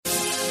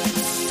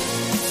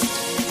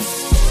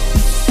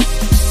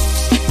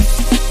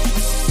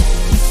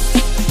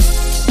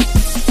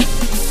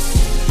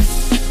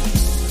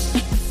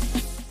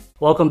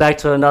Welcome back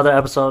to another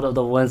episode of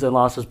the Wins and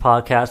Losses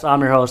podcast.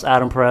 I'm your host,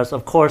 Adam Perez.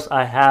 Of course,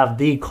 I have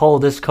the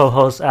coldest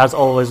co-host, as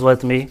always,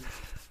 with me.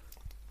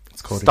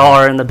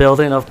 Star in the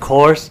building, of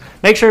course.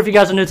 Make sure if you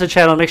guys are new to the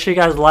channel, make sure you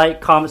guys like,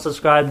 comment,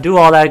 subscribe, do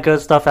all that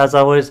good stuff as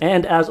always.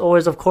 And as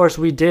always, of course,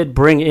 we did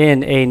bring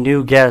in a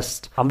new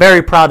guest. I'm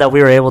very proud that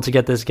we were able to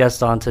get this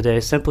guest on today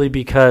simply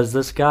because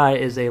this guy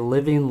is a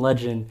living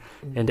legend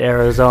in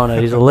Arizona.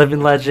 He's a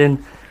living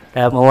legend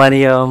at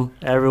Millennium.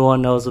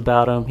 Everyone knows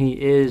about him.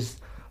 He is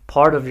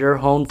part of your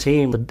home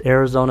team, the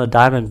Arizona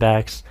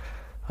Diamondbacks,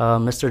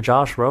 Mr.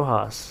 Josh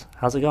Rojas.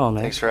 How's it going,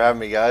 man? Thanks for having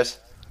me, guys.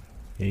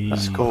 Hey.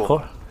 That's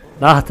cool.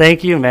 No,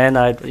 thank you, man.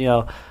 I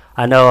know,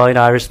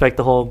 I respect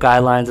the whole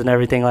guidelines and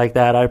everything like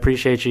that. I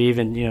appreciate you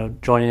even,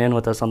 joining in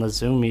with us on the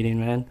Zoom meeting,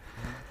 man.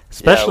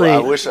 Especially,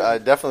 yeah, I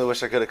definitely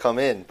wish I could have come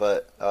in,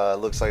 but it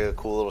looks like a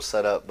cool little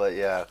setup. But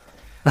yeah,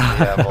 we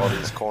have all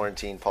these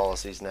quarantine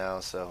policies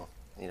now, so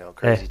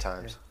crazy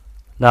times.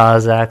 No,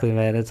 exactly,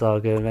 man. It's all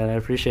good, man. I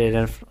appreciate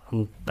it.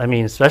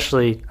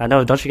 Especially, I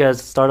know, don't you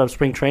guys start up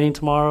spring training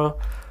tomorrow?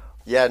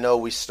 Yeah, no,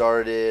 we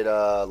started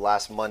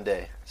last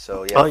Monday,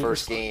 so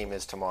first game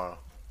is tomorrow.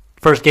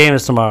 First game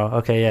is tomorrow.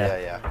 Okay,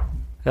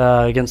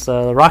 yeah. Against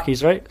the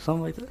Rockies, right?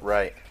 Something like that.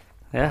 Right.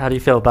 Yeah. How do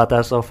you feel about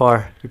that so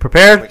far? You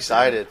prepared? I'm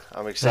excited.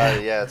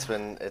 Yeah,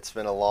 it's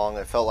been a long.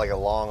 It felt like a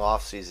long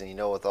off season.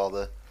 With all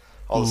the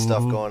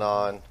stuff going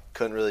on,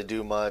 couldn't really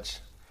do much.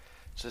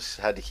 Just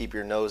had to keep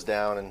your nose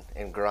down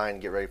and grind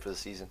and get ready for the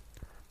season.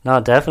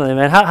 No, definitely,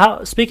 man.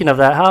 How speaking of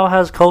that, how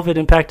has COVID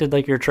impacted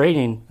your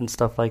training and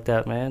stuff like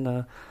that,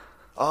 man?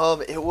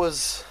 It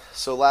was.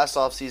 So last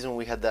offseason,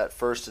 we had that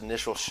first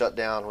initial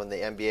shutdown when the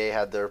NBA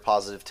had their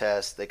positive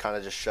test. They kind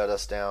of just shut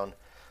us down.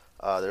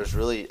 There's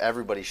really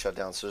everybody shut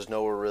down, so there's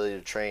nowhere really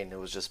to train. It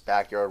was just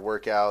backyard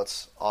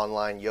workouts,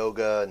 online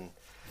yoga, and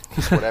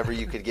just whatever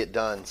you could get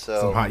done. So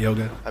some hot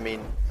yoga. I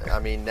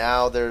mean,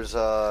 now there's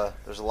a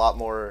lot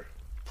more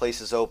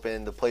places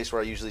open. The place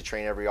where I usually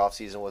train every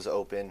offseason was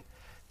open.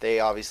 They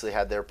obviously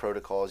had their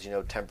protocols,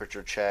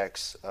 temperature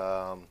checks,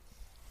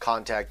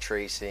 contact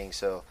tracing.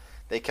 So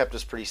they kept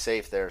us pretty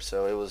safe there,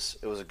 so it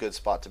was a good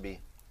spot to be.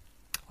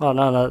 Oh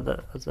no,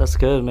 that's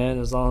good, man.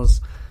 As long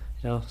as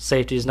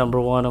safety is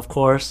number one, of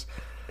course.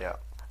 Yeah.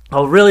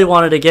 I really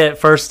wanted to get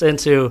first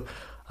into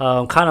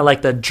kind of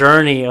like the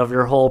journey of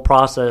your whole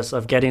process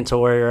of getting to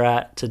where you're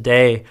at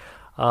today.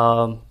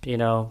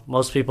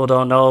 Most people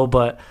don't know,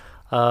 but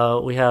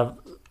we have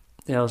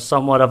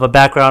somewhat of a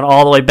background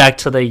all the way back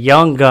to the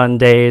young gun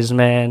days,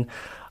 man,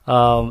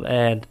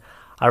 and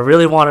I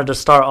really wanted to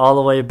start all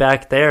the way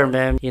back there,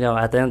 man.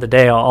 At the end of the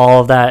day,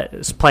 all of that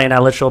is playing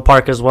at Litchfield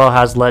Park as well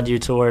has led you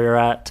to where you're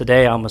at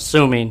today, I'm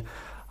assuming.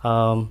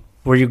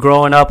 Were you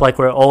growing up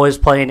we're always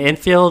playing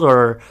infield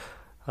or?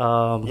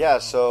 Yeah,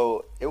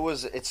 so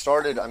it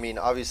started,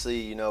 obviously,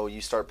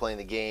 you start playing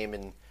the game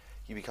and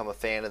you become a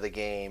fan of the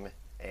game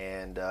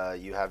and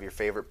you have your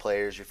favorite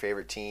players, your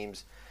favorite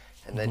teams,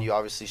 and then you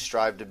obviously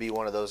strive to be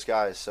one of those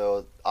guys.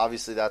 So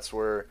obviously that's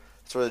where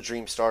the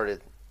dream started.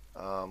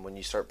 When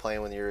you start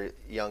playing when you're a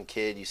young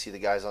kid, you see the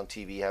guys on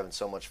TV having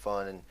so much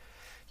fun, and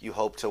you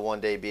hope to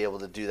one day be able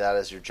to do that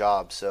as your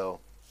job. So,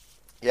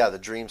 yeah, the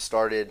dream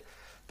started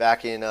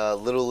back in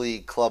Little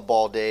League club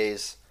ball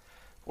days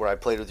where I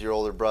played with your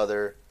older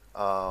brother.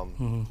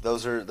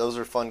 Those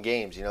are fun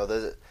games.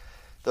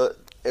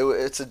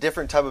 It's a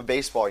different type of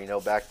baseball.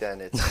 Back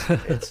then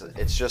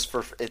it's just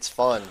it's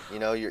fun.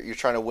 You're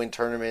trying to win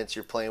tournaments.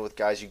 You're playing with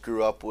guys you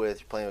grew up with.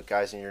 You're playing with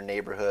guys in your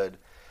neighborhood.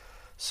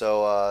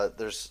 So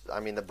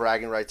the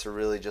bragging rights are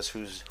really just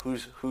whose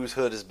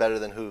hood is better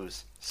than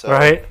whose. So,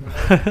 right.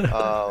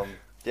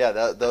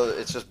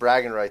 It's just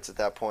bragging rights at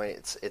that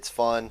point. It's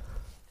fun,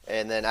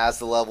 and then as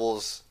the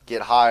levels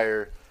get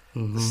higher,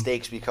 the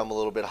stakes become a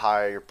little bit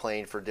higher. You're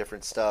playing for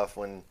different stuff.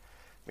 In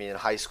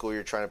high school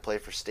you're trying to play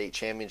for state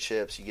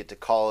championships. You get to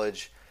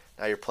college,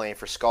 now you're playing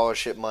for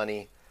scholarship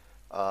money,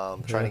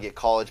 trying to get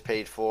college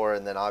paid for,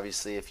 and then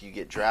obviously if you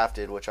get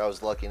drafted, which I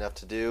was lucky enough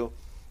to do.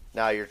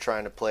 Now you're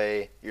trying to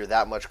play, you're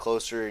that much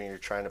closer, and you're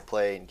trying to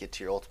play and get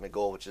to your ultimate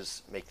goal, which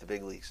is make the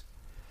big leagues.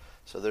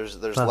 So there's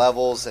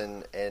levels,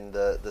 and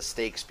the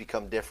stakes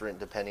become different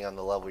depending on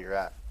the level you're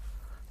at.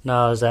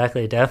 No,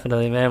 exactly,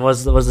 definitely, man.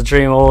 Was the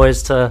dream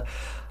always to,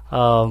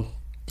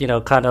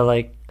 kind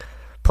of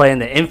play in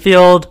the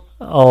infield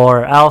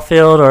or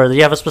outfield, or do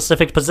you have a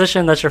specific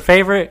position that's your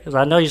favorite? Because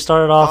I know you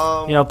started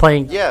off,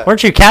 playing. Yeah.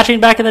 Weren't you catching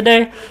back in the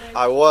day?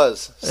 I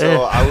was.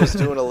 So I was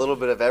doing a little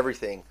bit of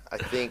everything. I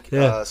think.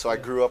 Yeah. So I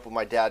grew up with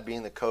my dad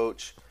being the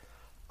coach,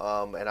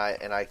 and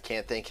I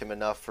can't thank him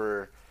enough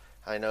for.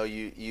 I know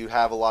you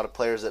have a lot of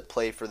players that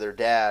play for their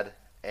dad,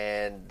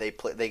 and they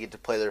get to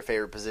play their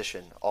favorite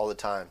position all the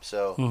time.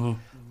 So,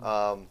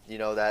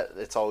 that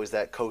it's always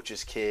that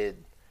coach's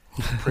kid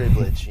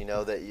privilege,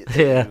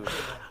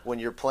 when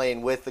you're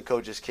playing with the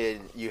coach's kid,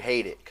 you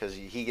hate it because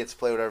he gets to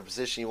play whatever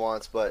position he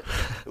wants, but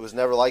it was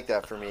never like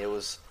that for me. It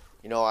was,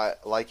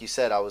 like you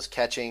said, I was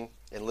catching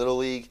in Little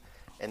League,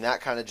 and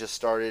that kind of just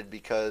started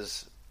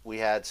because we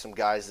had some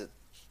guys that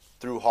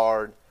threw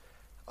hard,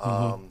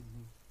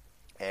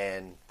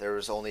 and there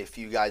was only a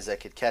few guys that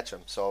could catch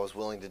them. So I was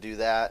willing to do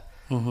that.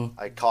 Mm-hmm.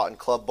 I caught in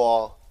club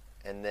ball,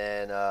 and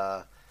then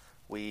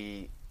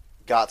we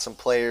got some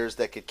players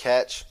that could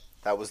catch.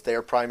 That was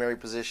their primary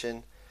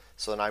position.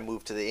 So then I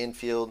moved to the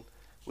infield.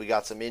 We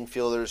got some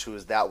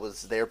infielders that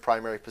was their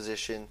primary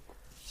position.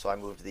 So I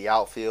moved to the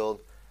outfield.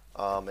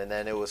 And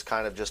then it was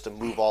kind of just a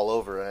move all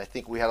over. And I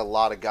think we had a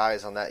lot of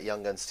guys on that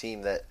Young Guns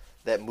team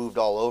that moved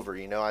all over.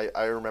 You know,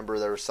 I remember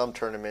there were some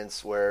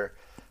tournaments where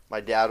my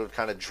dad would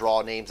kind of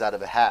draw names out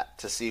of a hat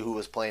to see who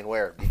was playing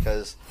where,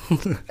 because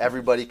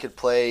everybody could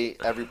play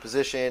every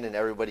position and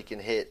everybody can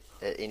hit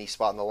at any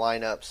spot in the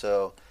lineup.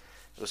 So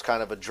it was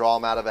kind of a draw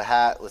them out of a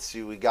hat. Let's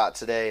see what we got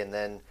today. And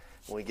then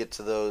when we get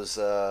to those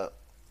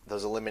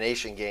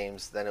elimination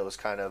games, then it was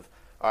kind of,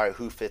 all right,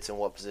 who fits in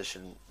what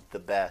position the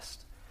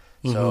best.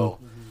 Mm-hmm. So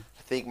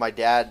I think my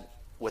dad,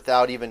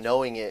 without even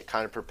knowing it,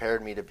 kind of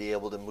prepared me to be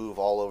able to move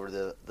all over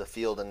the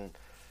field. And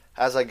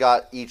as I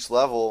got each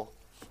level,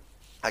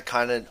 I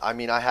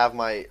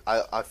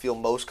feel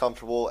most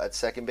comfortable at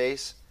second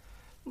base,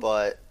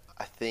 but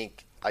I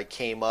think I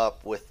came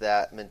up with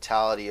that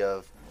mentality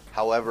of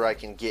however I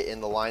can get in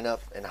the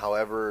lineup and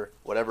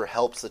whatever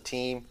helps the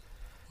team.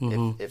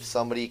 Mm-hmm. If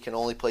somebody can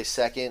only play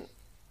second,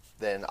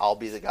 then I'll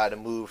be the guy to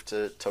move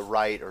to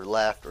right or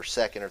left or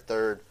second or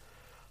third.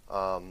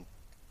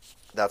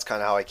 That's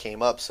kind of how I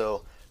came up.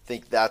 So I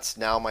think that's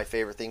now my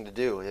favorite thing to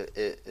do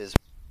is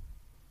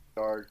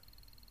guard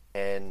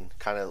and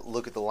kind of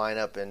look at the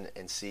lineup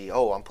and see,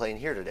 oh, I'm playing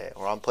here today,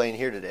 or I'm playing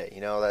here today.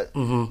 You know, that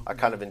Mm-hmm. I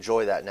kind of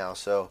enjoy that now.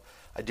 So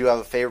I do have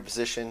a favorite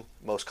position.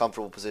 Most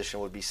comfortable position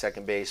would be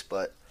second base,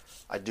 but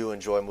I do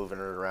enjoy moving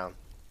it around.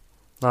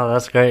 No,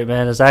 that's great,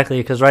 man. Exactly,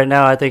 because right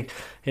now I think,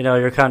 you know,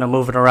 you're kind of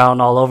moving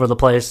around all over the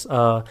place,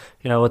 you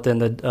know, within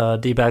the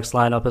D-backs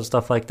lineup and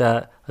stuff like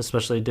that,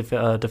 especially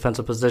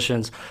defensive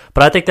positions.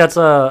 But I think that's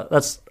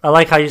I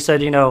like how you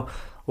said, you know,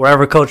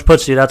 wherever coach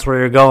puts you, that's where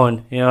you're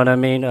going. You know what I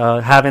mean?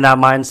 Having that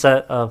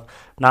mindset of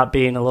not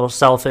being a little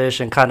selfish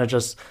and kind of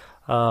just,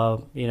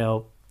 you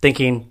know,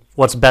 thinking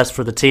what's best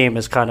for the team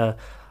is kind of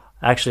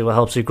actually what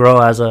helps you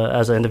grow as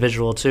an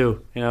individual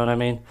too. You know what I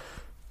mean?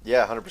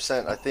 Yeah,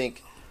 100%. I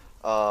think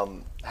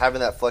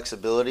having that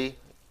flexibility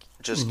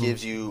just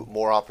gives you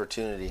more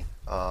opportunity.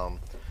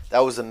 That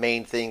was the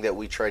main thing that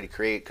we tried to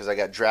create, because I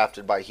got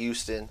drafted by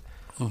Houston,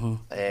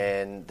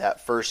 and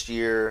that first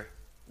year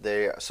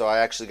so I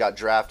actually got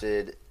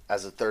drafted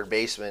as a third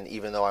baseman,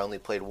 even though I only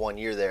played 1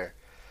 year there.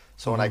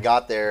 So when I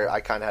got there, I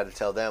kind of had to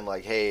tell them,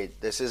 like, hey,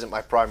 this isn't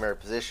my primary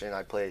position.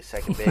 I play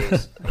second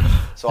base.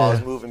 So I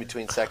was moving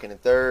between second and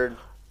third.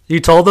 You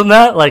told them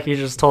that? Like, you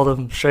just told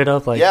them straight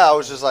up? Like, yeah, I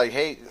was just like,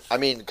 hey, I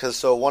mean,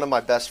 because one of my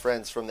best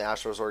friends from the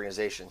Astros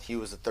organization, he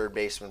was a third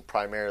baseman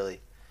primarily,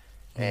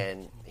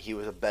 and he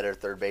was a better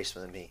third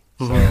baseman than me.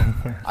 So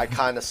I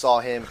kind of saw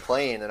him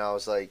playing, and I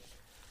was like,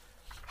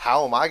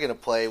 how am I going to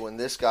play when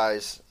this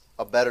guy's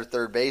a better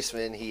third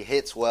baseman? He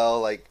hits well.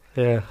 Like,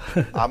 yeah.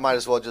 I might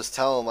as well just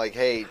tell him, like,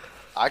 hey,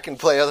 I can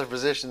play other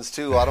positions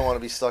too. I don't want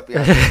to be stuck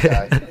behind this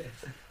guy.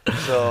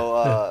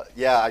 So,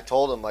 yeah, I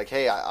told him, like,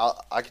 hey,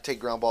 I could take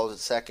ground balls at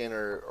second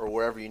or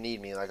wherever you need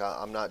me. Like,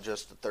 I'm not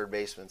just a third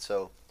baseman.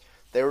 So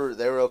they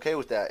were okay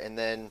with that. And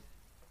then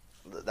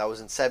that was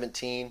in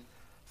 17.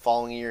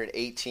 Following year in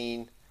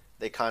 18,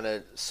 they kind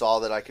of saw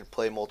that I could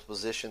play multiple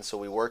positions, so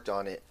we worked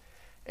on it.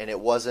 And it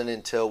wasn't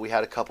until we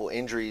had a couple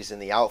injuries in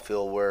the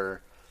outfield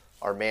where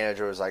our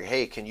manager was like,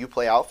 hey, can you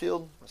play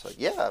outfield? I was like,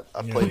 yeah,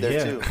 I played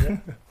there too.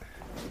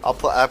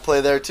 I play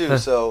there too.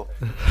 So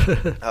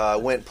I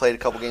went and played a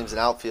couple games in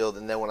outfield,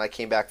 and then when I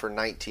came back for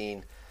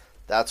 19,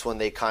 that's when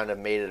they kind of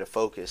made it a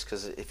focus.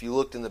 Because if you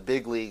looked in the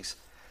big leagues,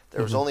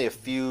 there was only a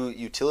few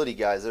utility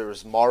guys. There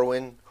was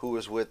Marwin, who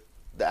was with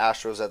the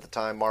Astros at the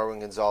time,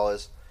 Marwin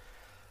Gonzalez.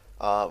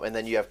 And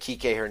then you have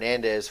Kike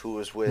Hernandez, who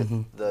was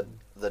with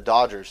the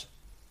Dodgers.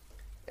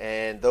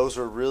 And those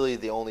were really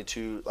the only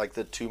two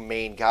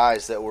main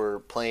guys that were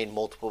playing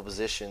multiple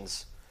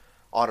positions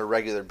on a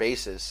regular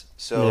basis.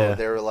 So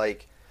they were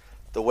like,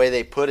 the way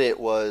they put it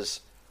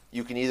was,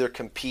 you can either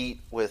compete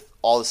with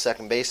all the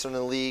second basemen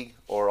in the league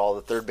or all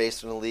the third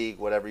basemen in the league,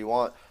 whatever you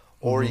want,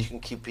 or you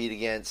can compete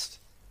against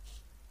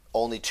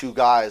only two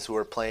guys who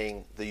are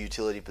playing the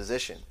utility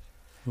position.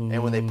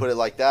 And when they put it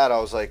like that, I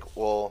was like,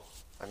 well,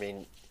 I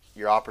mean,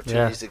 your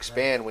opportunities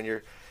expand when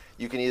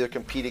you can either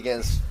compete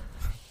against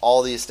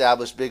all the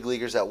established big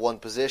leaguers at one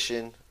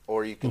position,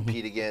 or you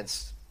compete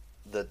against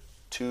the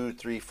 2,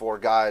 3, 4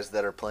 guys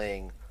that are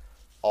playing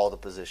all the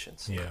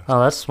positions. Yeah.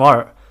 Oh, that's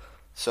smart.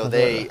 So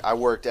I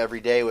worked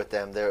every day with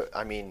them.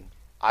 I mean,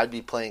 I'd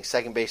be playing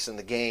second base in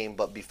the game,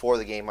 but before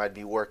the game, I'd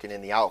be working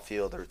in the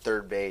outfield or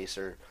third base,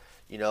 or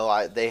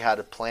they had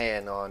a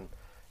plan on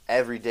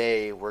every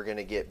day we're going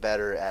to get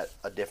better at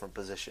a different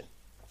position.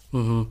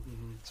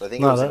 So I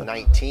think it was in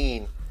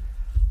 19,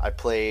 I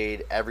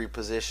played every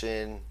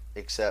position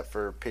except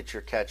for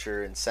pitcher,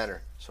 catcher, and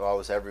center. So I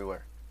was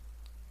everywhere.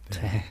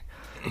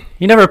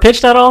 You never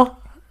pitched at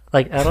all?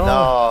 Like, at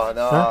all?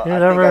 No. I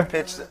think I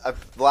pitched.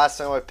 The last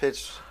time I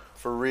pitched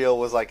for real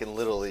was like in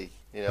Little League,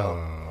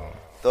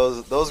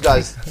 those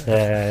guys.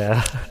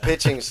 Yeah.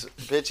 Pitching's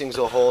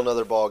a whole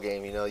nother ball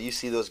game. You know, you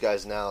see those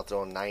guys now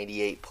throwing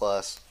 98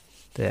 plus.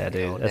 Yeah,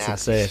 dude, know, that's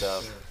nasty insane.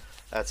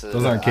 Stuff.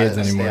 Those aren't kids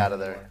anymore. Stay out of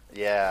there.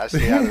 Yeah, I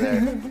stay out of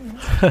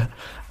there.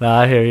 No,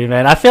 I hear you,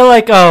 man. I feel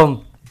like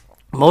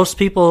most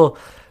people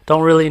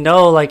don't really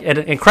know, like,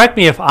 and correct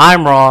me if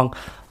I'm wrong.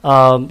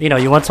 You know,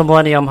 you went to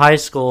Millennium High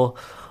School,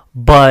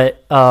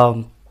 but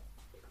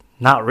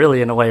not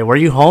really in a way. Were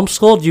you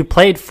homeschooled? You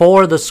played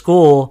for the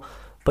school,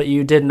 but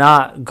you did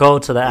not go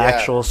to the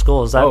actual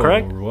school. Is that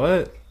correct?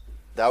 What?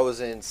 That was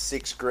in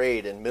 6th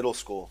grade in middle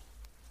school.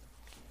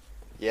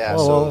 Yeah,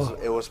 Whoa. so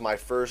it was my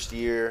first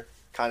year.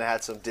 Kind of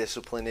had some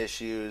discipline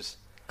issues.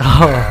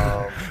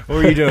 What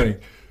were you doing?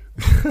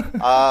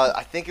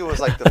 I think it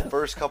was like the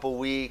first couple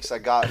weeks. I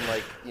got in,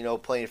 like, you know,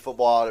 playing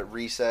football at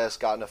recess,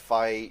 got in a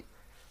fight.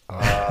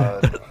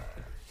 Got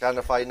in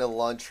a fight in the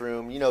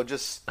lunchroom. You know,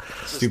 just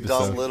Stupid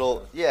dumb stuff.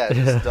 little,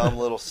 just dumb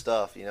little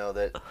stuff. You know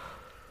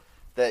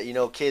that you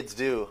know kids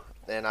do.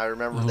 And I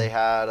remember they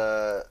had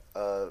a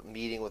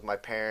meeting with my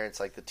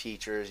parents, like the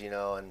teachers, you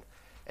know,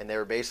 and they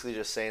were basically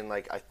just saying,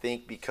 like, I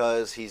think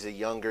because he's a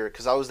younger,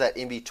 because I was that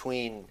in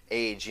between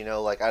age, you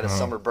know, like I had a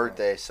summer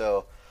birthday,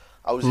 so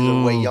I was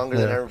either way younger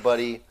than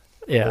everybody,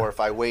 or if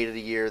I waited a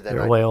year, then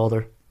You're way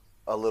older.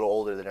 a little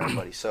older than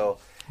everybody. So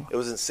it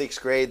was in 6th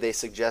grade. They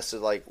suggested,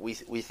 like, we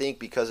think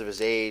because of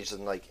his age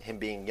and, like, him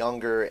being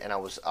younger, and I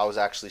was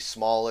actually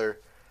smaller.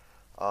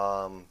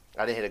 I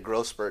didn't hit a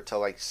growth spurt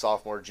till, like,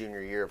 sophomore,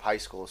 junior year of high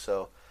school,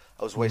 so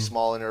I was way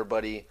smaller than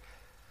everybody.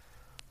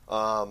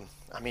 I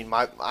mean,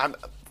 I'm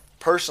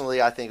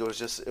personally, I think it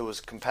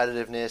was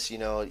competitiveness. You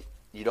know,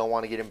 you don't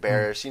want to get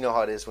embarrassed. You know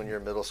how it is when you're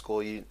in middle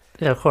school. Yeah,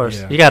 of course.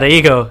 Yeah. You got an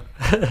ego.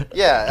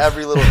 Yeah,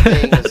 every little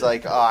thing is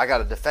like, oh, I got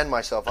to defend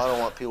myself. I don't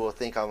want people to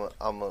think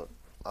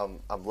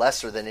I'm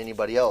lesser than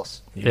anybody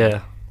else.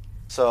 Yeah.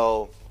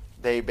 So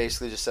they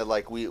basically just said,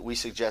 like, we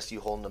suggest you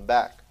holding them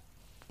back.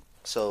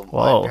 So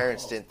Whoa. my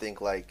parents didn't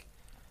think, like,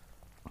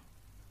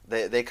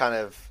 they kind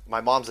of, my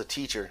mom's a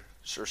teacher,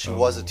 or she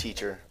was a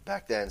teacher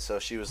back then. So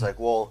she was like,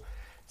 well,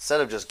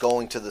 instead of just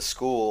going to the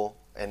school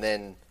and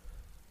then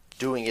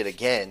doing it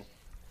again,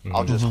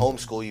 I'll just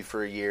homeschool you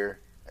for a year,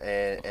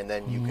 and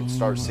then you can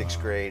start 6th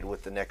grade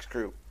with the next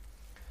group.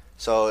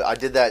 So I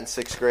did that in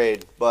 6th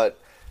grade, but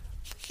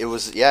it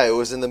was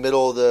in the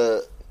middle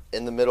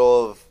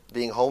of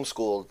being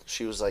homeschooled.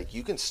 She was like,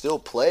 you can still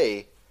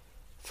play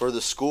for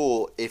the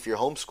school if you're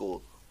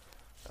homeschooled.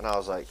 And I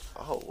was like,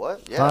 oh,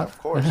 what? Yeah, of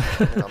course.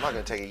 I'm not going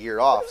to take a year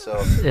off.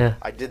 So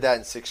I did that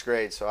in 6th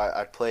grade. So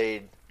I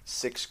played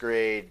 6th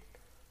grade.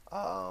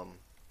 I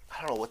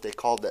don't know what they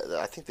called that.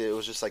 I think that it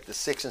was just like the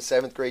 6th and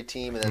 7th grade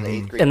team, and then the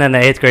 8th grade. And then the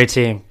 8th grade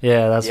team.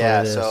 Yeah, that's what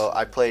it is. So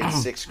I played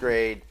 6th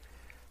grade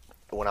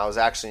when I was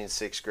actually in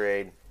 6th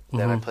grade.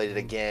 Then I played it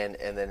again,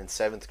 and then in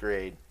 7th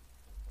grade,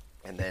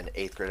 and then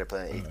 8th grade I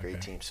played an 8th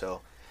grade team.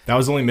 So that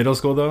was only middle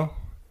school though.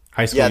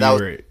 High school, you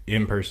were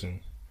in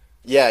person.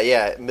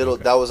 Yeah, middle.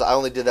 Okay. I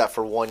only did that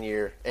for 1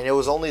 year, and it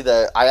was only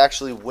that I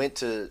actually went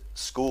to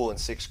school in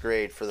 6th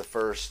grade for the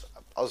first.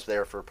 I was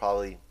there for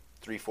probably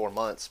 3-4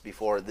 months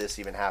before this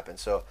even happened.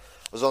 So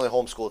I was only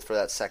homeschooled for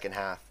that second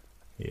half.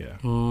 Yeah.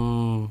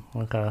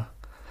 Okay.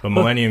 But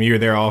Millennium, you were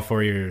there all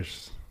 4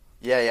 years.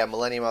 Yeah.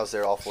 Millennium, I was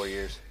there all 4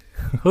 years.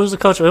 Who was the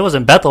coach? It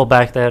wasn't Bethel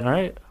back then,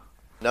 right?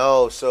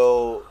 No.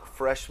 So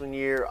freshman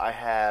year, I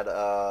had.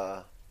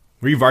 Were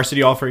you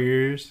varsity all 4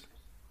 years?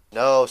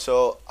 No.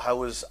 So I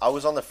was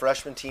on the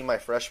freshman team my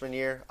freshman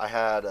year. I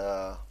had.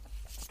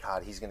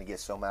 God, he's gonna get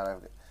so mad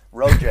at me.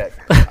 Rojek.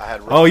 I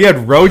had. Rojek. Oh, you had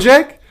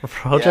Rojek?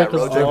 Rojek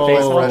was the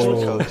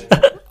freshman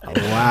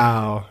coach.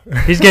 Wow.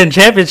 He's getting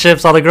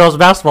championships on the girls'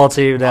 basketball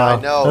team now.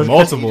 I know.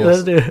 Multiple.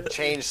 He just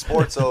changed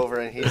sports over,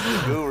 and he's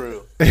the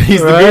guru.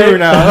 He's the guru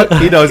now.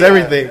 He knows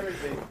everything.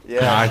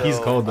 Yeah, he's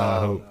cold though, I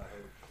hope.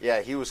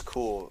 Yeah, he was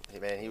cool,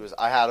 man.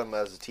 I had him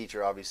as a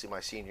teacher, obviously,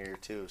 my senior year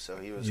too, so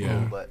he was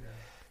cool.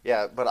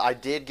 But I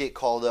did get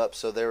called up.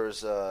 So there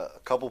was a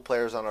couple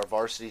players on our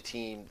varsity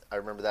team. I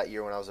remember that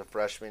year when I was a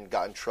freshman,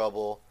 got in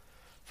trouble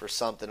for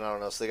something, I don't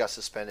know, so they got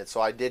suspended.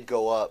 So I did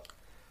go up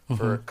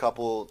for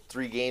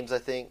 3 games, I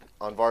think,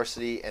 on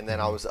varsity, and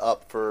then I was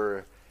up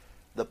for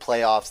the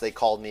playoffs. They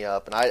called me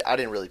up, and I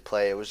didn't really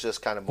play. It was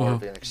just kind of more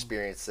of an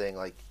experience thing,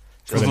 like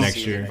just for the to next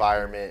see year. the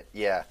environment.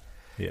 Yeah.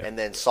 And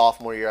then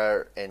sophomore,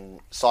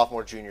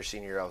 junior,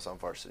 senior year, I was on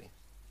varsity.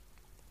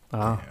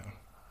 Oh.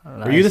 Yeah.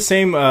 Nice. Were you the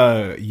same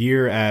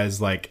year as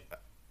like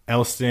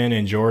Elston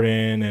and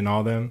Jordan and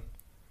all them?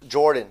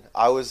 Jordan.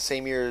 I was the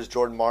same year as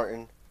Jordan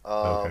Martin.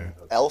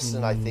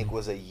 Elston, I think,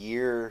 was a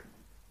year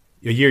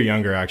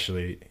younger,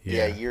 actually.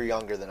 Yeah, a year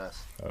younger than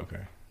us.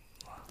 Okay.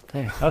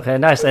 Dang. Okay,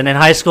 nice. And in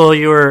high school,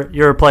 you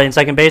were playing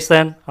second base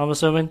then, I'm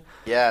assuming?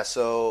 Yeah,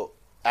 so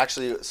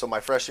my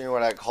freshman year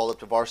when I got called up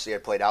to varsity, I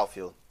played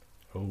outfield.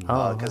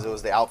 Because it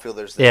was the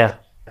outfielders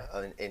that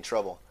in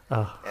trouble.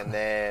 Oh. And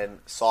then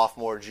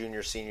sophomore,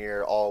 junior, senior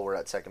year, all were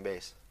at second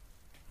base.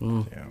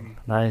 Yeah.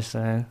 Nice,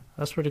 man.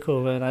 That's pretty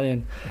cool, man.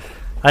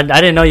 I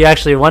didn't know you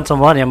actually went to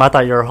Millennium. I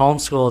thought you were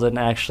homeschooled and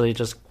actually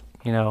just,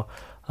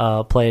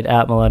 played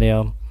at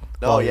Millennium.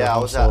 No, while you were yeah,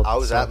 homeschooled, I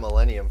was so- at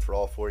Millennium for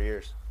all 4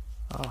 years.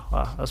 Oh,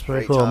 wow. That's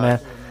pretty Great cool, time. man.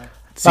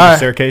 Secret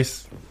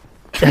staircase.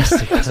 This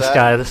that?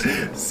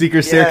 guy.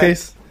 Secret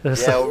staircase.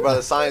 Yeah, over by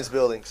the science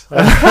buildings.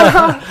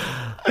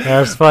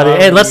 That's funny.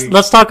 Hey,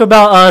 let's talk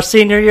about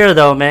senior year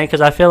though, man,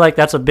 because I feel like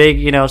that's a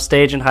big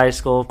stage in high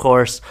school. Of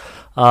course,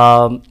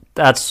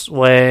 that's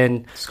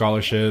when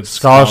Scholarships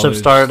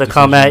started to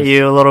come at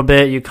you a little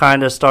bit. You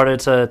kind of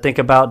started to think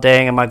about,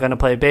 dang, am I going to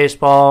play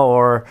baseball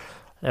or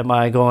am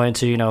I going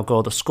to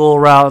go the school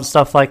route and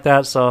stuff like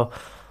that? So,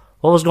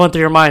 what was going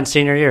through your mind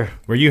senior year?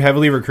 Were you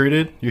heavily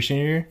recruited your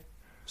senior year?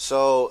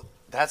 So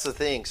that's the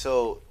thing.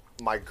 So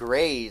my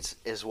grades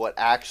is what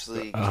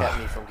actually kept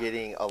me from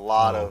getting a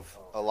lot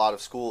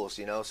of schools.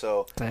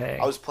 So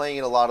Dang. I was playing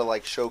in a lot of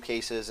like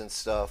showcases and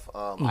stuff.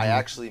 I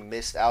actually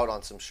missed out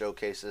on some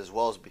showcases as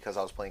well as because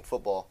I was playing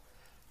football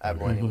at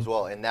Millennium as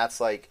well. And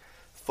that's like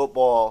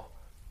football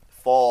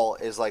fall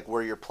is like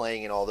where you're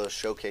playing in all those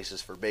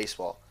showcases for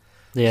baseball.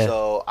 Yeah.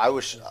 So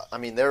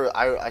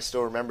I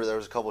still remember there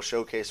was a couple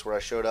showcases where I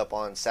showed up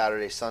on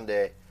Saturday,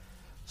 Sunday,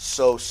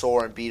 so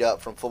sore and beat up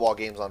from football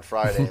games on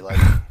Friday. Like,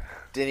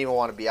 didn't even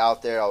want to be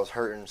out there. I was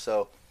hurting.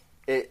 So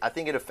I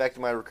think it affected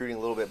my recruiting a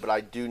little bit, but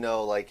I do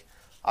know, like,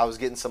 I was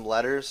getting some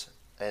letters,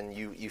 and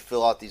you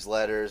fill out these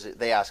letters.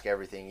 They ask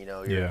everything,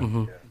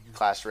 your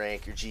class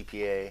rank, your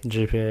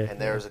GPA.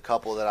 And there was a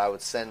couple that I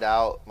would send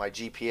out my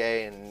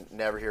GPA and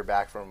never hear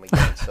back from them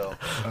again. So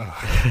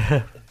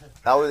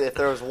if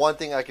there was one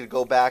thing I could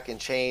go back and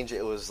change,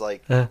 it was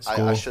like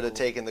I should have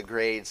taken the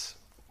grades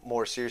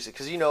more seriously.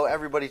 Because,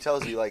 everybody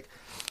tells you, like,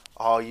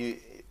 oh, you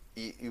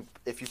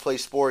if you play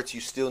sports,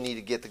 you still need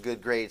to get the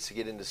good grades to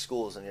get into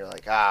schools, and you're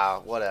like,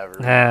 whatever.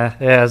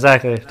 Yeah,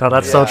 exactly. No,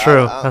 that's so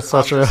true. That's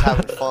so true. I'm just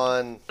having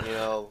fun,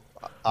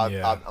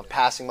 I'm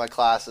passing my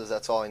classes.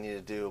 That's all I need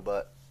to do.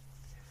 But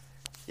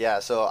yeah,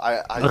 so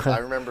I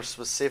remember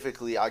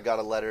specifically, I got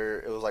a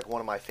letter. It was like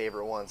one of my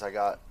favorite ones. I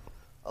got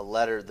a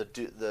letter.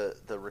 The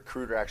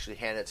recruiter actually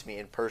handed it to me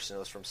in person. It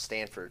was from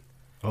Stanford.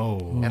 Oh.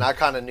 And I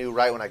kind of knew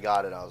right when I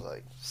got it. I was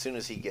like, as soon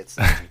as he gets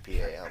the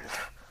GPA,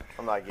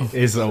 I'm not getting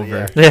it. It's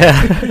over.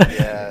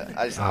 Yeah.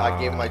 I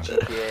gave him my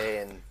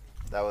GPA, and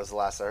that was the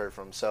last I heard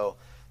from him. So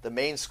the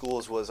main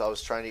schools was I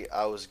was talking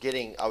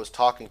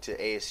to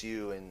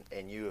ASU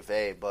and U of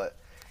A, but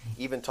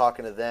even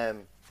talking to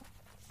them,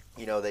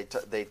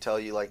 they tell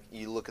you, like,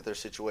 you look at their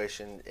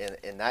situation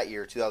in that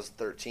year,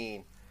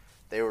 2013,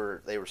 they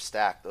were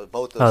stacked.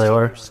 Both those teams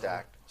were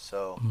stacked.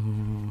 So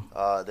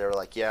they were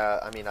like, yeah,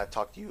 I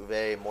talked to U of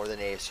A more than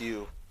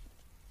ASU,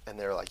 and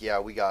they were like, yeah,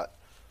 we got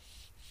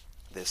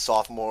the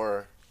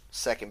sophomore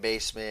second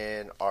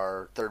baseman,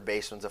 our third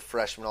baseman's a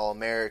freshman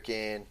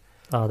All-American.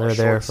 Oh, they're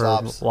there for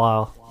a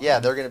while. Yeah,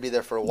 they're going to be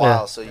there for a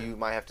while, so you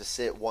might have to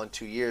sit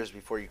 1-2 years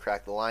before you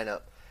crack the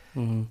lineup.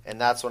 And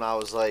that's when I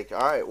was like,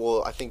 all right,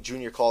 well, I think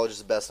junior college is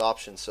the best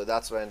option, so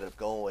that's what I ended up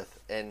going with.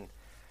 And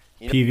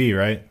PV,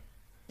 right?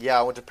 Yeah,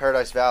 I went to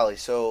Paradise Valley.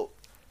 So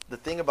the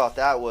thing about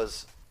that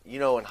was,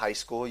 in high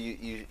school,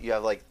 you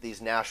have like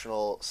these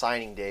national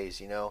signing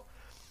days,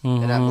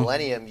 And at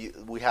Millennium,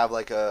 we have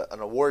like an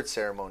award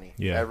ceremony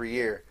every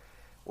year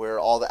where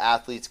all the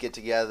athletes get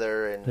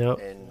together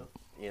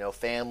and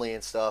family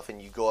and stuff,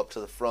 and you go up to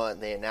the front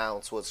and they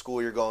announce what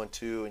school you're going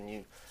to, and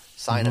you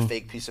sign a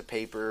fake piece of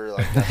paper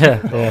like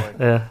that's where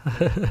you're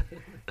going.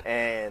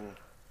 And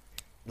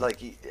like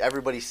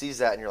everybody sees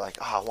that, and you're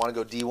like, I want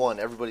to go D1.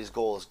 Everybody's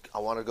goal is I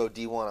want to go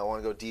D1. I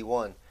want to go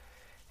D1.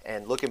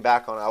 And looking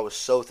back on it, I was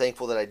so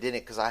thankful that I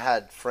didn't, because I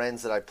had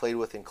friends that I played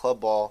with in club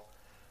ball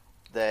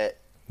that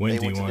went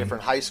to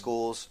different high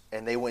schools,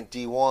 and they went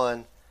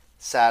D1,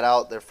 sat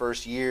out their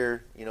first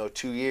year,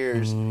 2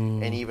 years,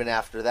 and even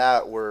after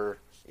that were,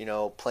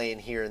 playing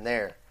here and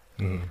there.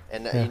 And,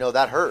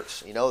 that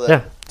hurts.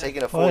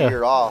 Taking a full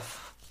year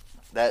off,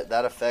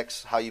 that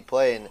affects how you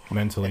play. And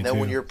mentally, and then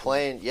when you're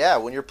playing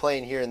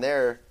here and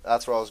there,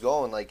 that's where I was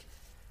going. Like,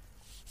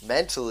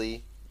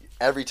 mentally,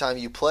 every time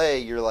you play,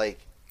 you're like,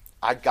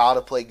 I gotta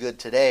play good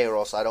today, or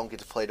else I don't get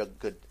to play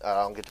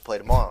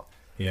tomorrow.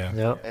 Yeah.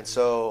 Yep. And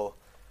so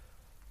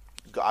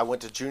I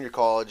went to junior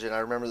college, and I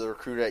remember the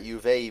recruiter at U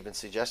of A even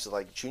suggested,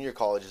 like, junior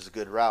college is a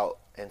good route.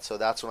 And so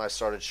that's when I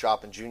started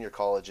shopping junior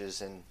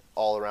colleges and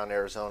all around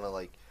Arizona,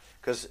 like,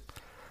 because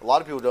a lot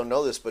of people don't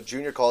know this, but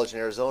junior college in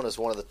Arizona is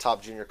one of the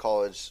top junior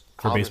college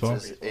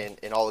conferences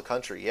in all the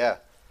country. Yeah.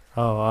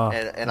 Oh wow.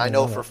 And I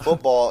know for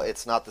football,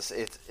 it's not this.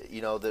 It's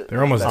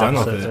they're almost done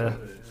with it.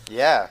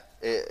 Yeah.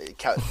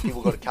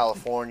 People go to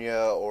California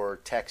or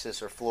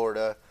Texas or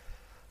Florida.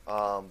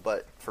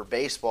 But for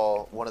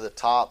baseball, one of the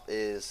top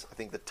is, I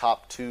think the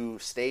top 2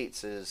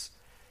 states is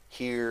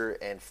here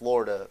and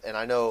Florida. And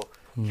I know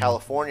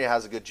California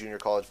has a good junior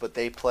college, but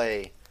they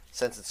play,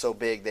 since it's so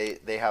big,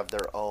 they have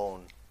their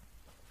own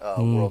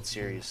World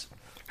Series.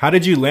 How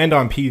did you land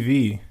on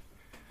PV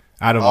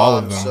out of all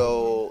of them?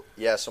 So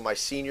my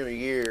senior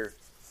year,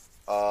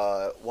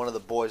 one of the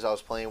boys I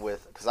was playing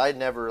with, because I had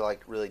never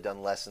like really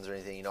done lessons or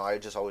anything, I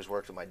just always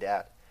worked with my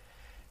dad.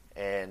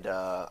 And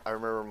I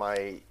remember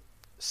my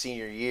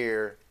senior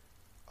year,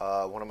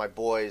 one of my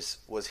boys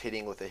was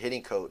hitting with a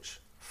hitting coach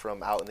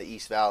from out in the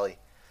East Valley,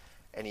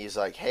 and he's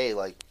like, hey,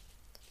 like,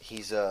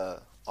 he's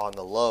on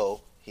the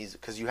low. He's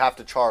because you have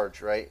to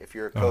charge, right? If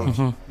you're a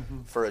coach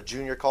for a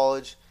junior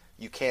college,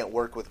 you can't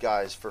work with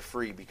guys for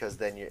free because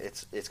then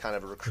it's kind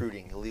of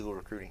illegal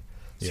recruiting.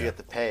 So you have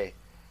to pay.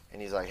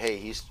 And he's like, hey,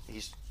 he's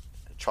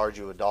charge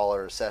you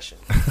 $1 a session.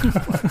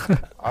 Like,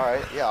 all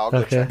right, yeah, I'll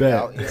go check it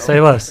out. You know?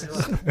 Say less.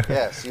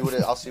 Yeah,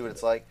 I'll see what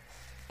it's like.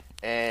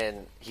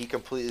 And he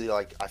completely,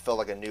 like, I felt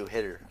like a new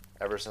hitter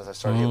ever since I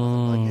started hitting with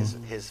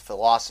him. Like his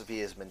philosophy,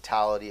 his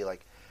mentality,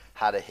 like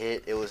how to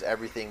hit. It was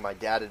everything my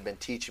dad had been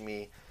teaching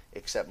me,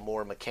 except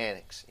more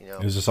mechanics. You know,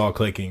 it was just all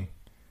clicking.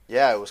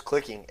 Yeah, it was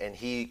clicking, and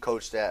he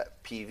coached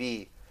at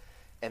PV,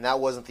 and that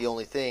wasn't the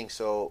only thing.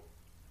 So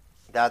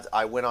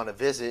I went on a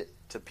visit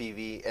to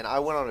PV, and I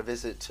went on a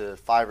visit to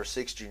 5 or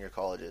 6 junior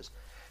colleges.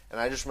 And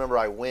I just remember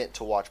I went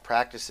to watch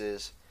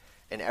practices,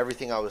 and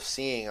everything I was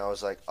seeing, I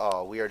was like,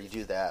 oh, we already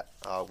do that.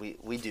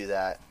 We do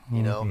that,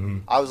 you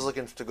know? I was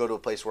looking to go to a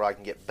place where I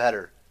can get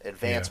better,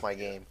 advance my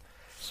game.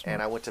 And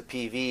I went to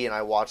PV, and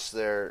I watched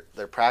their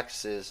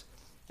practices,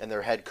 and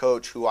their head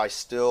coach, who I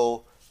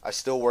still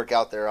work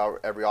out there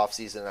every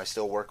offseason, and I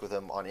still work with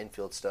him on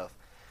infield stuff.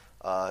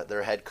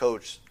 Their head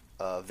coach,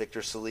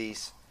 Victor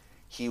Solis,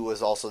 he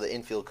was also the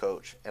infield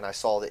coach, and I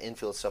saw the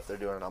infield stuff they're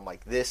doing, and I'm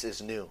like, this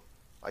is new.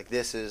 Like,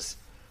 this is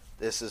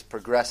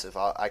progressive.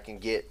 I can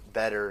get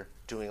better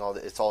doing all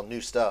this. It's all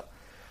new stuff.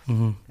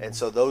 And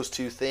so those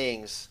two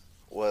things,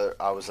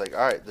 I was like,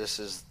 all right, this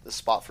is the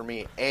spot for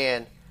me.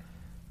 And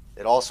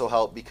it also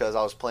helped because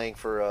I was playing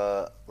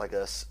for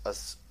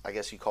I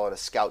guess you call it a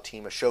scout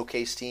team, a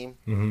showcase team,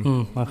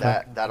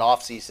 that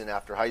off season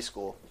after high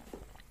school,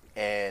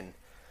 and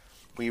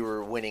we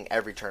were winning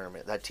every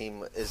tournament. That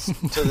team is,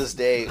 to this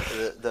day,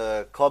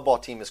 the club ball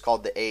team is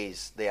called the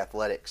A's, the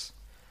Athletics.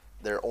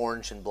 They're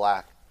orange and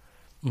black.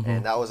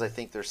 And that was, I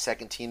think, their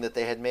second team that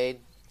they had made.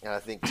 And I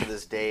think to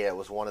this day, it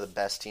was one of the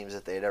best teams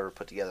that they had ever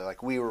put together.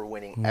 Like, we were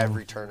winning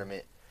every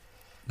tournament.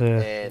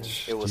 And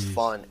it was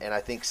fun. And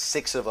I think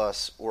 6 of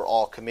us were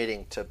all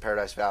committing to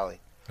Paradise Valley.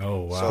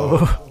 Oh, wow.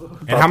 So,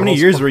 and how many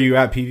years were you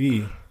at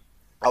PV?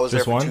 I was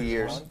there for 2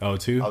 years. Oh,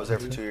 2? I was there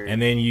for 2 years. And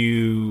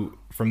then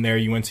from there,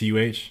 you went to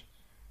UH?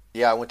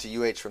 Yeah, I went to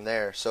UH from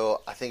there.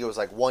 So I think it was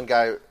like one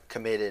guy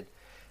committed,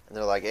 and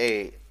they're like,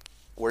 hey,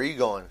 where are you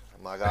going?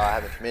 I'm like, oh, I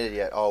haven't committed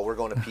yet. Oh, we're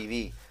going to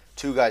PV.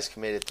 2 guys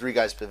committed, 3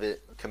 guys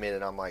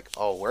committed. I'm like,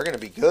 oh, we're going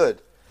to be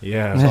good.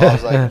 Yeah. So I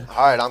was like,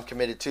 all right, I'm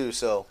committed too.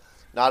 So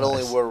not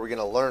only were we going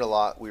to learn a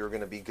lot, we were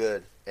going to be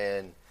good.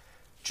 And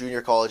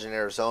junior college in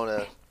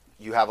Arizona,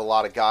 you have a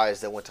lot of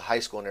guys that went to high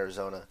school in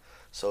Arizona.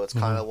 So it's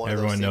kind of one of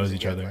those things. Everyone knows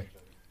each other. Like,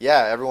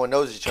 yeah, everyone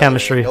knows each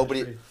Chemistry.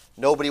 other.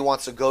 Nobody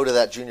wants to go to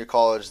that junior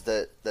college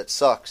that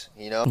sucks,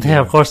 you know? Yeah,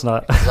 of course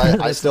not.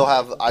 I still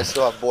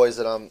have boys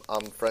that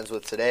I'm friends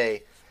with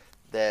today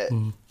that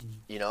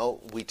you know,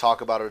 we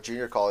talk about our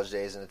junior college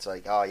days, and it's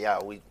like, oh yeah,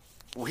 we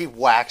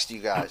waxed you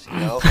guys, you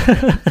know?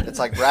 It's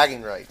like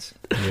bragging rights.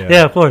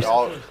 Yeah, of course.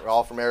 We're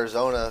all from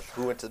Arizona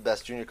who went to the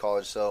best junior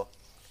college. So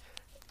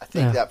I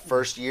think that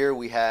first year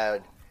we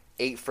had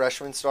 8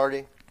 freshmen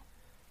starting,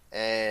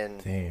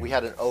 and we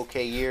had an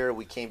okay year.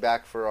 We came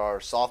back for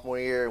our sophomore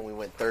year, and we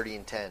went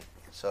 30-10.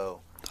 So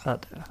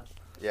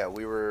yeah,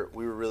 we were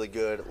really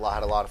good.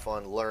 Had a lot of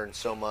fun. Learned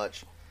so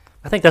much.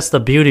 I think that's the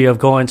beauty of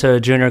going to a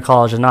junior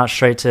college and not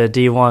straight to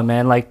D1,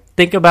 man. Like,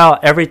 think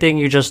about everything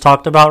you just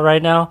talked about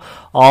right now,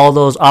 all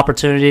those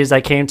opportunities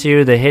that came to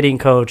you, the hitting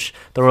coach,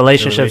 the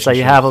relationships that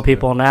you have with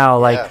people now,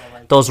 like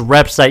those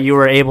reps that you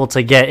were able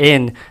to get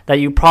in that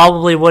you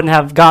probably wouldn't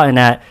have gotten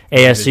at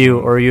ASU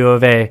or U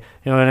of A.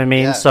 You know what I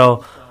mean? Yeah.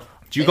 So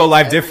you go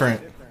live different.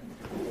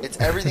 It's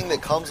everything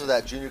that comes with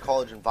that junior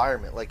college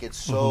environment. Like, it's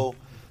so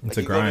it's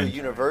like, a grind. Go to a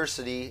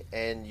university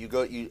and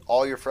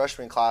all your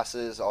freshman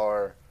classes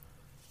are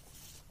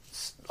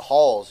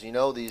halls, you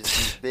know,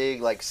 these big,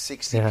 like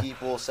 60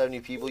 people, 70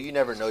 people. You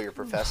never know your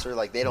professor.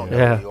 Like, they don't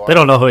know who you are. They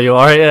don't know who you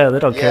are. Yeah, they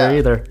don't care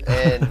either.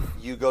 And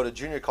you go to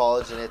junior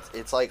college, and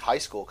it's like high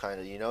school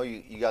kind of, you know.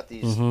 You got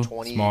these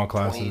 20, small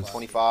classes. 20,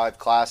 25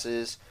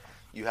 classes.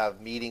 You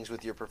have meetings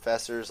with your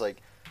professors.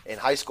 Like, in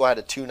high school, I had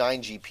a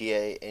 2.9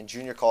 GPA. In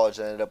junior college,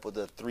 I ended up with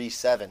a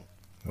 3.7.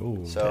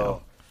 Oh,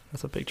 so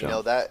that's a big jump. You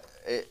know, that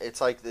it's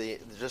like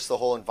just the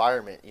whole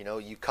environment. You know,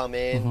 you come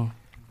in,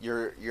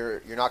 you're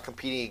not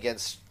competing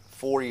against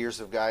 4 years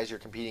of guys, you're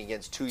competing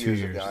against 2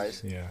 years of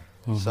guys. Yeah.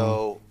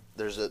 So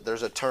there's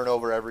a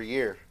turnover every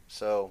year.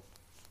 So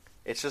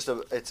it's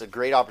a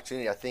great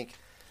opportunity. I think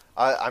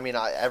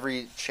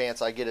every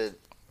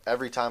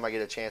time I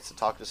get a chance to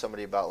talk to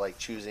somebody about like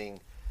choosing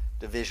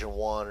Division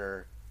 1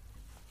 or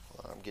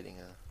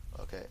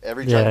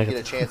every time you get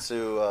a chance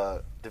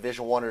to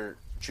Division 1 or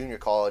junior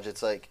college,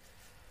 it's like,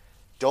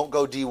 don't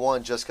go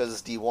D1 just because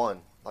it's D1.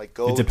 Like,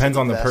 go. It depends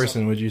on the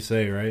person, would you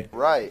say, right?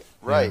 Right.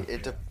 Yeah.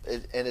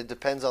 It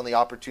depends on the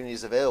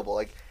opportunities available.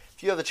 Like,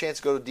 if you have the chance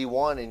to go to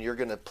D1 and you're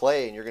going to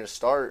play and you're going to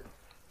start,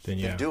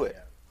 then do it.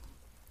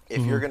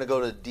 If you're going to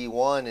go to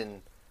D1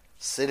 and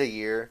sit a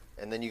year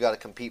and then you got to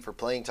compete for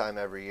playing time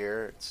every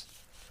year,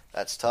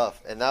 that's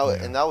tough. And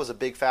that was a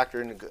big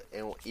factor in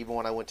even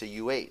when I went to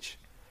UH.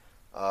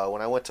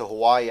 When I went to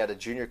Hawaii at a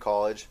junior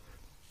college,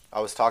 I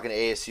was talking to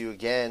ASU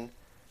again,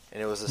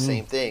 and it was the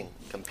same thing,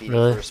 competing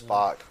for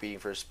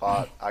a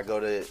spot. I go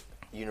to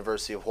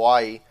University of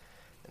Hawaii,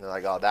 and they're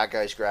like, oh, that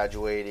guy's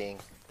graduating.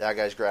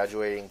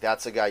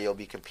 That's the guy you'll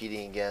be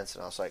competing against.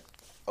 And I was like,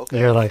 okay.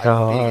 You're like, oh,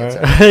 all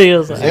right. He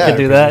was like, I can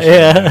do that.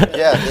 Yeah.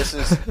 Yeah, this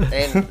is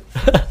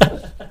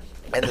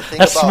and the thing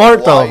that's about smart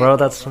Hawaii, though, bro.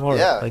 That's smart.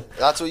 Yeah, like,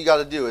 that's what you got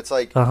to do. It's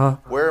like,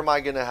 where am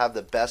I going to have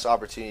the best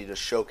opportunity to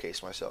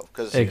showcase myself?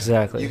 Because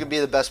exactly, you can be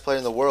the best player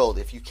in the world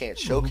if you can't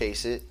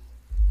showcase it.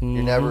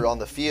 You're never on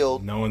the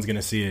field. No one's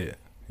gonna see it.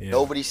 Yeah.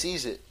 Nobody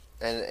sees it,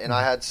 and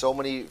I had so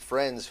many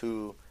friends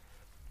who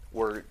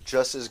were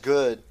just as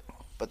good,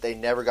 but they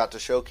never got to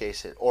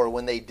showcase it. Or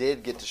when they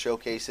did get to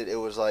showcase it, it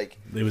was like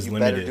you limited.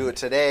 better do it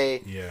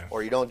today,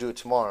 or you don't do it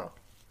tomorrow.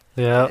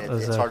 Yeah,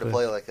 exactly. It's hard to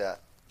play like that.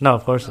 No,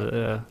 of course,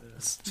 yeah.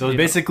 So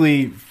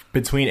basically,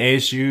 between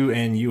ASU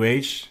and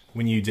UH,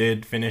 when you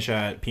did finish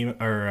at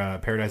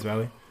Paradise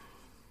Valley.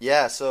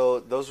 Yeah,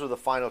 so those were the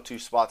final two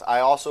spots. I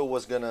also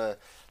was gonna.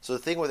 So the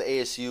thing with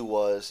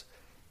ASU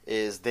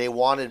is they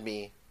wanted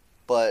me,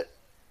 but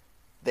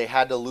they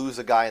had to lose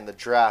a guy in the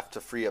draft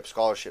to free up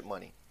scholarship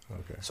money.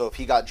 Okay. So if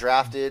he got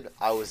drafted,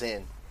 I was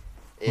in.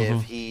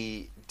 If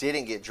he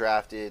didn't get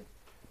drafted,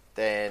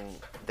 then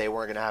they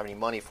weren't going to have any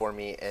money for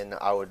me, and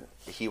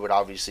he would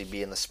obviously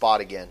be in the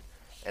spot again,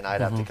 and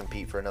I'd have to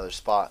compete for another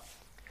spot.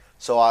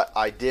 So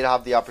I did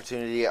have the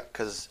opportunity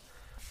because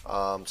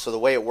so the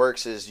way it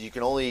works is you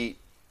can only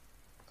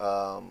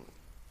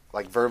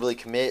verbally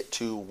commit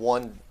to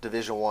one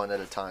Division I at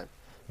a time,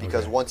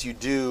 because once you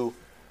do,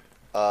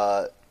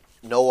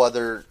 no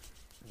other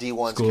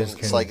D1s can.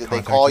 It's like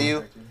they call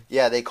you.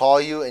 Yeah, they call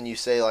you and you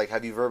say like,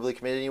 "Have you verbally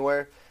committed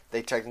anywhere?"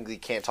 They technically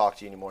can't talk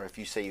to you anymore if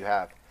you say you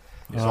have.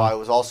 So I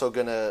was also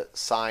gonna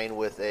sign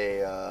with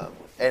a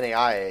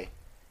NAIA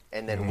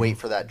and then wait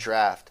for that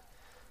draft,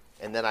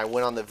 and then I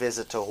went on the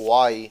visit to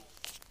Hawaii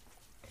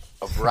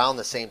around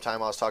the same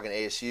time I was talking to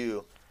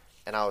ASU.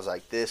 And I was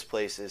like, this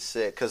place is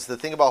sick. Because the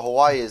thing about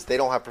Hawaii is they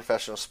don't have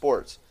professional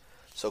sports.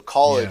 So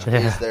college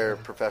is their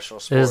professional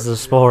sport. It is the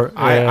sport.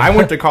 Yeah. I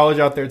went to college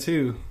out there,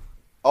 too.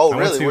 Oh,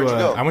 really? Where'd you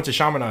go? I went to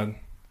Chaminade.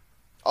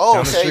 Oh,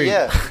 okay,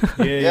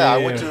 yeah.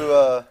 I went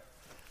to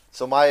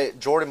so my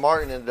Jordan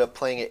Martin ended up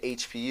playing at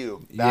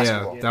HPU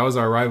basketball. Yeah, that was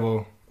our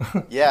rival.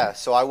 Yeah,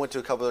 so I went to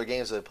a couple of their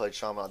games that they played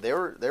Chaminade. They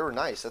were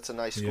nice. That's a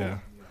nice school.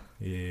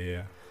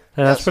 Yeah.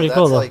 That's pretty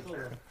cool, though.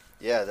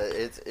 Yeah,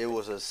 it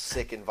was a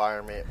sick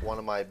environment. One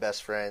of my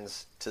best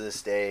friends to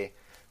this day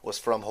was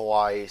from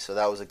Hawaii, so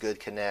that was a good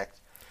connect.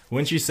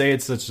 Wouldn't you say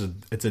it's a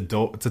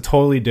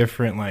totally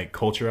different like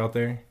culture out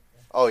there?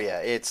 Oh yeah,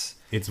 it's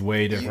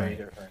way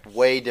different.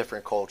 Way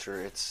different culture.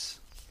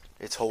 It's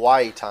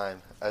Hawaii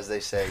time, as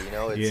they say. You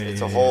know, it's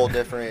a whole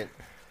different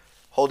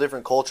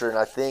culture, and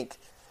I think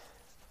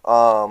a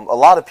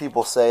lot of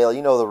people say,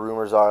 you know, the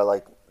rumors are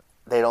like,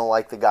 they don't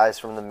like the guys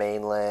from the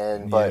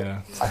mainland, but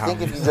I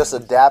think if you just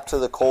adapt to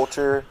the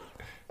culture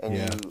and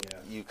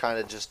you kind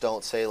of just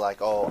don't say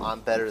like, oh,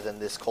 I'm better than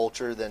this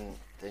culture, then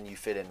you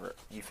fit in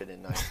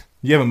nice.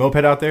 You have a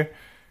moped out there?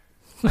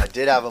 I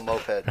did have a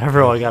moped.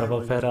 Everyone got a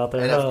moped out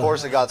there. And of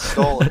course it got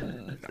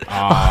stolen.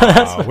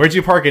 Where'd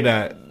you park it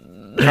at?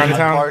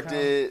 Chinatown?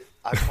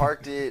 I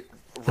parked it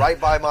right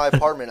by my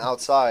apartment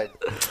outside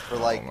for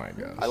like, oh my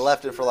gosh. I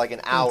left it for like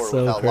an hour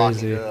without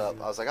locking it up.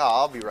 I was like, oh,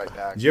 I'll be right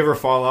back. Did you ever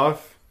fall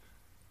off?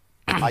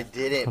 I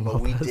didn't, but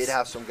we did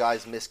have some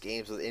guys miss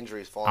games with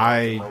injuries falling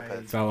off the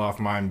mopeds. Fell off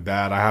mine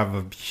bad. I have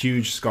a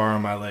huge scar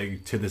on my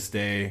leg to this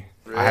day.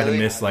 Really? I had to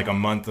miss like a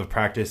month of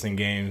practice and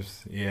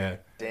games. Yeah.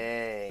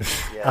 Dang.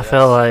 Yeah, I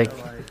feel like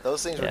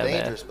those things were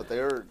dangerous, but they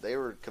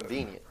were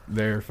convenient.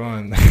 They're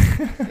fun.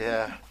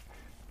 Yeah.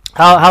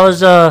 How was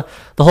the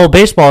whole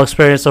baseball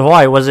experience in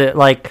Hawaii? Was it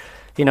like,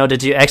 you know,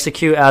 did you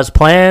execute as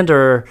planned,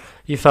 or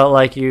you felt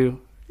like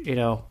you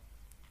know?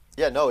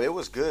 Yeah, no, it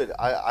was good.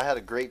 I had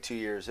a great 2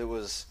 years. It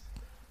was.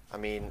 I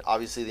mean,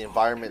 obviously the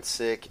environment's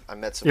sick. I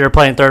met some. You were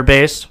playing third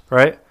base,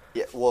 right?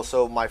 Yeah. Well,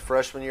 so my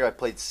freshman year I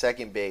played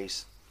second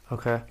base.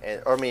 Okay.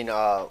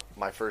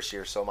 My first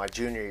year. So my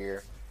junior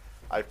year,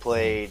 I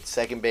played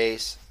second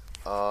base,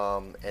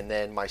 and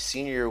then my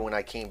senior year when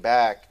I came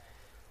back,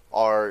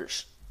 our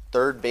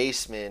third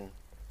baseman,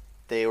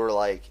 they were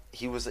like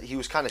he was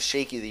kind of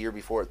shaky the year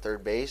before at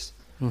third base,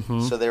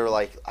 so they were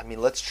like, I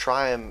mean, let's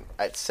try him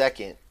at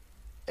second.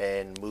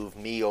 And move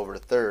me over to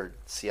third,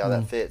 see how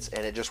that fits.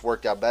 And it just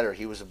worked out better.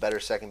 He was a better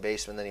second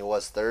baseman than he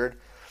was third.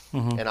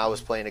 And I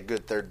was playing a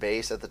good third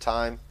base at the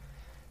time.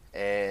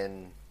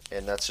 And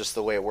that's just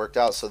the way it worked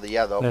out. So,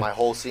 my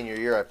whole senior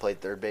year, I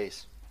played third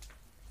base.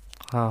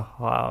 Oh,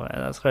 wow,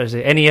 man. That's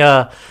crazy. Any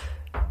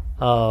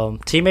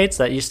teammates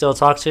that you still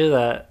talk to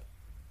that?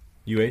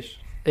 UH?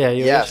 Yeah,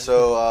 UH. Yeah,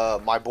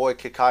 so my boy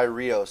Kakai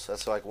Rios,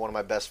 that's like one of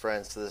my best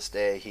friends to this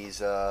day.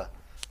 He's I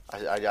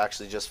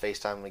actually just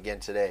FaceTimed him again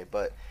today,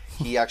 but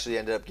he actually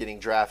ended up getting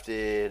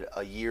drafted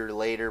a year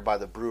later by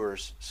the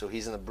Brewers, so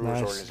he's in the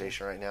Brewers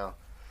organization right now.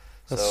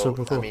 That's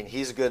super cool. I mean,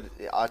 he's good.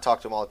 I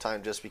talk to him all the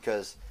time just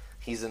because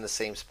he's in the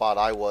same spot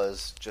I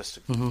was just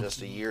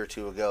a year or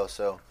two ago.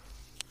 So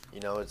You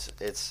know,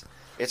 it's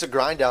a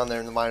grind down there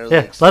in the minor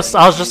Yeah, leagues.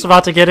 I was just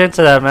about to get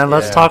into that, man.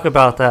 Let's talk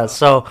about that.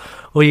 So,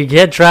 will you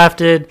get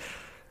drafted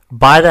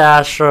by the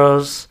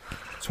Astros?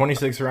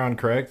 26th round,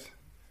 correct?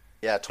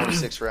 Yeah,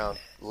 26th round,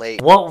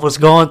 late. What was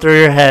going through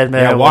your head,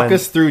 man? Yeah, walk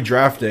us through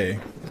draft day.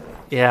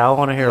 Yeah, I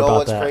want to hear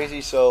about that. What's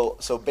crazy? So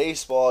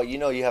baseball,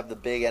 you have the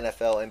big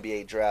NFL,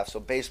 NBA draft. So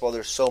baseball,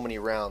 there's so many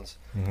rounds.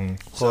 Mm-hmm.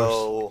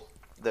 So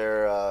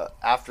they're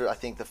after I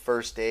think the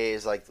first day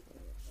is like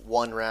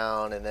one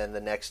round, and then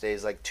the next day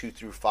is like 2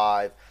 through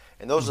 5,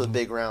 and those are the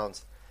big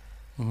rounds.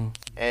 Mm-hmm.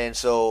 And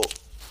so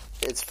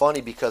it's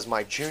funny because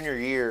my junior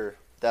year,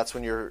 that's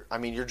when you're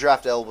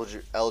draft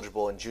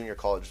eligible in junior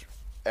college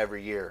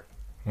every year,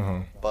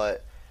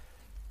 but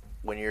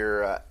when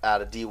you're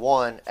at a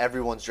D1,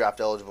 everyone's draft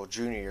eligible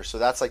junior year. So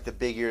that's like the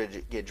big year to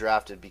get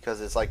drafted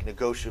because it's like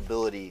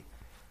negotiability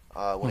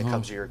when it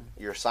comes to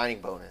your signing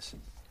bonus.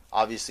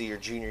 Obviously, your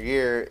junior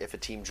year, if a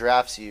team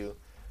drafts you,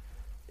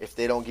 if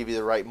they don't give you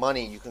the right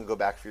money, you can go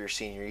back for your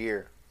senior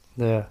year.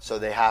 Yeah. So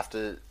they have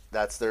to.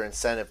 That's their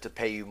incentive to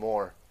pay you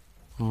more.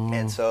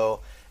 And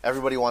so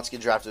everybody wants to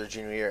get drafted their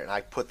junior year, and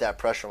I put that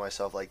pressure on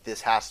myself. Like, this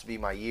has to be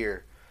my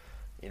year.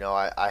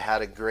 I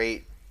had a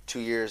great 2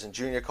 years in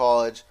junior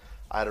college.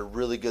 I had a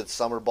really good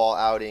summer ball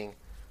outing.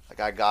 Like,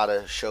 I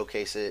gotta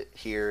showcase it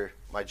here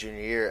my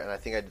junior year, and I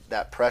think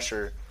that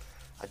pressure,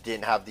 I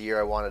didn't have the year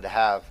I wanted to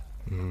have,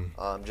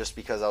 just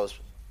because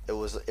it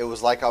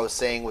was like I was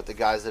saying with the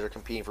guys that are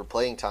competing for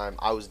playing time.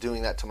 I was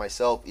doing that to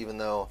myself, even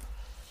though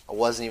I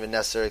wasn't even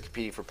necessarily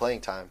competing for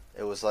playing time.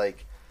 It was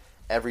like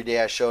every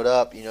day I showed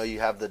up. You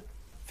have the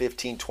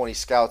 15, 20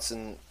 scouts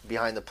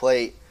behind the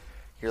plate.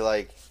 You're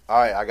like, all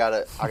right, I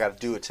gotta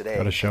do it today.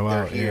 Gotta show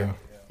out. Here.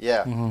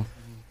 Yeah. Mm-hmm.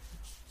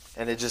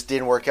 And it just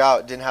didn't work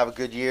out. Didn't have a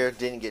good year.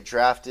 Didn't get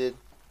drafted.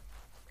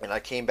 And I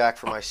came back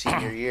for my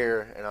senior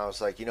year, and I was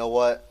like, you know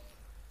what?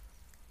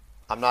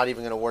 I'm not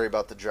even going to worry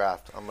about the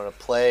draft. I'm going to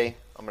play.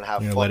 I'm going to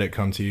have fun. Let it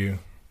come to you.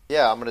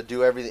 Yeah, I'm going to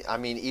do everything.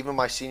 Even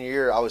my senior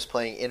year, I was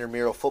playing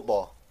intramural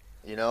football.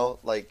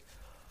 Like,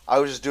 I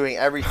was just doing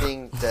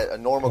everything that a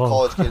normal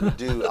college kid would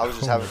do. I was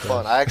just having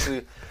fun. I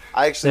actually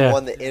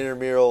won the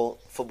intramural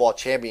football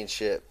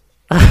championship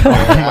in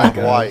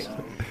Hawaii.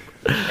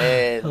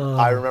 And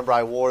I remember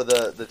I wore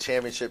the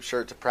championship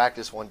shirt to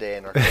practice one day,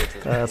 and our coach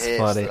was pissed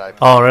funny. that I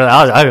Oh, really?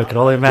 I could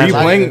only imagine. Were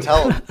you playing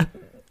tell him.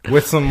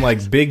 with some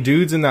like big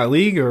dudes in that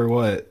league or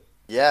what?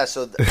 Yeah,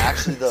 so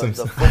actually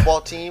the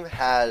football team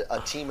had a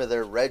team of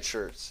their red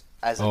shirts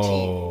as a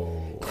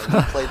team. And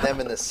we played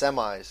them in the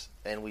semis,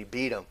 and we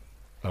beat them.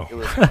 Oh. It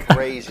was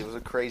crazy. It was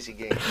a crazy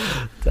game.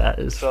 That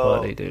is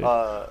funny, dude.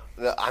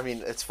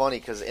 It's funny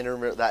because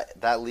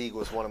that league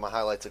was one of my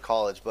highlights of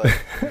college. But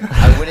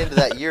I went into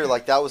that year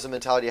like that was the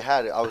mentality I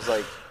had. I was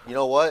like, you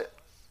know what?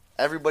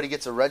 Everybody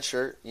gets a red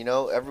shirt.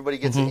 Everybody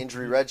gets an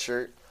injury red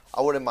shirt.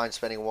 I wouldn't mind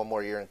spending one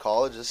more year in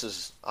college.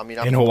 I'm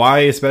in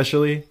Hawaii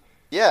especially.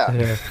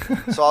 Yeah.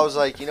 So I was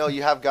like,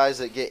 you have guys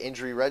that get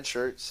injury red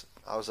shirts.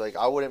 I was like,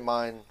 I wouldn't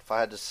mind if I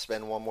had to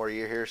spend one more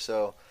year here.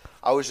 So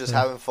I was just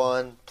having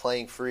fun,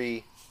 playing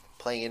free,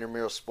 playing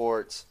intramural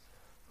sports,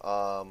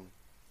 and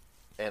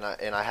I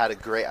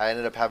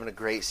ended up having a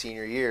great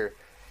senior year,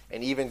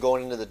 and even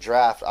going into the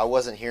draft, I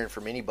wasn't hearing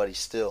from anybody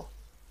still,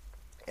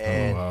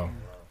 and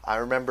I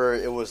remember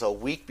it was a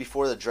week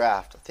before the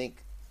draft, I think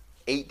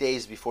 8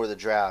 days before the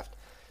draft,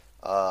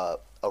 a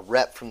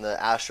rep from the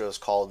Astros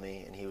called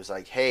me, and he was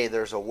like, hey,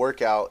 there's a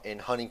workout in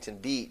Huntington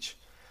Beach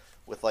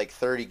with like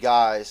 30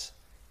 guys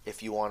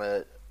if you want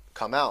to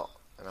come out,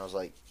 and I was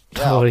like,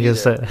 yeah, what are you gonna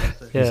say?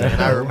 Yeah.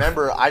 And I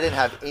remember I didn't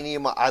have any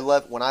of my.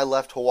 When I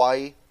left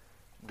Hawaii,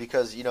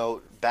 because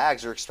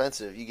bags are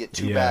expensive. You get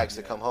 2 bags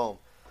to come home,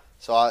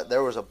 so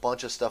there was a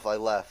bunch of stuff I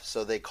left.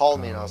 So they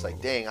called me, and I was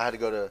like, dang, I had to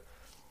go to.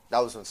 That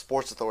was when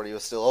Sports Authority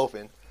was still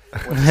open.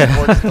 Went to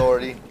Sports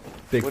Authority.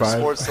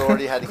 Sports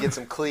Authority, had to get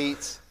some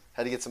cleats,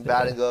 had to get some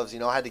batting gloves.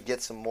 I had to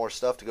get some more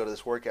stuff to go to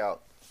this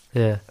workout.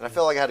 Yeah. And I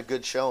felt like I had a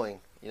good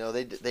showing.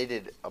 They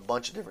did a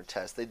bunch of different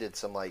tests. They did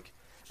some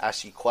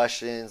ask you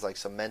questions, like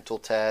some mental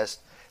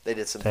tests. They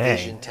did some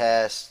vision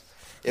tests.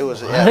 It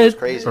was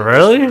crazy.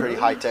 Really? It was pretty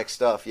high tech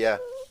stuff. Yeah.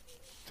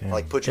 Damn.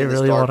 Like put you in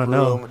this dark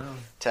room,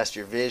 test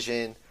your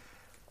vision,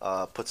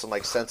 put some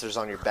sensors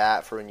on your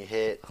bat for when you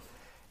hit,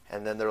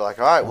 and then they're like,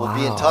 "All right, we'll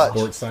be in touch."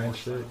 Sports science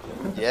shit.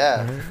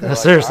 Yeah.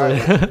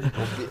 Seriously.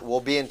 Right, we'll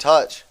be in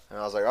touch, and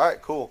I was like, "All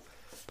right, cool."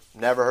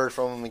 Never heard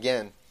from them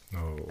again.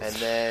 No. And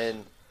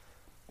then.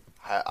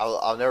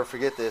 I'll never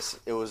forget this.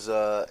 It was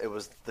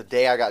the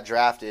day I got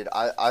drafted.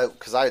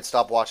 Because I had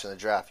stopped watching the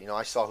draft.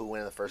 I saw who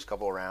went in the first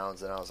couple of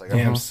rounds, and I was like,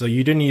 damn. So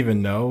you didn't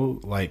even know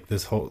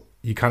this whole.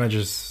 You kind of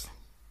just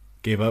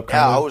gave up.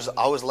 Yeah,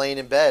 I was laying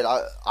in bed.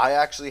 I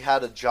actually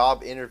had a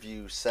job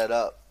interview set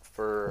up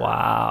for.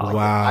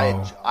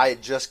 Wow. I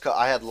had just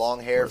I had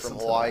long hair from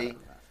Hawaii.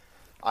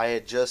 I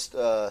had just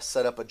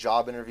set up a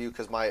job interview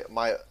because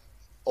my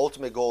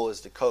ultimate goal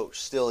is to coach.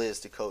 Still is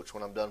to coach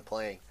when I'm done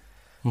playing.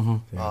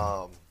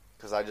 Mm-hmm.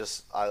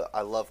 Because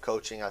I love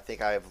coaching. I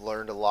think I have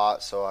learned a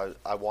lot, so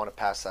I want to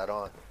pass that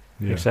on.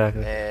 Yeah.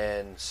 Exactly.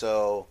 And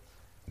so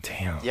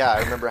Damn. Yeah, I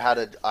remember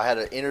I had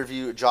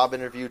a job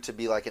interview to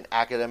be like an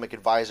academic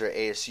advisor at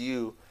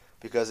ASU,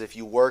 because if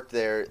you worked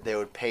there, they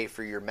would pay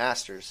for your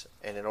master's,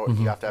 and in order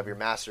you have to have your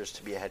master's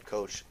to be a head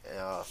coach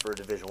for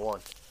Division I.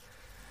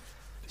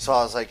 So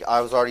I was like,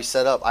 I was already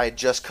set up. I had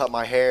just cut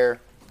my hair,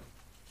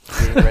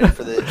 getting ready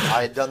for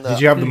I had done the.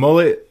 Did you have the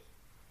mullet?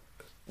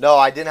 No,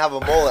 I didn't have a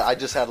mullet. I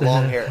just had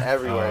long hair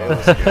everywhere. It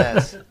was a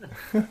mess.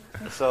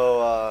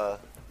 So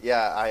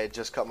yeah, I had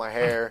just cut my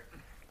hair.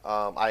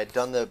 I had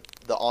done the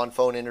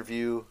on-phone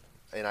interview,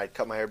 and I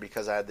cut my hair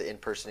because I had the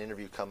in-person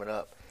interview coming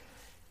up.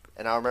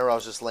 And I remember I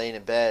was just laying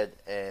in bed,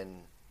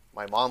 and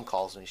my mom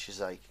calls me.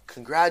 She's like,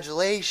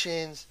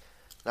 "Congratulations!"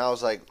 And I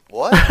was like,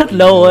 "What?"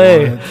 No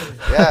way.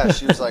 Yeah,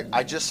 she was like,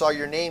 "I just saw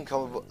your name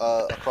come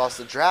across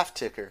the draft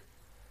ticker,"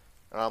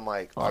 and I'm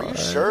like, "Are you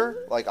sure?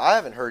 Like, I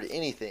haven't heard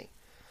anything."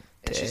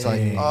 And she's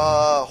like,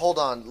 "Hold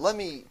on, let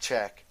me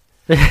check."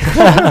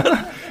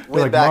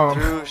 Went back Mom.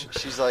 through.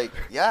 She's like,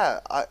 "Yeah,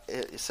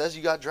 it says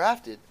you got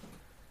drafted."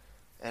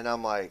 And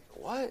I'm like,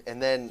 "What?"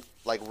 And then,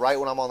 like, right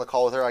when I'm on the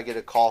call with her, I get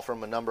a call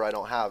from a number I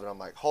don't have. And I'm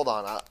like, "Hold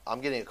on,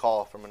 I'm getting a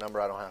call from a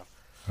number I don't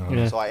have."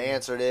 Yeah. So I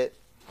answered it,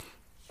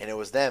 and it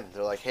was them.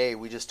 They're like, "Hey,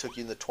 we just took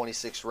you in the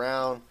 26th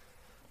round.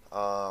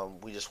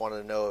 We just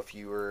wanted to know if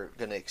you were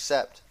going to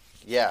accept."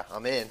 Yeah,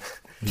 I'm in.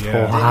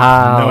 Yeah.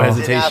 Wow. No Didn't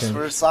ask hesitation.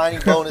 for a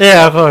signing bonus.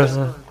 Yeah, of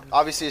course.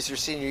 Obviously, it's your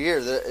senior year.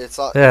 It's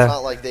not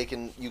like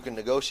you can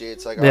negotiate.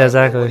 It's like, all Yeah, right,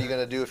 exactly. what are you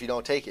going to do if you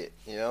don't take it?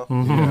 You know?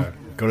 Yeah.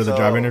 Go to the So-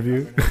 job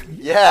interview.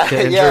 Yeah,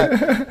 Get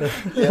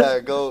yeah.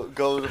 Go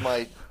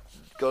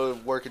to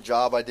work a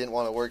job I didn't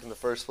want to work in the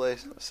first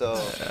place. So,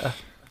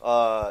 so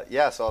I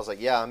was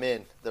like, yeah, I'm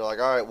in. They're like,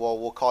 all right, well,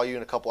 we'll call you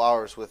in a couple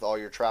hours with all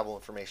your travel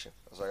information.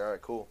 I was like, all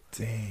right, cool.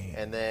 Dang.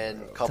 And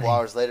then a couple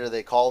hours later,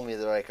 they called me.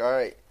 They're like, all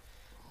right,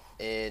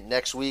 and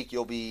next week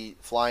you'll be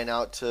flying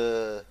out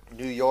to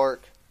New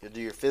York. You'll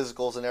do your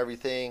physicals and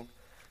everything,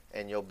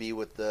 and you'll be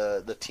with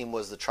the team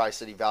was the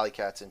Tri-City Valley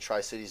Cats in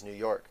Tri-Cities, New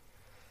York.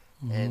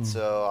 And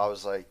so I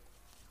was like,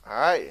 all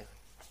right,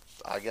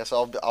 I guess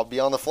I'll be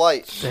on the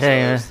flight.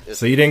 Dang.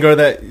 So you didn't go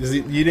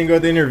to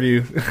the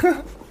interview.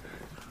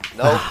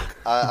 Nope.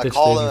 I Ditched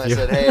called the him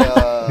and I interview.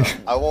 said,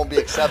 hey, I won't be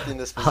accepting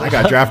this position. I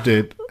got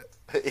drafted.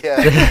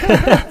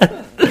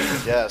 Yeah.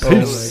 Yeah, so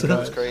it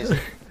was crazy.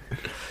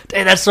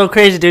 Dang, that's so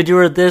crazy, dude. You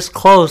were this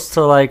close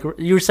to, like,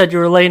 you said you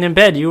were laying in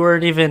bed. You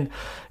weren't even,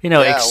 Yeah,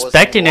 I wasn't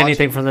expecting watching.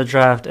 anything from the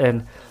draft.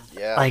 And,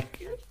 Yeah.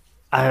 like,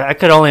 I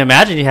could only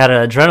imagine you had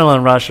an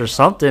adrenaline rush or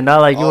something.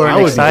 Not like you Oh, weren't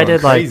I was going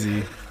excited. Like,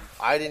 crazy.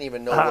 I didn't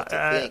even know what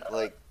to think.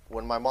 Like,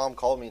 when my mom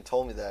called me and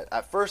told me that,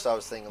 at first I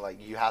was thinking, like,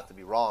 you have to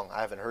be wrong.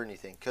 I haven't heard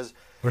anything. Because,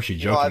 Or she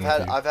you know, joking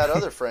with you? I've had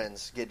other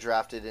friends get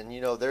drafted, and,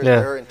 you know,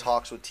 they're in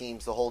talks with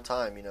teams the whole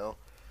time, you know.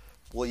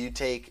 Will you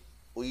take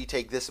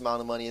this amount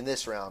of money in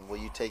this round? Will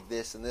you take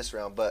this in this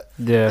round? But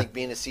Yeah. I think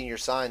being a senior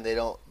sign,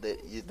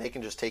 they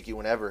can just take you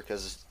whenever,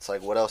 because it's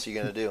like, what else are you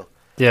going to do?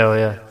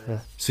 yeah.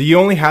 So you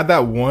only had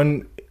that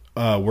one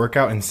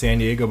workout in San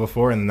Diego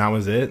before, and that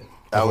was it?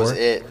 That was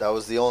Before? it. That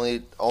was the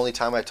only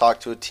time I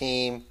talked to a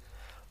team.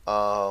 They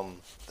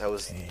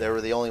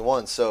were the only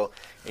ones. So,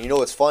 and you know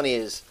what's funny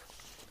is,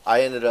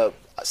 I ended up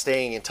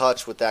staying in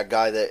touch with that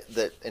guy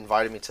that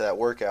invited me to that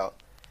workout,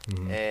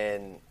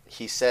 and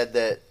he said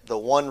that the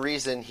one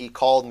reason he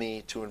called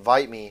me to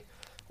invite me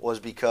was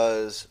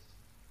because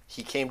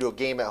he came to a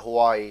game at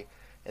Hawaii,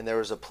 and there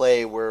was a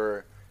play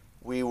where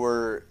we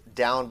were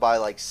down by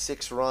like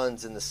 6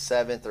 runs in the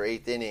 7th or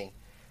 8th inning,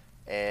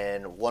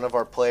 and one of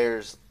our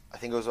players, I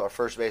think it was our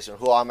first baseman,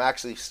 who I'm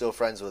actually still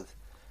friends with,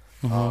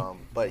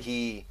 but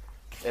he,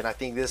 and I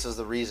think this is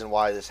the reason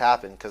why this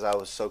happened, because I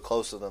was so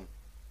close with him,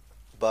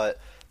 but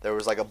there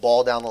was like a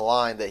ball down the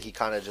line that he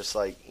kind of just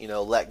like, you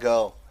know, let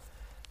go.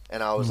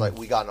 And I was like,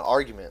 we got in an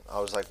argument. I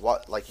was like,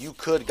 what? Like, you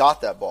could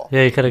got that ball.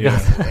 Yeah, you could have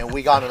gone. And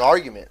we got in an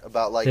argument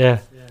about like, Yeah.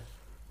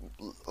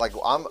 like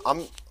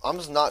I'm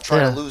just not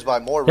trying to lose by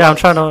more. Yeah, I'm runs.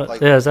 trying to. Like,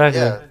 Yeah,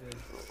 exactly. Yeah,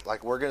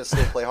 like we're gonna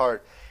still play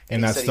hard.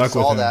 And he that said stuck he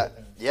with saw him. that.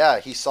 Yeah,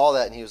 he saw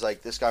that, and he was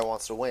like, "This guy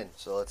wants to win,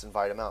 so let's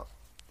invite him out."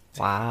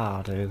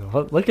 Wow, dude.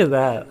 Look at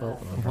that.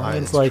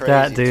 Lines It's like crazy.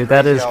 that, It's dude.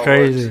 That crazy is how it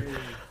crazy. works.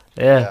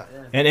 Yeah.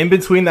 And in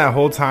between that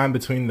whole time,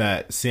 between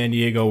that San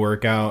Diego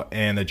workout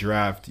and the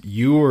draft,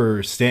 you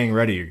were staying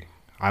ready,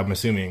 I'm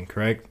assuming,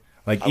 correct?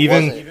 Like,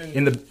 even wasn't.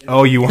 in the...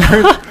 Oh, you weren't?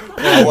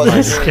 I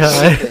wasn't doing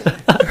God.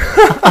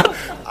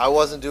 anything. I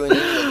wasn't doing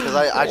anything because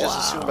I just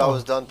assumed I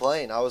was done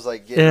playing. I was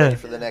like getting ready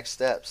for the next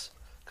steps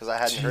because I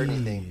hadn't heard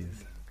anything.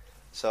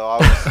 So I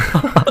was.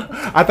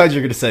 I thought you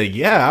were going to say,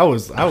 yeah, I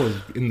was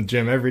in the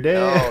gym every day.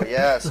 Oh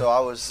yeah, so I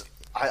was.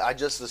 I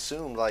just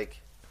assumed like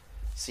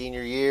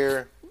senior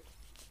year.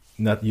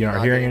 Nothing, you're not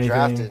not hearing getting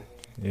anything? drafted.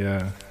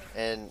 Yeah.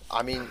 And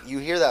I mean, you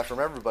hear that from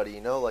everybody, you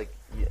know, like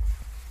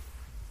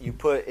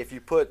if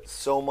you put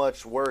so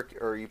much work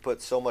or you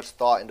put so much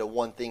thought into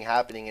one thing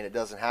happening and it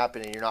doesn't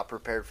happen and you're not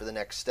prepared for the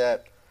next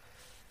step,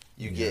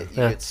 you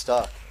get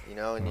stuck, you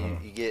know, and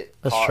you get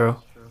That's caught, true.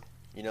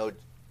 You know,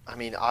 I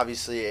mean,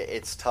 obviously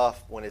it's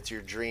tough when it's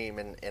your dream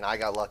and I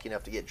got lucky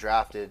enough to get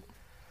drafted,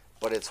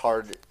 but it's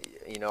hard,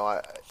 you know,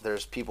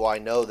 there's people I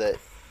know that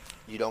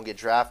you don't get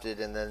drafted,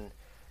 and then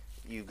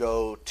you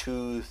go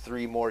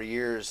 2-3 more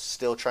years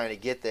still trying to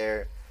get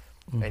there,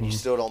 and you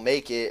still don't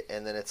make it,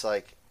 and then it's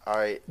like, all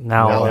right,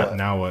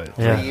 now what?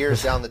 3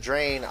 years down the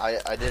drain,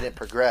 I didn't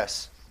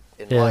progress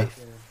in life.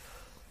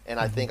 And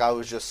I think I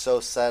was just so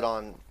set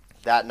on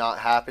that not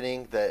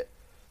happening that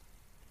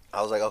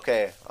I was like,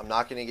 okay, I'm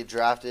not going to get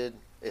drafted.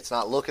 It's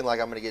not looking like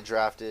I'm going to get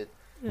drafted.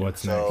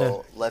 What's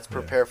so next? Let's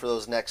prepare for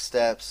those next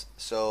steps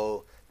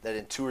so that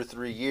in 2 or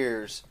 3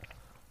 years,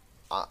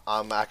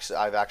 I've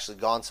actually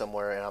gone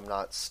somewhere and I'm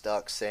not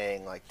stuck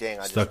saying like, dang,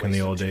 I stuck just in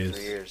the wasted old 2 days.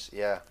 3 years.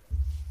 Yeah.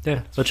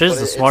 Yeah, which is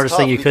the smartest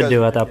thing you could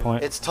do at that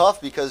point. It's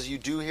tough because you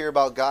do hear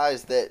about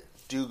guys that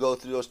do go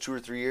through those 2 or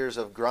 3 years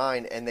of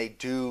grind and they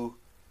do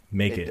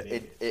make it.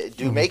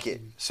 Make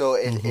it. So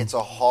it's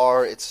a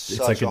hard. It's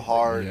such a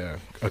hard. Yeah,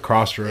 a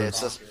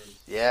crossroads. It's just,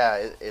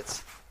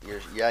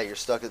 you're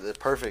stuck at the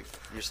perfect.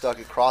 You're stuck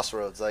at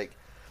crossroads. Like,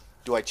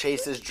 do I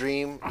chase this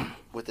dream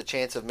with the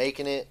chance of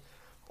making it,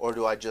 or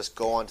do I just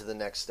go on to the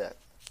next step?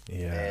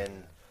 Yeah.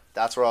 And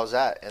that's where I was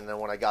at. And then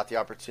when I got the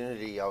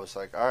opportunity, I was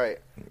like, all right,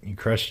 you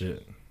crushed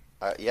it.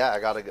 I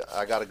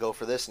gotta go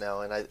for this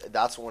now. And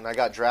that's when I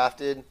got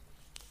drafted.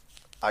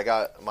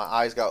 My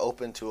eyes got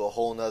open to a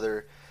whole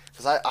nother.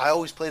 Because I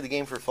always played the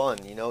game for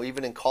fun, you know.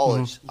 Even in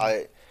college,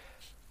 I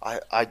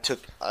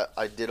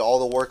did all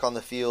the work on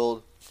the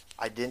field.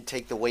 I didn't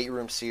take the weight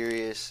room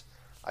serious.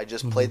 I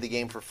just played the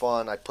game for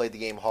fun. I played the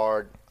game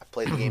hard. I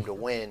played the game to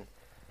win.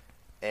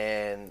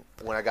 And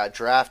when I got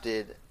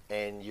drafted,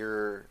 and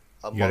you're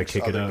amongst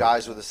other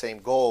guys with the same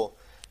goal,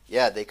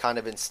 they kind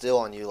of instill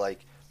on you like,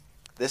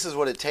 this is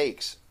what it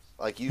takes.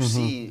 Like you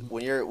see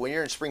when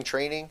you're in spring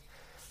training,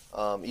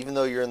 even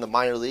though you're in the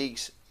minor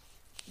leagues.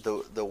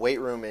 The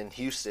weight room in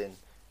Houston,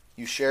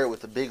 you share it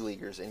with the big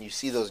leaguers, and you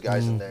see those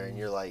guys in there, and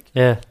you're like,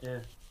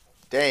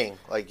 dang,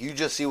 like you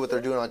just see what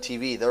they're doing on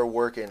TV. They're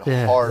working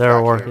hard.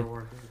 They're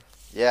working.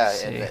 Yeah,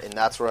 and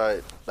that's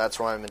where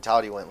my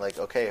mentality went. Like,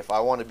 okay, if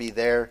I want to be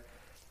there,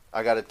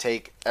 I got to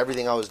take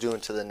everything I was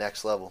doing to the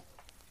next level.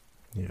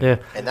 Yeah,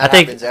 and that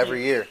happens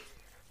every year.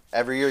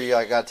 Every year,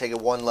 I got to take it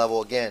one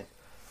level again.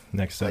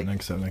 Next step.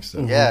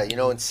 Yeah,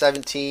 in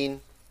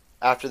 17,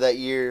 after that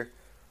year,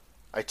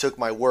 I took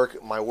my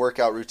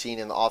workout routine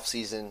in the off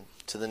season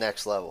to the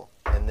next level,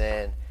 and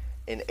then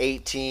in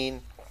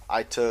 18,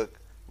 I took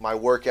my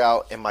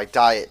workout and my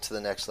diet to the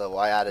next level.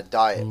 I added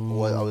diet.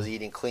 I was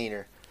eating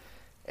cleaner,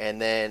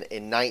 and then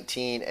in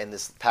 19 and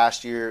this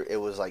past year, it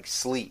was like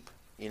sleep.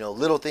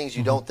 Little things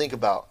you don't think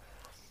about,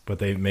 but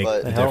they make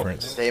a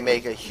difference. They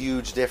make a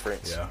huge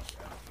difference. Yeah.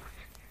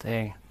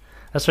 Dang,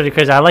 that's pretty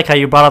crazy. I like how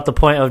you brought up the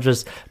point of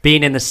just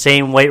being in the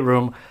same weight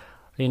room,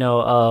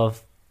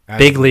 of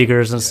big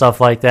leaguers and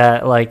stuff like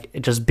that. Like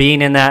just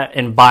being in that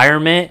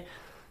environment,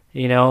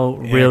 really it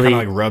kind of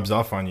like rubs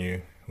off on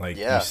you. Like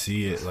you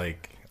see it.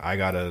 Like I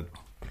gotta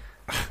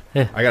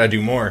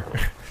do more.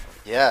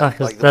 Yeah,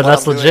 like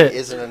that's legit.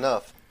 Isn't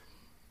enough.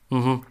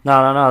 No,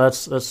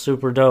 that's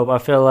super dope. I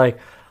feel like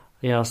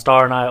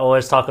Star and I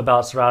always talk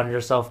about surrounding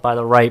yourself by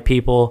the right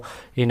people.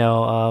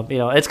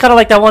 It's kind of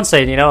like that one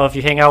saying, if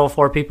you hang out with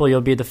 4 people,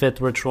 you'll be the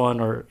 5th rich one,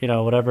 or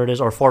whatever it is,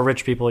 or 4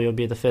 rich people, you'll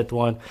be the 5th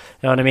one. You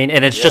know what I mean?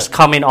 And it's just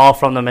coming all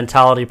from the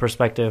mentality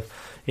perspective,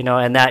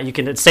 and that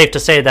it's safe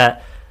to say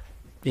that,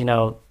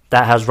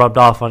 that has rubbed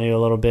off on you a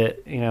little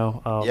bit.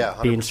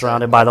 Being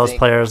surrounded by those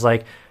players,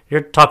 like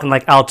you're talking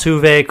like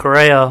Altuve,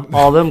 Correa,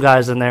 all them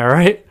guys in there,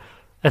 right?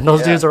 And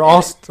those dudes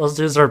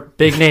are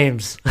big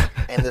names.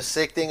 And the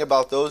sick thing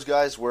about those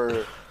guys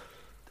were,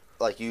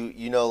 like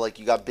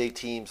you got big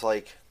teams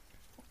like,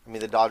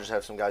 the Dodgers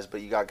have some guys, but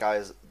you got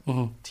guys,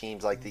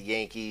 teams like the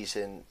Yankees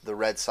and the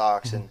Red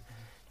Sox, and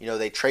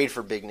they trade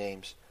for big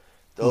names.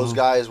 Those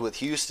guys with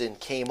Houston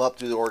came up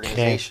through the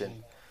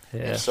organization,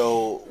 and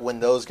so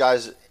when those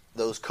guys,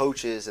 those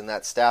coaches, and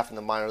that staff in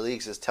the minor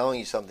leagues is telling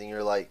you something,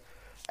 you're like,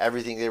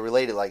 everything they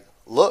related, like,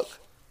 look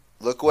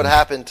what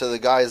happened to the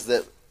guys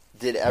that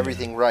did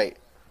everything right.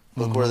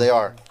 Look where they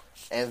are.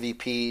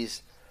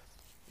 MVPs.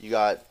 You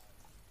got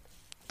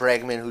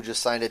Bregman, who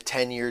just signed a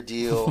 10-year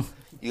deal.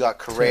 You got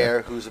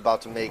Correa, who's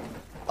about to make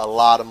a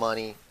lot of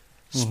money.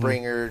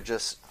 Springer,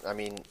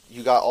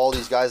 you got all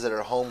these guys that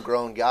are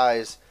homegrown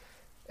guys,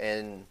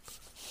 and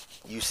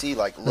you see,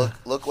 like,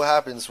 look what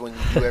happens when you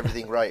do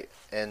everything right,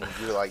 and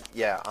you're like,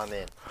 yeah, I'm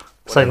in.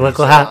 It's like, look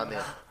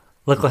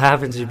what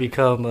happens. You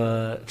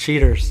become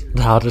cheaters.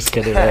 No, just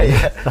kidding,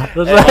 man.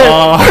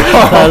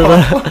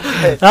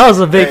 That was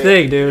a big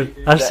thing, dude.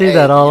 I've seen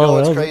that all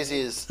over. What's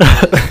crazy is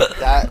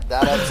that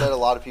upset a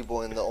lot of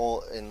people in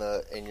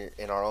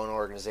our own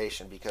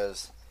organization,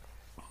 because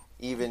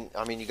you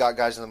got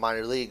guys in the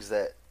minor leagues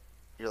that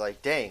you're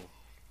like, dang,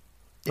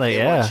 if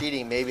they weren't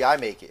cheating, maybe I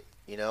make it.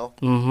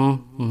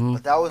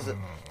 But that was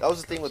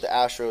the thing with the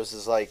Astros,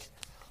 is like,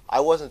 I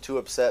wasn't too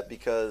upset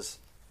because,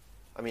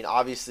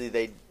 obviously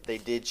they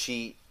did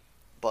cheat,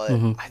 but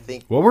I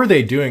think... What were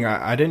they doing?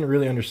 I didn't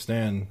really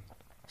understand.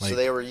 So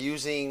they were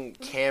using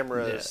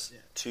cameras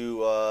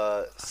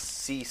to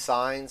see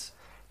signs,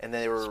 and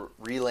they were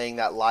relaying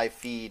that live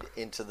feed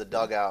into the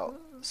dugout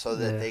so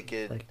that they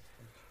could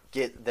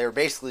they're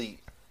basically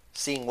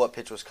seeing what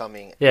pitch was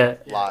coming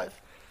live.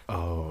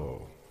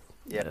 Oh.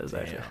 Yeah,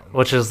 exactly.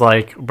 Which is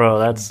like,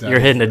 bro, you're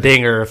hitting a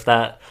dinger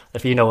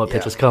if you know what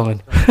pitch is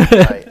coming.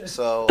 Right.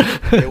 So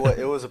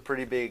it was a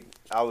pretty big.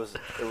 It was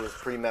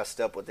pretty messed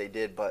up what they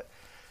did, but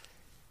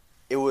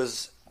it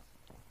was.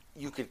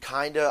 You could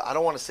kind of. I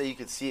don't want to say you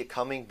could see it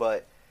coming,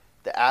 but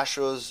the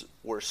Astros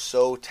were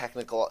so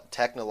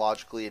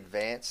technologically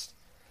advanced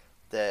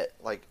that,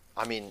 like,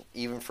 I mean,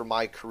 even for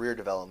my career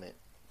development,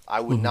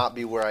 I would not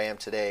be where I am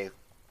today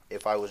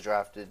if I was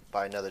drafted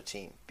by another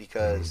team,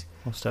 because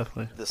most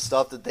definitely the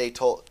stuff that they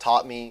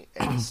taught me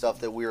and the stuff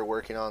that we were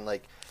working on,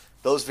 like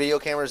those video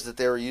cameras that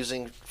they were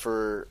using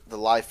for the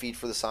live feed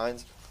for the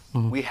signs,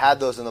 we had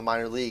those in the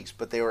minor leagues,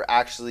 but they were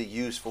actually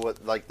used for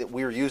what, like, that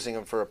we were using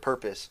them for a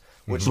purpose,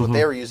 which is what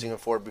they were using them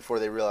for before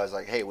they realized,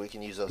 like, hey, we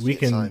can use those signs. We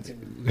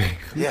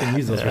can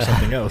use those for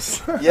something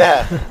else.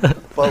 Yeah.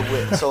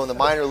 But so in the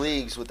minor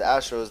leagues with the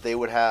Astros, they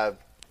would have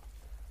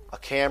a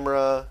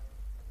camera,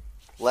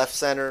 left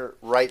center,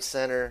 right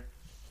center.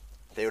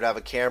 They would have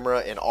a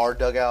camera in our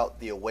dugout,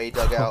 the away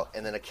dugout,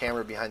 and then a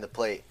camera behind the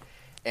plate.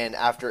 And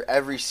after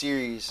every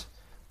series,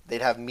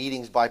 they'd have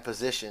meetings by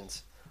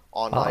positions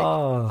on,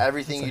 like,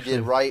 everything you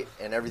did right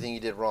and everything you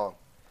did wrong.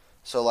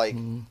 So, like,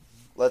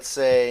 let's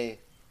say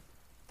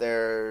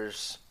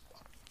there's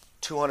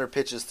 200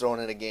 pitches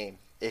thrown in a game.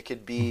 It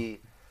could be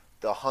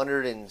the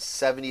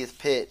 170th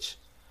pitch.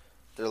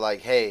 They're like,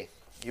 hey,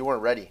 you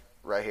weren't ready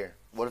right here.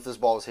 What if this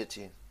ball was hit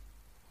to you?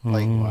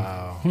 Like,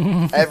 wow.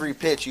 Every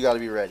pitch you got to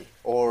be ready.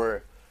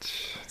 Or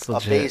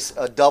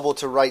a double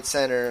to right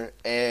center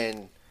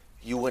and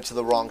you went to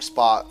the wrong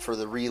spot for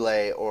the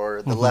relay,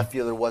 or the left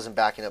fielder wasn't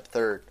backing up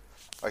third.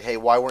 Like, hey,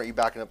 why weren't you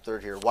backing up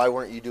third here? Why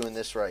weren't you doing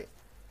this right?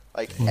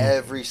 Like,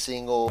 every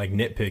single... Like,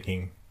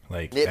 nitpicking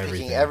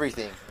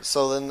everything.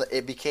 So then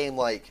it became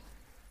like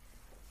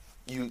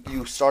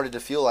you started to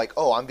feel like,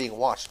 oh, I'm being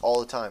watched all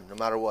the time, no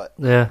matter what.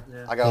 Yeah.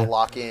 I got to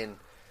lock in.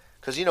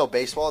 Because, you know,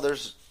 baseball,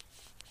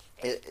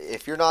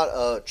 if you're not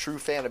a true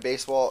fan of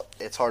baseball,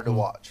 it's hard to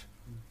watch.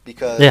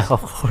 Because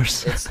of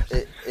course.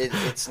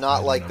 It's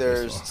not like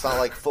it's not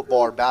like football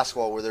or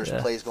basketball where there's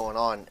plays going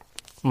on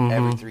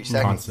every 3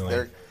 seconds.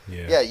 Constantly.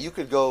 You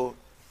could go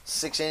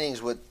 6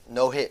 innings with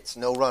no hits,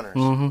 no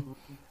runners.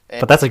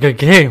 But that's a good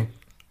game.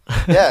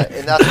 Yeah,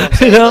 and that's what I'm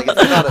saying. Like, if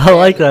you're not a I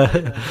like that.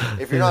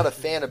 If you're not a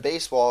fan of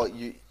baseball,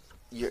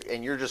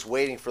 you're just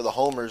waiting for the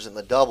homers and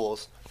the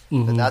doubles,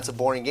 then that's a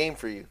boring game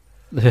for you.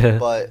 Yeah.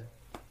 But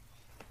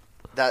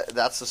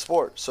that's the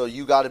sport. So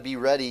you got to be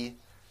ready.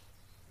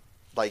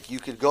 Like, you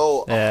could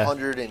go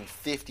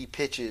 150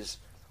 pitches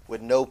with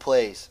no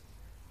plays,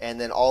 and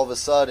then all of a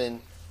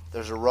sudden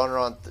there's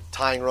a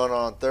tying runner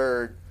on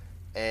third,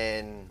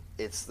 and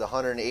it's the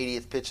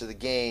 180th pitch of the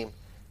game,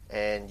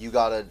 and you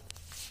got to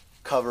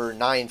cover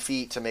 9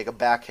 feet to make a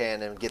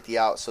backhand and get the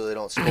out so they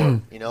don't score.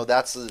 You know,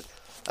 that's the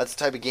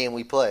type of game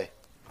we play.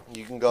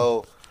 You can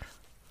go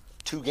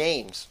 2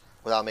 games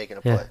without making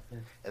a play,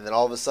 and then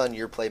all of a sudden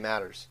your play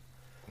matters.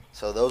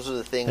 So those are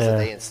the things that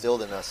they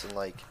instilled in us, and,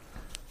 like,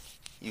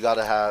 you got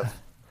to have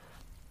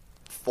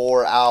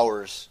 4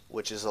 hours,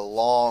 which is a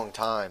long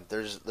time. I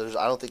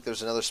don't think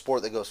there's another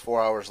sport that goes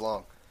 4 hours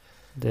long.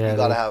 Yeah, you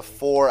got to have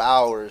 4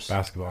 hours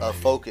Basketball, of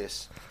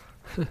focus.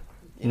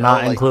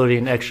 Not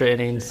including extra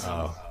innings.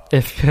 Oh.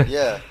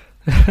 Yeah,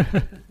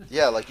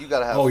 like, you got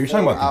to have. Oh, you're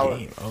talking about hours.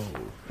 the game. Oh,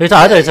 I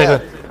thought you were talking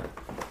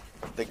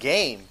about the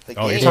game. The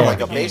you're game, talking like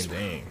about a the baseball.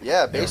 game.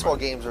 Yeah, baseball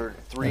games are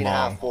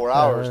 3.5, 4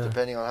 hours, Yeah.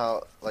 depending on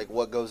how, like,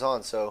 what goes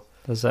on. So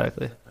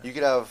exactly. you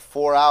could have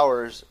 4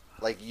 hours.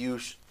 Like, you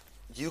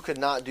could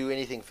not do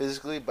anything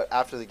physically, but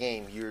after the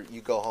game,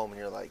 you go home and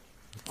you're like,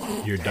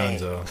 You're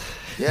donezo.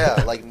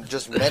 yeah, like,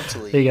 just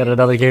mentally. You got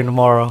another game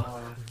tomorrow.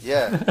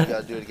 Yeah, you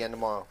got to do it again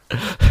tomorrow.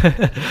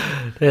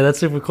 Yeah, that's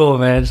super cool,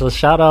 man. So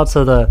shout out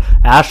to the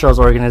Astros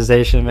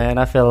organization, man.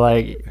 I feel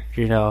like,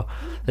 you know,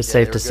 it's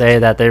safe to say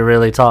that they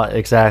really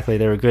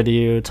they were good to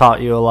you,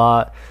 taught you a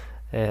lot.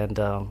 And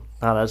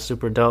that's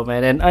super dope,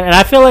 man. And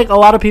I feel like a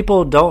lot of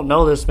people don't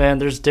know this, man.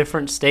 There's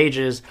different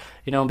stages,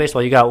 you know, in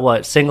baseball. You got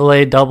what? Single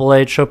A, double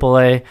A, triple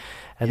A.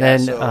 And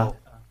then so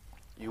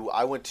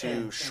I went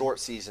to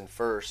short season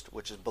first,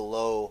 which is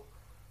below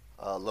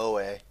low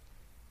A.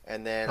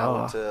 And then I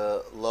went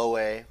to low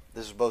A.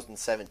 This was both in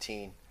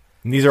 17.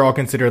 And these are all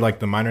considered like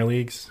the minor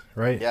leagues,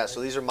 right? Yeah, so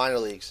these are minor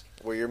leagues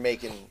where you're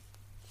making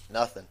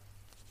nothing.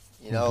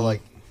 You know, like,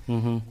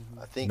 I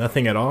think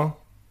Nothing at all?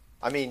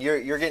 I mean,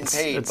 you're getting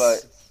paid, it's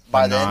but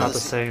by the end not of the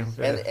same.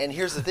 And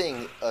here's the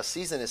thing: a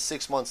season is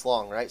 6 months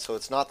long, right? So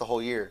it's not the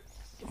whole year,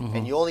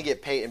 and you only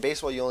get paid in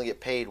baseball. You only get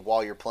paid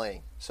while you're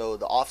playing. So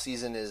the off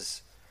season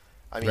is,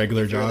 I mean,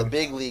 Regular if you're in the job?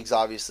 big leagues,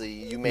 obviously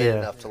you made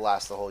enough to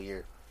last the whole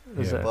year.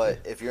 Exactly. But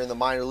if you're in the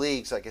minor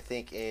leagues, like, I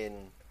think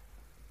in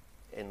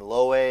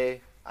low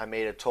A, I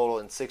made a total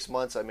in 6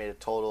 months. I made a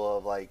total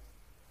of like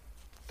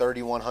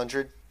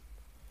 3,100.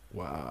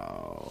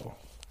 Wow.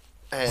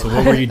 And So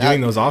what were you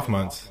doing those off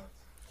months?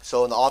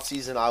 So in the off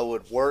season, I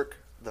would work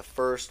the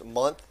first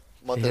month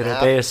You and get a a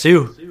half,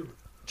 BSU.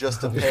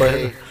 just to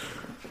pay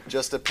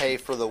just to pay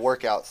for the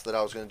workouts that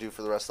I was going to do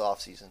for the rest of the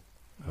off season.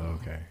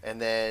 Okay.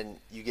 And then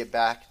you get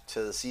back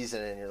to the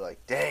season and you're like,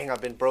 dang,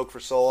 I've been broke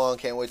for so long,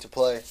 can't wait to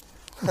play.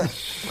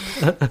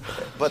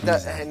 But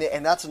that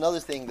and that's another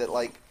thing that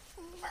like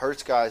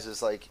hurts guys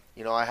is like,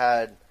 you know, I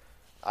had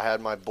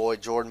my boy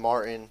Jordan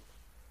Martin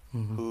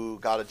who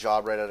got a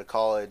job right out of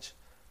college,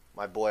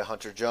 my boy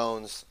Hunter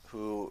Jones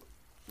who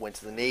went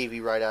to the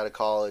Navy right out of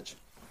college,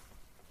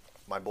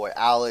 my boy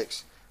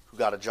Alex who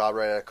got a job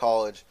right out of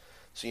college.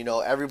 So, you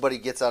know, everybody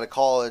gets out of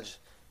college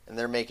and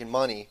they're making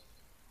money.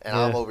 And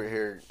I'm over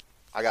here,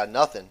 I got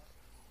nothing.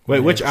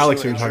 Wait, which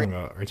Alex are you talking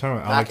about? Are you talking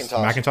about Alex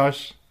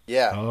McIntosh?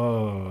 Yeah.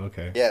 Oh,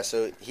 okay. Yeah,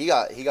 so he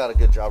got a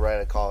good job right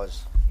out of college.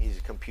 He's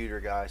a computer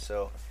guy,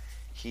 so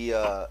he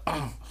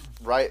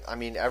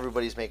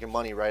everybody's making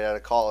money right out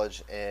of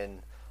college,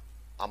 and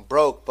I'm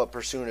broke but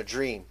pursuing a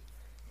dream,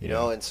 you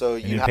know. And so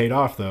you paid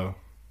off though.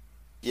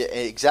 Yeah,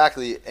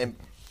 exactly.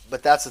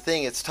 But that's the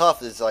thing. It's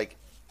tough. It's like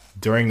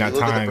during that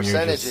time,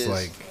 you're just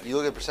like you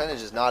look at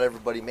percentages. Not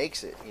everybody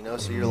makes it, you know.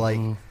 So you're like.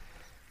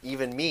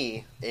 Even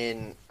me,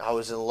 I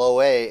was in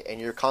low A,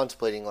 and you're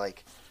contemplating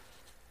like,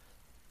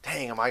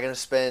 dang, am I going to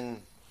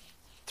spend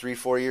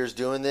 3-4 years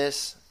doing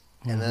this,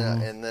 and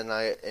then in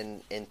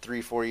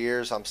 3-4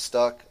 years I'm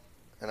stuck,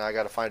 and I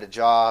got to find a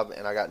job,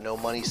 and I got no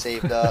money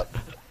saved up.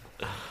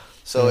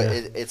 So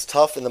it's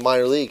tough in the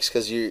minor leagues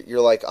because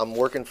you're like, I'm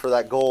working for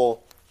that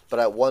goal, but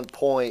at one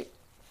point,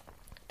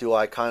 do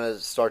I kind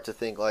of start to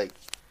think like,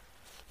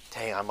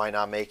 dang, I might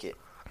not make it.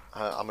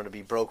 I'm going to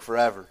be broke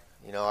forever.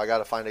 You know, I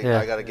got to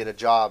I got to get a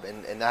job,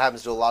 and that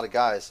happens to a lot of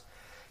guys.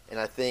 And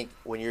I think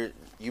when you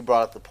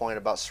brought up the point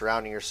about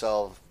surrounding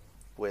yourself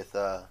with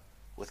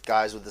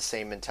guys with the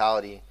same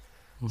mentality,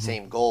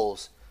 same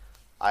goals.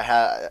 I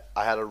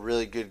had a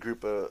really good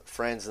group of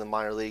friends in the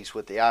minor leagues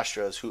with the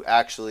Astros who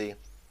actually,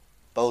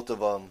 both of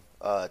them,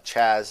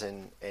 Chaz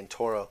and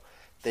Toro,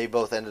 they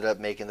both ended up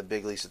making the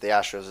big leagues with the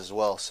Astros as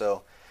well.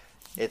 So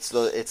it's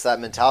that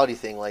mentality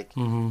thing. Like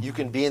you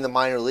can be in the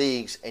minor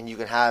leagues and you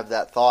can have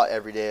that thought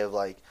every day of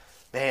like,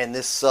 man,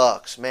 this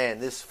sucks. Man,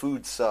 this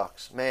food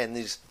sucks. Man,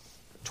 these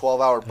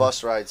 12-hour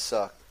bus rides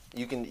suck.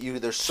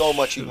 There's so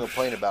much you can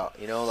complain about.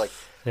 You know, like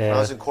when I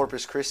was in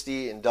Corpus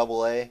Christi in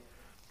AA,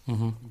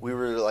 we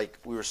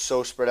were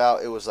so spread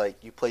out. It was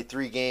like you play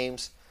 3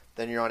 games,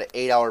 then you're on an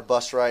 8-hour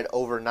bus ride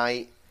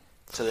overnight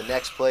to the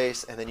next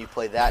place, and then you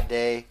play that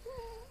day.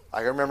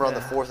 I remember on the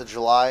 4th of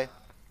July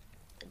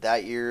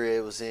that year,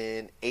 it was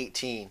in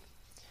 18.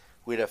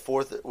 We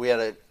had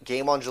a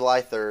game on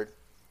July 3rd.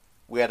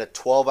 We had a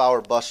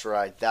 12-hour bus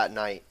ride that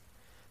night.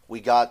 We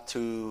got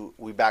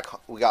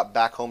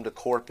back home to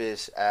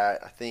Corpus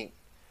at I think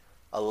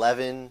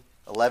 11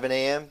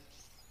 a.m.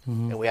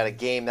 And we had a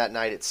game that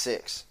night at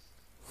 6.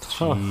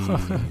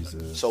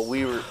 Jesus. So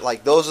we were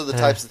like, those are the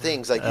types of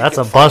things like that's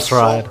a bus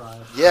ride.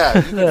 Yeah,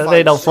 you can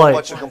they don't so play.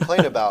 much to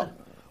complain about,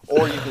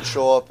 or you can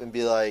show up and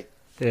be like,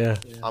 yeah,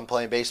 I'm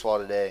playing baseball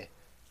today.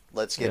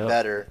 Let's get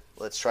better.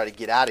 Let's try to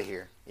get out of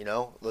here. You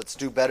know, let's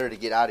do better to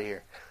get out of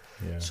here.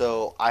 Yeah.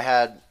 So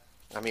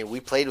we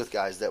played with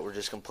guys that were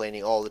just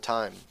complaining all the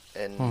time,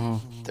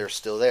 and they're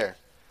still there.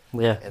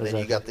 Yeah. And then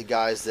you got the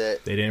guys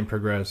that they didn't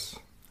progress.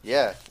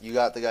 Yeah, you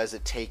got the guys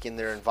that take in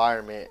their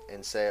environment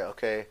and say,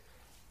 okay,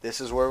 this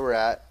is where we're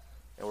at,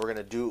 and we're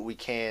gonna do what we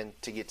can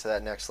to get to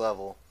that next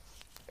level.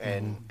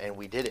 And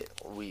we did it.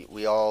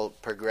 We all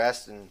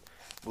progressed and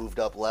moved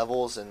up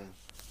levels and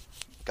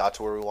got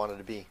to where we wanted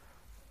to be.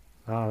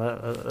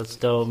 Oh, that's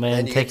dope, man.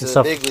 Then you Taking get to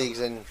stuff. the big leagues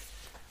and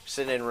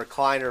sitting in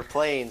recliner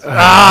planes. Dude,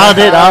 I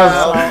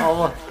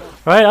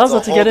was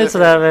about to get into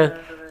that, man.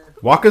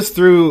 Walk us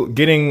through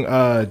getting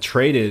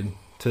traded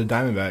to the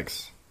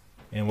Diamondbacks.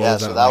 And what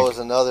was that was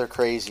another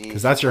crazy.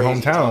 Because that's your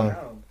hometown.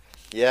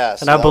 Yeah,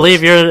 and I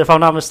believe if I'm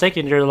not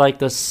mistaken, you're like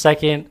the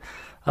second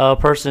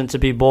person to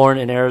be born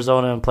in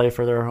Arizona and play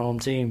for their home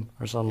team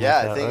or something. Yeah,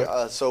 like that, I think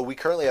right? so. We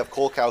currently have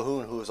Cole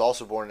Calhoun, who was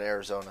also born in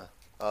Arizona.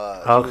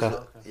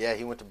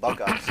 He went to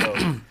Buckeye.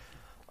 So,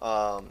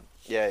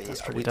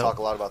 we talk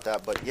a lot about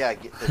that. But yeah,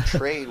 the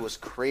trade was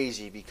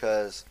crazy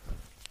because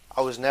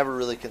I was never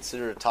really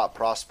considered a top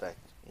prospect.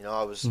 You know,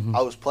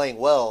 I was playing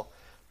well,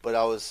 but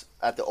I was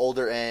at the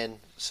older end.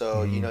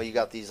 So, you know, you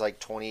got these like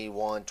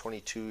 21,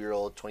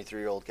 22-year-old,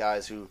 23-year-old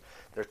guys who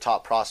they're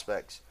top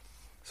prospects.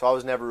 So I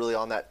was never really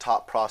on that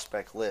top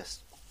prospect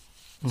list.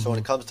 So when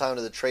it comes time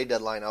to the trade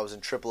deadline, I was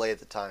in AAA at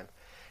the time.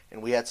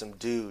 And we had some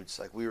dudes.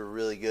 Like, we were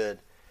really good.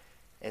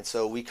 And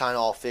so we kind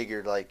of all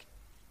figured, like,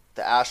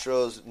 the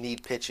Astros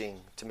need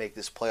pitching to make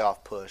this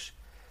playoff push.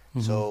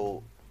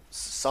 So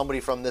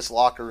somebody from this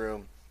locker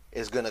room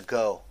is going to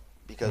go.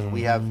 Because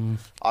we have,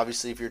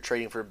 obviously, if you're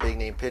trading for a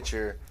big-name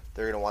pitcher,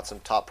 they're going to want some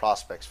top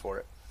prospects for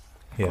it.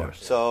 Yeah.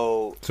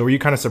 So were you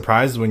kind of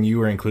surprised when you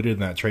were included in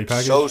that trade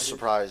package? So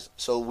surprised.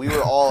 So we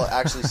were all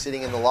actually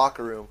sitting in the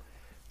locker room.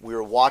 We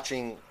were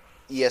watching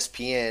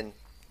ESPN,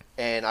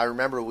 and I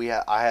remember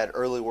I had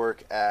early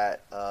work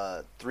at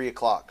 3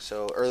 o'clock.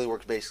 So early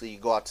work, basically, you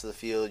go out to the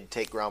field, you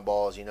take ground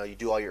balls, you know, you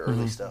do all your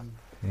early stuff.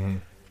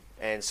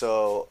 And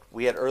so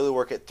we had early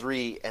work at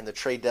 3, and the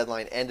trade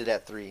deadline ended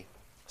at 3.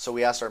 So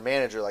we asked our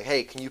manager, like,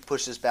 hey, can you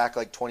push this back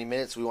like 20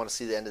 minutes? We want to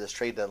see the end of this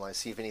trade deadline,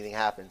 see if anything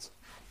happens.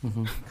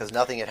 Because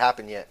nothing had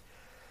happened yet.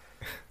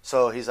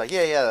 So he's like,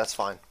 yeah, that's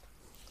fine.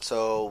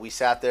 So we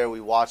sat there,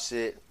 we watched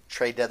it,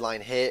 trade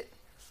deadline hit.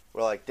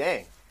 We're like,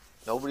 dang,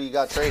 nobody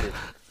got traded.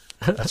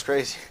 That's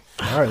crazy.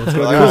 All right, let's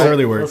go do this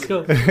early work. Let's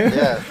go.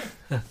 Yeah.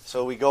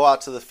 So we go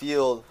out to the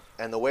field,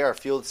 and the way our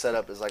field's set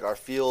up is like our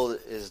field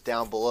is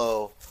down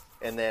below,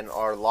 and then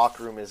our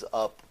locker room is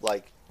up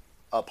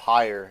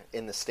higher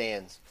in the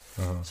stands.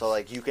 So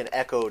like you can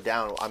echo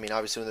down. I mean,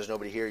 obviously when there's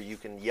nobody here, you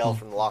can yell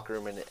from the locker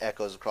room and it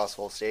echoes across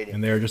the whole stadium.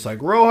 And they were just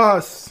like,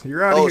 Rojas,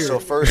 you're out of here. So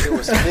first it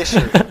was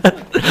Fisher.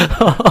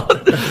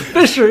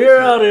 Fisher, you're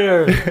out of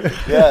here.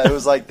 Yeah, it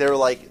was like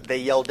they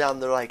yelled down.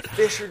 They're like,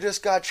 Fisher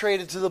just got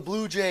traded to the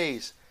Blue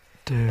Jays.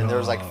 Dude. And there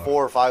was like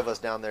 4 or 5 of us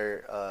down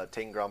there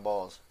taking ground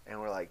balls, and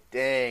we're like,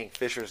 dang,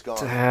 Fisher's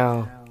gone.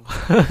 Damn.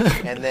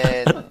 And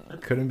then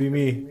couldn't be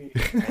me.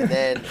 And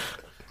then,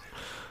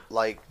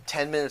 like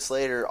 10 minutes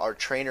later, our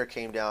trainer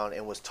came down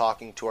and was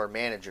talking to our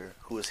manager,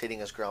 who was hitting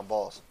us ground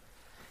balls.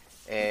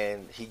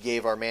 And he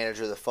gave our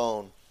manager the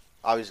phone,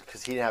 obviously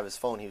because he didn't have his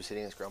phone. He was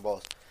hitting us ground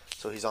balls,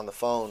 so he's on the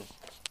phone,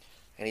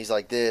 and he's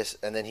like this,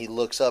 and then he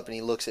looks up and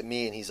he looks at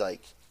me, and he's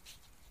like,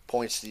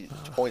 points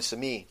to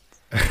me,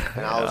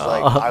 and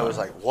I was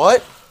like,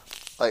 what?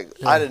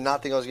 Like I did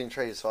not think I was getting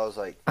traded, so I was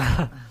like,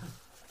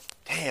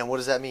 damn, what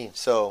does that mean?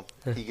 So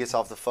he gets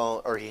off the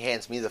phone, or he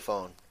hands me the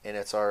phone, and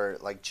it's our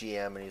like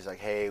GM, and he's like,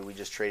 hey, we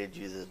just traded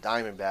you to the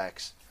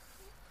Diamondbacks.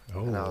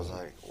 Oh. And I was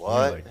like,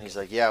 what? And he's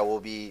like, yeah, we'll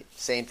be,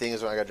 same thing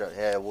as when I got drafted.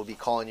 Yeah, we'll be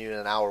calling you in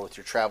an hour with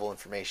your travel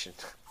information.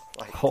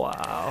 Like,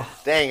 wow.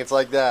 Dang, it's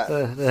like that.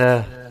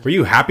 Yeah. Were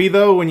you happy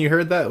though when you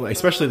heard that?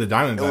 Especially the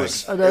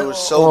Diamondbacks. It was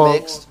so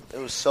mixed. It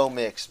was so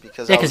mixed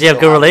because you have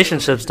good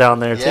relationships down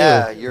there too.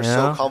 Yeah, you're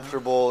so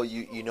comfortable.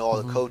 You know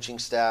all the coaching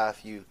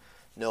staff. You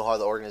know how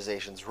the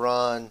organization's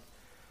run.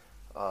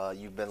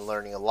 You've been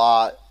learning a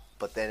lot,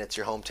 but then it's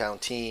your hometown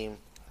team.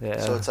 Yeah.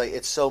 So it's like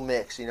it's so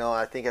mixed.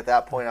 I think at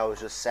that point I was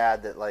just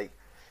sad that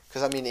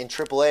because I mean in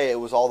AAA it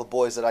was all the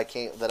boys that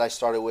I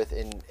started with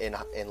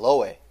in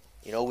Low A.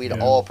 We'd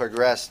all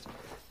progressed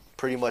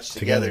pretty much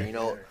together.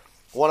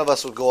 One of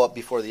us would go up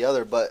before the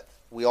other, but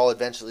we all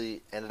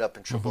eventually ended up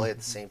in AAA at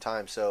the same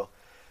time. So,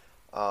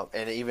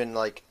 and even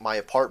like my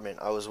apartment,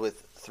 I was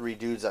with 3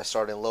 dudes I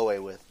started in Low A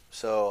with.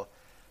 So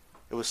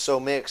it was so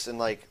mixed, and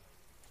like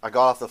I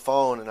got off the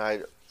phone and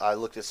I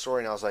looked at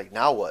Story and I was like,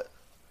 now what?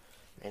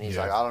 And he's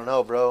like, I don't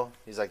know, bro.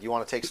 He's like, you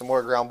want to take some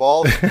more ground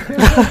balls?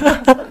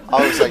 I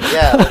was like,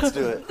 yeah, let's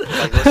do it.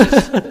 Like,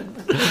 let's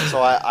just... So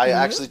I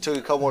actually took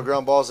a couple more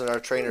ground balls, and our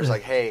trainer's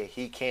like, hey,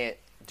 he can't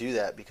do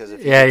that because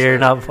if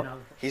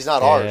he's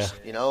not ours.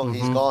 He's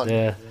gone.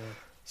 Yeah.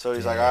 So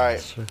he's like, all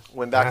right.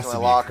 Went back to my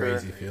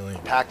locker,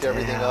 packed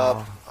everything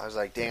up. I was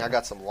like, dang, I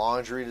got some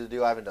laundry to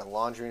do. I haven't done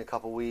laundry in a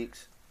couple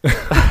weeks.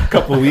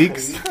 Couple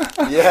weeks?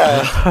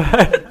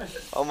 Yeah.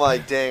 I'm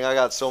like, dang, I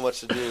got so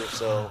much to do.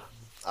 So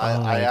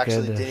I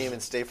actually didn't even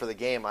stay for the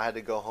game. I had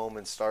to go home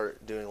and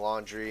start doing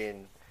laundry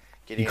and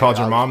getting. You called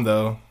your mom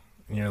though,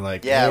 and you're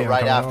like, yeah, hey,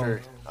 right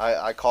after.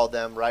 I called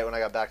them right when I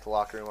got back to the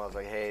locker room. I was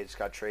like, hey, I just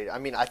got traded. I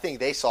mean, I think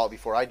they saw it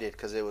before I did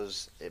because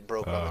it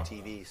broke on the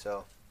TV.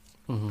 So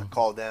I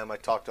called them. I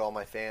talked to all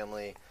my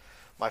family.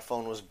 My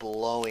phone was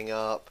blowing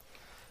up,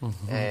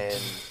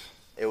 and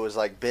it was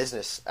like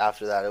business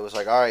after that. It was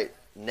like, all right,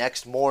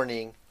 next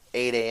morning,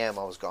 8 a.m.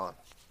 I was gone.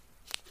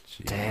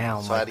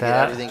 Damn. So I had to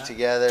get everything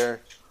together.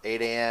 8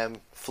 a.m.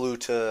 Flew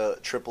to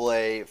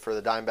AAA for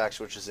the Diamondbacks,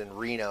 which is in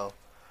Reno.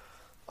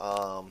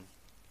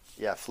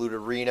 Flew to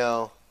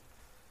Reno.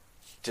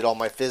 Did all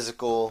my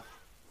physical.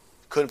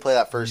 Couldn't play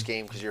that first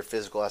game because your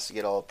physical has to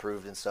get all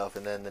approved and stuff.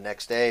 And then the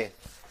next day,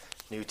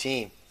 new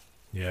team.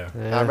 Yeah.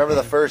 And I remember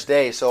the first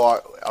day. So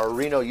our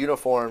Reno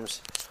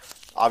uniforms,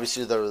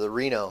 obviously they're the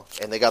Reno,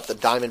 and they got the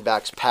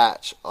Diamondbacks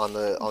patch on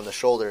the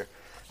shoulder.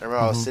 I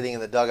remember I was sitting in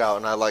the dugout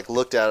and I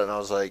looked at it and I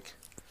was like,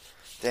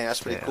 dang,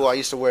 that's pretty cool. I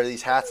used to wear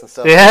these hats and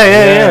stuff.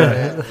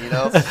 Yeah.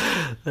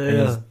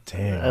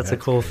 Damn. That's a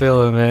cool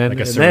feeling, man. Like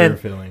a surreal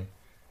feeling.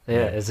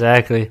 Yeah,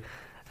 exactly.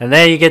 And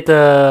then you get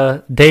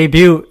the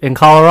debut in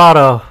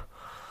Colorado.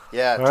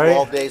 Yeah,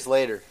 12 days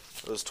later.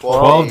 It was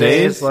 12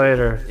 days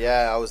later.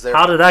 Yeah, I was there.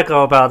 How did that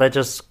go about? They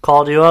just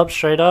called you up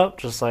straight up?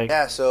 Just like...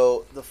 Yeah,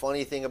 so the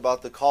funny thing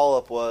about the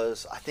call-up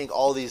was I think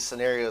all these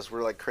scenarios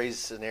were like crazy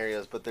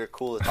scenarios, but they're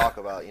cool to talk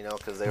about,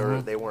 because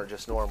they weren't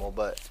just normal.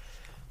 But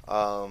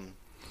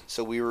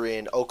so we were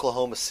in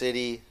Oklahoma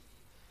City,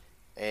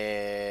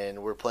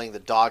 and we're playing the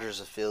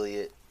Dodgers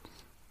affiliate,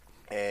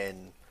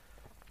 and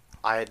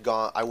I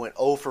went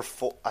 0 for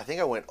 4. I think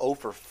I went 0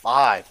 for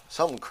 5.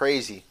 Something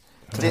crazy.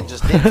 Didn't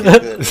feel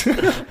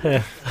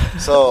good.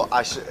 So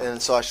I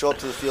show up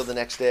to the field the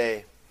next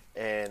day,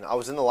 and I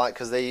was in the line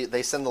because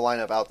they send the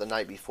lineup out the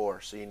night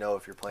before, so you know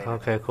if you're playing.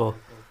 Okay, cool.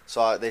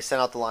 So they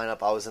sent out the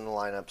lineup. I was in the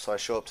lineup, so I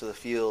show up to the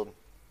field,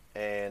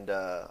 and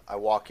I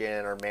walk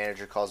in. Our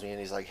manager calls me in.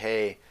 He's like,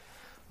 "Hey,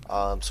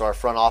 so our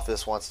front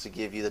office wants to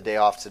give you the day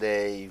off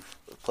today. You've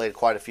played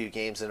quite a few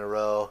games in a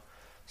row,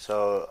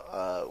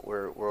 so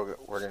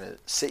we're gonna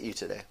sit you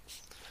today."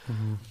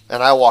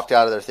 And I walked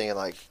out of there thinking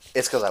like,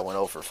 it's because I went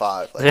 0 for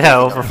 5. Like,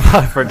 yeah, 0 for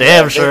 5 for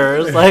damn sure.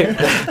 It's like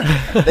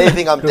they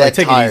think I'm dead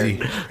take it tired.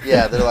 easy.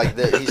 Yeah, they're like,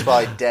 he's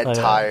probably dead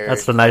tired.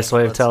 That's the nice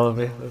way of telling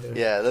me.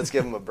 Yeah, let's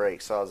give him a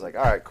break. So I was like,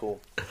 all right,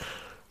 cool.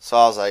 So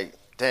I was like,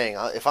 dang,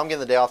 if I'm getting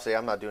the day off today,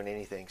 I'm not doing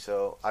anything.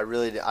 So I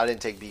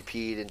didn't take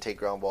BP, didn't take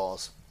ground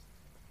balls.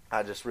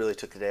 I just really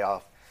took the day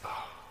off.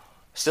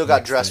 Still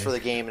got dressed for the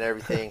game and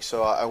everything.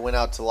 So I went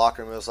out to the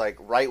locker room. It was like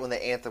right when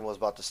the anthem was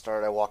about to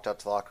start, I walked out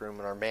to the locker room,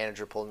 and our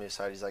manager pulled me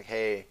aside. He's like,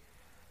 hey,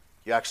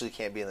 you actually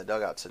can't be in the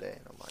dugout today.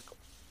 And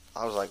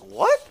I was like,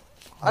 what?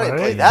 I didn't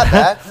play that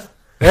bad.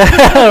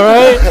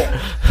 Right?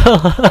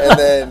 And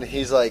then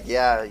he's like,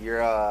 yeah,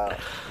 you're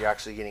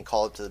actually getting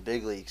called up to the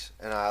big leagues.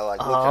 And I like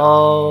looked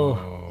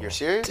at him. You're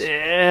serious?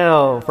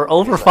 Damn. For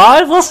over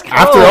 5? Let's go.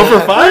 After over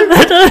 5?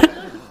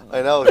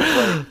 I know.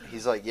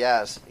 He's like,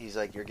 yes. He's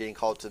like, you're getting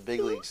called up to the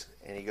big leagues.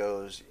 And he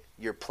goes,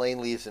 your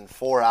plane leaves in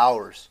 4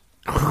 hours.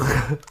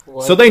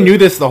 So they knew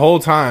this the whole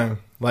time?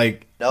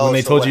 Like, no, when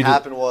they so told what you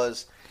happened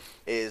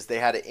is they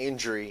had an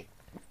injury,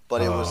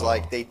 but it was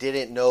like they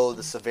didn't know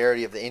the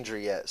severity of the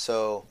injury yet.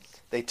 So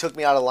they took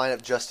me out of the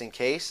lineup just in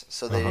case,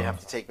 so they didn't have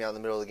to take me out in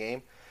the middle of the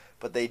game.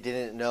 But they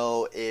didn't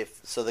know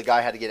so the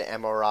guy had to get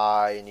an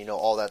MRI and,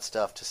 all that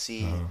stuff to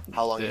see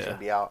how long he's going to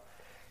be out.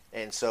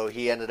 And so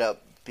he ended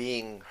up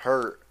being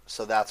hurt,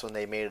 so that's when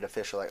they made it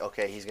official, like,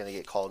 okay, he's going to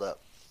get called up.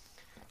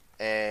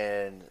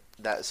 And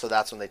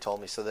that's when they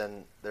told me. So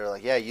then they're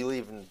like, yeah, you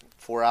leave in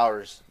 4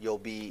 hours, you'll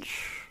be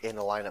in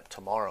the lineup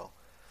tomorrow.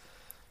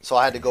 So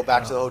I had to go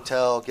back to the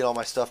hotel, get all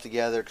my stuff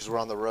together because we're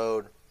on the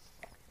road,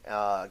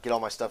 get all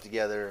my stuff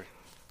together,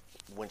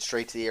 went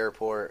straight to the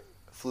airport,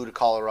 flew to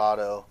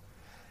Colorado.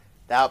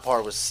 That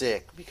part was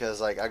sick because,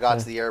 like, I got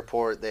to the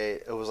airport.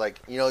 It was like,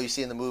 you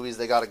see in the movies,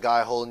 they got a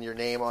guy holding your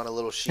name on a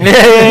little sheet.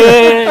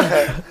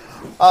 I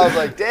was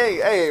like, dang,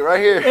 hey, right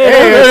here.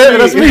 Hey,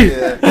 that's me.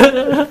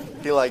 Yeah.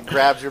 He, like,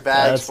 grabs your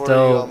bags for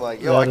dope. you. I'm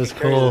like, yo, I can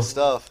carry this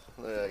stuff.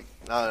 They're like,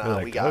 no,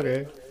 like, we got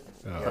okay.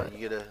 it.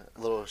 You get a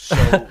little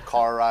show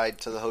car ride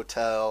to the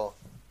hotel.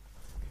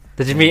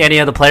 Did you meet any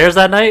of the players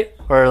that night?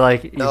 Or,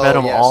 like, you met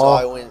them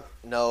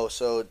all?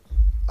 So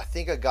I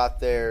think I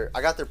got there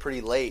pretty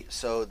late,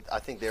 so I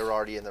think they were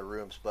already in their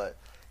rooms. But,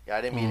 yeah,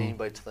 I didn't meet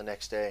anybody till the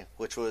next day,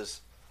 which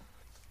was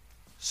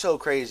so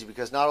crazy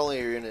because not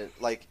only are you in it,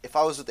 like, if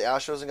I was with the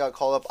Astros and got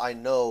called up, I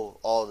know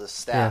all the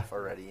staff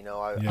already.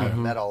 I've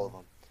met all of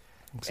them.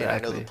 Exactly. And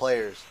I know the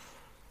players.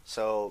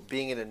 So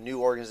being in a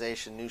new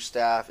organization, new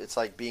staff, it's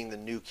like being the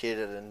new kid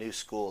at a new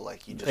school.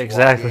 Like, you just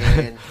walk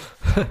in,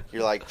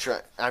 you're like,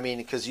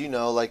 because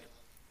like,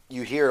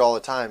 you hear it all the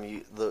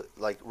time.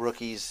 Like,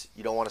 rookies,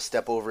 you don't want to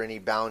step over any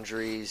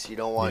boundaries. You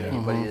don't want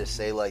anybody to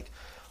say, like,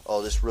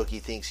 oh, this rookie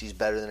thinks he's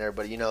better than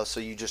everybody. So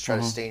you just try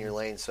to stay in your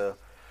lane. So you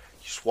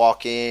just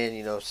walk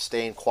in,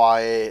 staying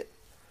quiet.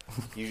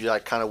 You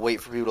like kind of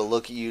wait for people to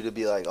look at you to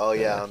be like, oh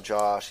yeah, I'm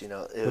Josh.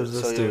 It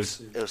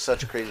was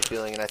such a crazy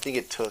feeling, and I think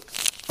it took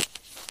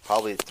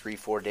probably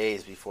 3-4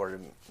 days before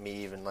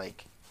me even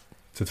like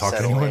to talk to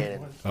settle anyone.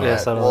 in.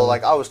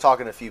 Like I was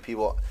talking to a few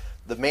people.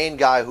 The main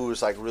guy who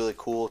was like really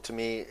cool to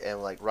me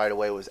and like right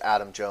away was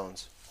Adam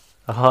Jones.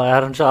 Oh,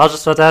 Adam Jones. I was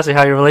just about to ask you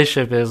how your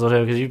relationship is with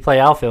him because you play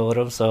outfield with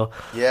him. So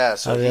yeah,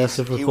 so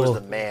he cool. was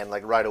the man.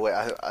 Like right away,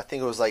 I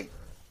think it was like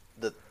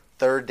the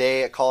third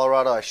day at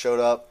Colorado. I showed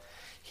up.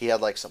 He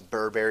had like some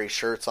Burberry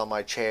shirts on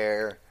my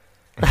chair.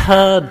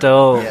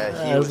 Dope.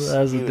 Yeah, he was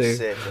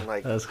sick, and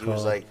like That's he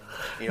was like,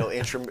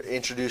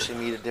 introducing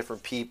me to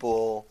different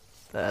people.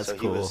 That's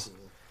cool.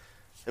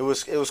 It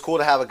was cool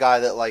to have a guy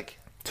that like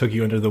took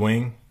you under the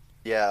wing.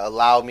 Yeah,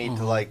 allowed me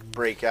to like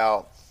break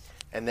out,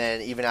 and then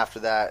even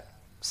after that,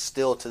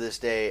 still to this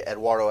day,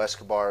 Eduardo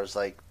Escobar is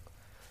like,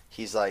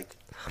 he's like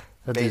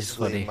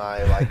basically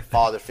my like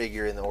father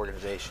figure in the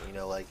organization.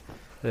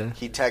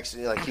 He texted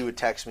me, like he would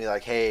text me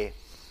like, hey.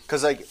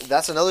 Because, like,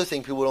 that's another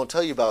thing people don't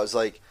tell you about is,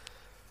 like,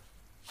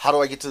 how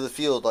do I get to the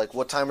field? Like,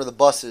 what time are the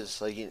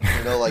buses? Like,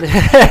 like,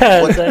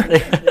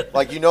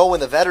 like, when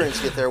the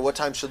veterans get there, what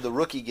time should the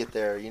rookie get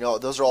there?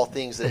 Those are all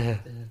things that,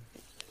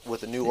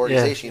 with a new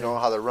organization, you don't know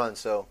how they're run.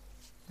 So,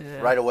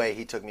 right away,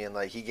 he took me in,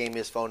 like, he gave me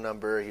his phone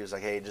number. He was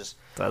like, hey, just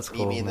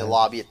meet me in the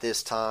lobby at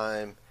this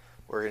time.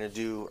 We're going to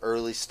do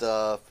early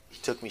stuff.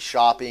 He took me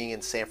shopping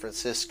in San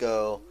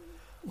Francisco.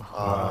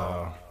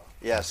 Wow.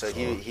 Yeah, so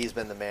he's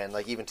been the man.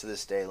 Like even to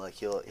this day, like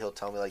he'll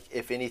tell me like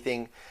if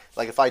anything,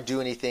 like if I do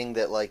anything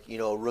that like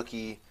a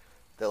rookie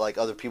that like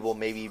other people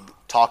may be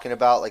talking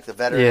about, like the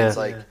veterans,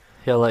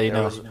 he'll let you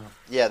know.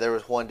 Yeah, there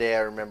was one day I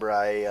remember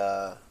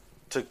I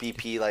took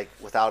BP like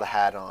without a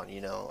hat on,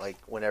 like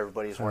when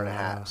everybody's wearing a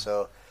hat.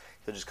 So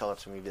he'll just come up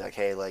to me and be like,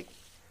 hey, like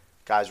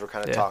guys were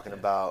kind of talking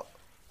about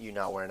you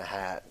not wearing a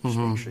hat. Just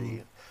make sure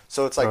you.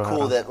 So it's like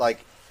cool that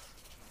like.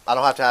 I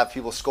don't have to have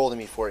people scolding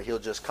me for it. He'll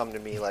just come to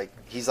me like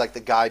he's like the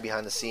guy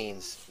behind the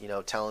scenes,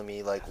 telling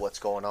me like what's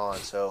going on,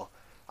 so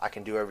I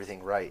can do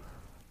everything right.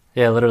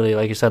 Yeah, literally,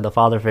 like you said, the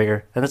father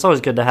figure, and it's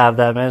always good to have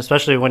that, man.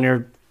 Especially when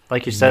you're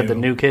like you said, the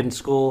new kid in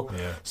school,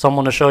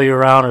 someone to show you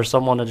around or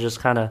someone to just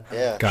kind of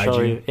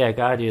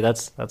guide you.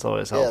 That's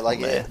always helpful. Yeah, like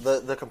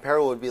the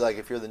comparable would be like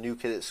if you're the new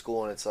kid at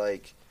school and it's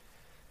like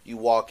you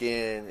walk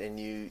in and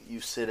you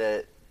sit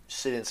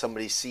in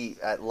somebody's seat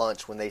at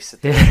lunch when they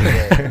sit there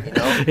every day, you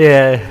know?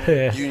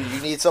 Yeah. You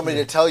need somebody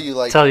to tell you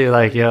like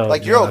yo,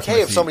 like you're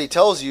okay if somebody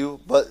tells you,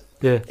 but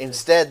yeah.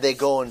 Instead, they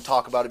go and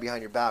talk about it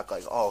behind your back,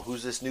 like, "Oh,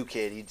 who's this new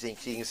kid? He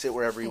thinks he can sit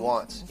wherever he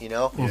wants." You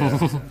know,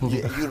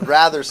 you'd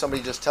rather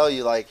somebody just tell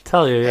you, like,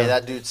 "Hey,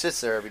 that dude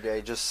sits there every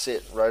day. Just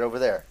sit right over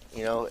there."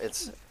 You know,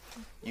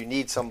 you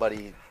need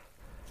somebody,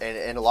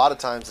 and a lot of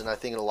times, and I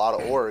think in a lot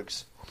of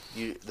orgs,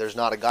 there's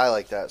not a guy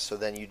like that. So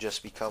then you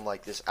just become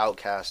like this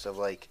outcast of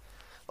like,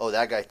 "Oh,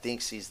 that guy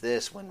thinks he's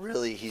this," when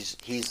really he's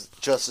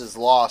just as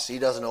lost. He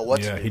doesn't know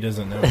what to do. Yeah, he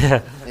doesn't know.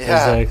 Yeah,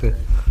 exactly.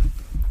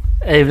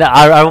 Hey,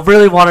 I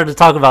really wanted to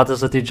talk about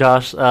this with you,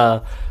 Josh.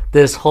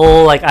 This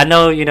whole, like, I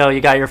know, you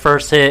got your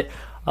first hit,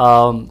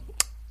 in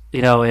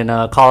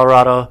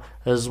Colorado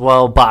as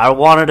well, but I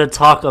wanted to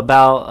talk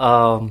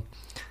about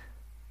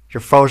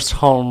your first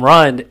home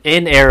run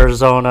in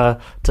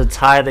Arizona to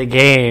tie the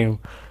game,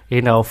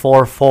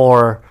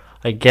 4-4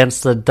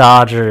 against the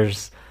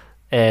Dodgers,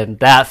 and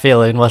that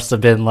feeling must have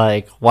been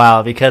like,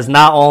 wow, because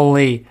not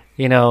only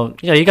you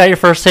got your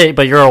first hit,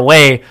 but you're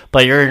away,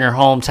 but you're in your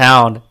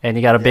hometown, and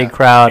you got a big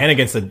crowd, and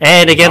against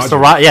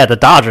the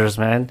Dodgers,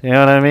 man. You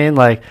know what I mean?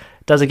 Like,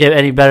 it doesn't get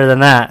any better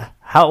than that.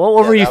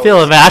 What were you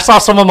feeling, man? I saw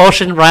some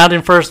emotion around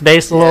in first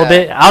base a little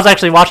bit. I was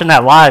actually watching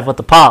that live with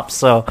the Pops,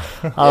 so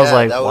I was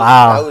like,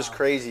 wow, that was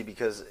crazy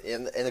because,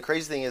 and the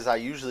crazy thing is, I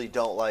usually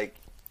don't like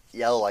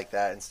yell like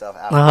that and stuff.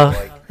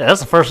 After,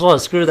 that's the first one.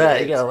 Screw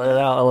that. You gotta let it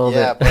out a little bit.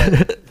 Yeah,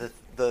 but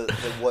the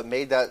what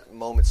made that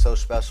moment so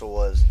special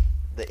was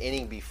the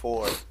inning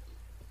before,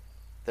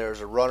 there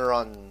was a runner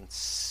on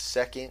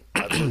second,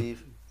 I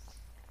believe,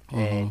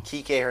 and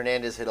Kike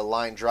Hernandez hit a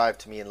line drive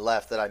to me in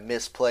left that I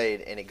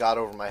misplayed, and it got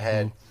over my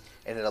head,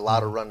 and it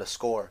allowed a run to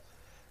score.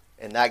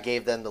 And that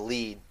gave them the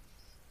lead.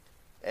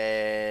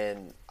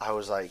 And I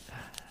was like,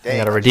 dang. I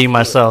got to redeem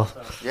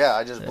myself. Yeah,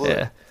 I just blew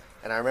it.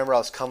 And I remember I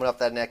was coming up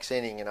that next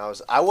inning, and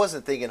I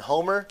wasn't thinking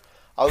homer.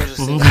 I was just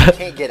thinking, I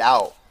can't get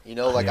out.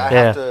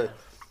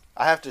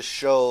 I have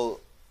to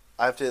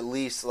at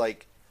least,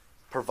 like,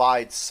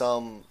 provide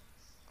some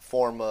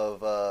form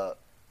of I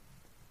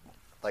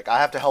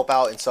have to help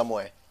out in some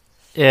way.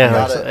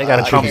 Yeah, I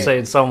gotta compensate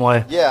in some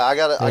way. Yeah, I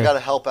gotta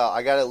help out.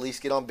 I gotta at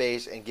least get on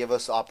base and give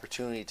us the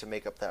opportunity to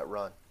make up that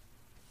run.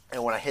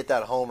 And when I hit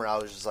that homer, I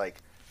was just like,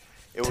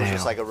 it was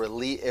just like a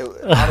relief.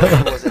 Not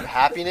only was it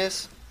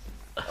happiness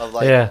of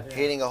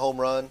hitting a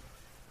home run,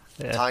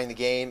 tying the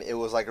game. It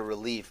was like a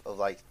relief of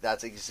like,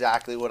 that's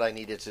exactly what I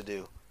needed to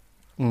do.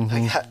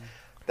 Like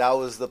that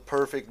was the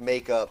perfect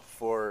makeup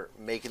for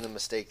making the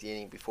mistake the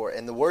inning before.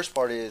 And the worst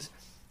part is,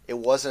 it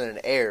wasn't an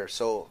error.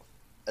 So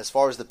as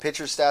far as the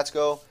pitcher stats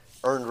go,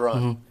 earned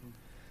run.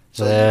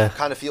 So you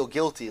kind of feel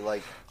guilty,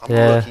 like, I'm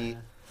a rookie.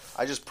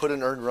 I just put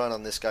an earned run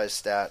on this guy's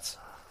stats.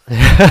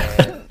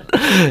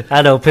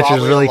 I know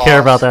pitchers really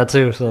care about that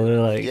too. So they're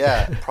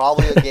like,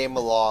 probably a game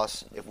of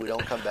loss if we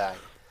don't come back.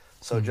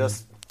 So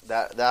just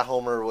that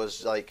homer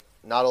was like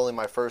not only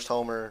my first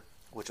homer,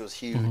 which was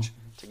huge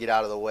to get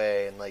out of the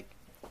way and like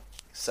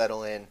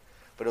settle in,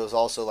 but it was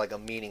also like a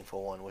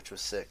meaningful one, which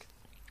was sick.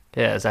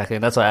 Yeah, exactly.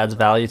 And that's what adds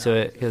value to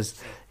it because,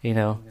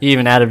 you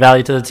even added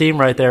value to the team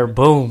right there.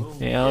 Boom.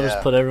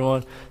 Just put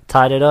everyone,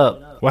 tied it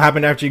up. What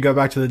happened after you go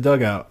back to the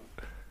dugout?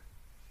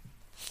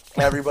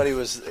 Everybody it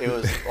was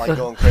like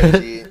going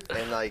crazy.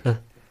 And like,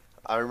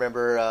 I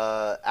remember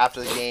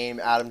after the game,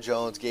 Adam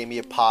Jones gave me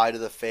a pie to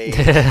the face.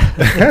 It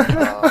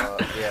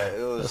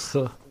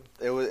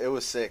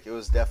was sick. It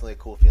was definitely a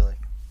cool feeling.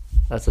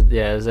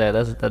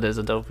 That is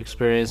a dope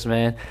experience,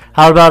 man.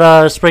 How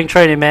about spring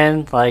training,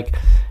 man? Like,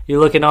 you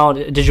looking on?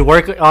 Did you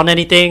work on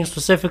anything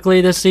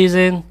specifically this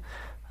season?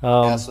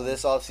 So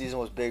this off season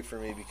was big for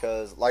me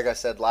because, like I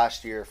said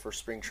last year for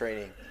spring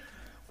training,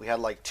 we had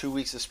like 2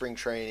 weeks of spring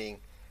training,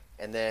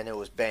 and then it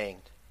was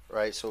banged,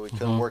 right? So we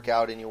couldn't work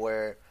out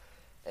anywhere,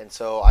 and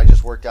so I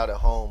just worked out at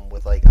home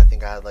with I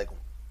think I had like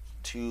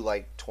 2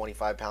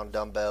 25-pound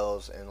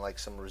dumbbells and like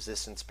some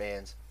resistance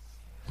bands.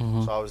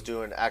 So I was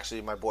doing,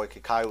 actually my boy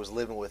Kakai was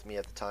living with me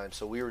at the time,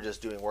 so we were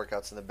just doing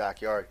workouts in the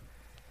backyard.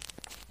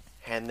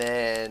 And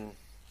then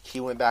he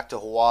went back to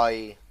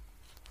Hawaii,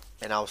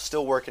 and I was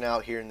still working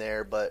out here and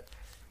there, but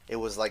it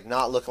was like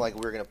not looking like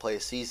we were going to play a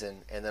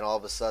season. And then all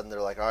of a sudden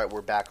they're like, all right,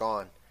 we're back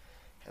on.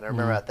 And I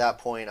remember at that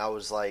point I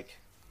was like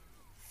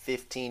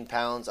 15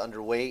 pounds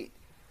underweight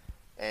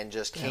and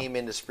just came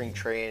into spring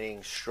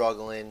training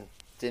struggling,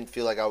 didn't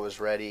feel like I was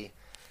ready.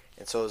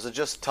 And so it was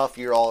just a tough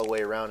year all the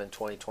way around in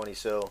 2020.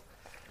 So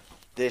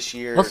this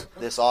year,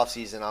 this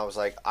offseason, I was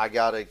like, I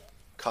got to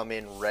come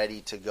in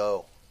ready to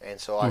go. And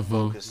so I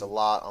focused a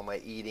lot on my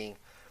eating.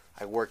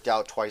 I worked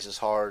out twice as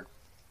hard.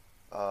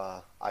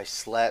 I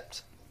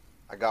slept.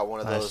 I got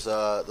one of those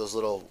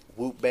little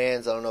Whoop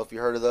bands. I don't know if you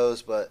heard of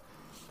those, but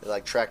they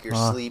like track your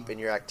sleep and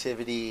your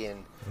activity.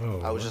 And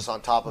I was just on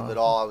top of it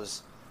all. I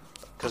was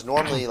because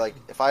normally, like,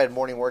 if I had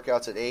morning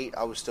workouts at 8,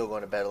 I was still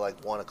going to bed at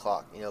like 1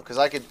 o'clock. You know, because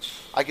I could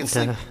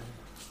sleep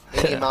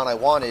any amount I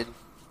wanted.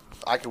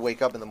 I could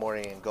wake up in the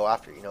morning and go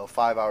after. You know,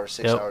 5 hours,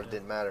 6 hours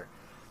didn't matter.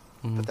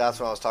 But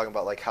that's when I was talking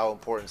about like how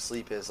important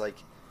sleep is. Like,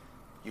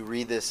 you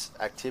read this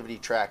activity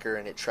tracker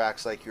and it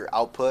tracks like your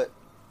output,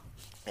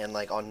 and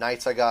like on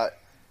nights if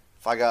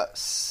I got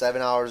 7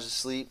 hours of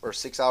sleep or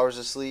 6 hours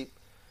of sleep,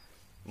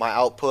 my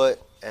output,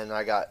 and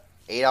I got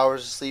 8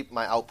 hours of sleep,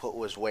 my output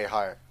was way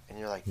higher. And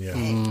you're like,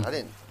 dang,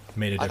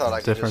 I thought I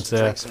could just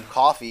drink some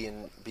coffee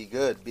and be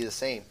good, be the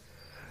same.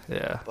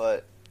 Yeah.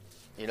 But,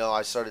 you know,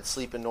 I started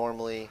sleeping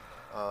normally.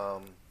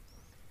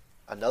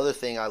 Another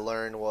thing I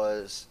learned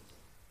was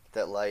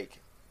that, like,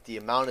 the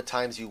amount of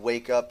times you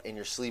wake up in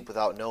your sleep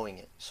without knowing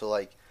it. So,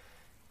 like,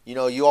 you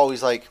know, you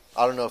always, like,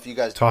 I don't know if you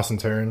guys toss and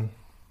turn.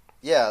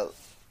 Yeah,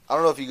 I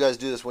don't know if you guys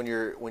do this when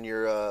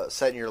you're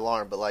setting your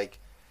alarm, but like,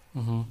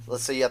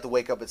 let's say you have to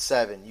wake up at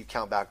 7, you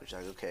count backwards.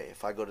 Like, okay,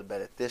 if I go to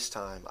bed at this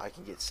time, I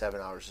can get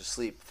 7 hours of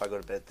sleep. If I go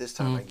to bed at this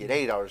time, I can get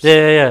 8 hours. Of sleep.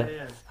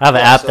 Yeah. I have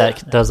an app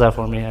that does that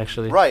for me,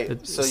 actually.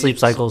 Right. So sleep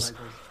cycles.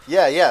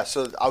 Yeah.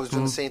 So I was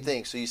doing the same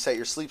thing. So you set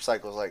your sleep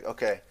cycles. Like,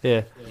 okay.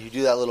 Yeah. You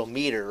do that little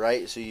meter,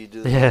 right? So you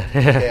do.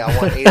 Okay, I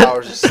want 8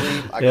 hours of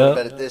sleep. I go to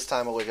bed at this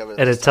time. I wake up at this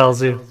time. And it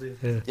tells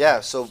you.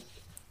 Yeah. So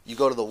you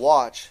go to the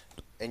watch,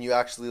 and you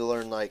actually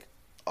learn like,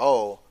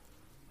 oh,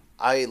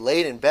 I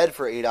laid in bed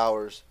for 8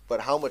 hours,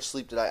 but how much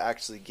sleep did I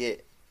actually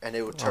get? And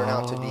it would turn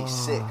out to be 6.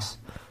 Wow,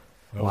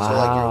 so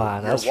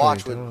like your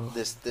watch really would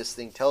this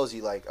thing tells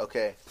you like,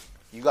 okay,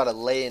 you got to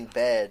lay in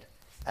bed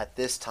at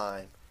this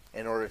time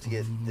in order to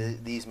get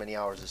these many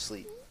hours of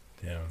sleep.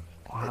 Yeah.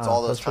 Wow, it's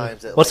all those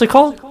times that. What's it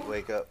called? You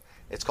wake up.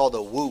 It's called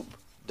a Whoop.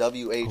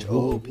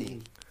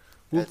 WHOOP.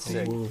 That's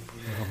sick.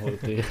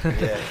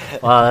 Yeah.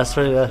 Wow, that's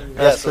pretty.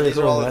 That's so pretty these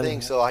cool, are all the man.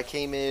 things. So I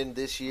came in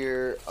this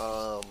year.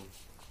 I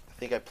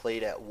think I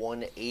played at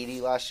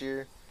 180 last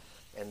year,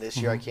 and this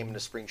year I came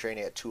into spring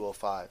training at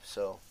 205.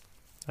 So.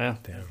 Yeah.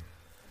 Damn.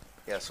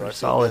 Yeah. So I feel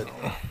solid.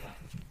 good.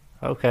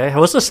 Okay.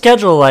 What's the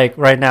schedule like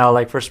right now?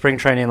 Like for spring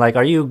training, like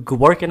are you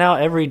working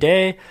out every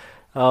day,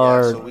 or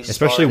Yeah, so we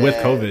especially start with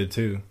at- COVID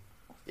too?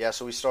 Yeah,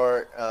 so we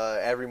start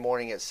every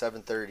morning at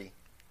 7:30,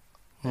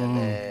 and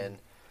then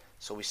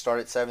so we start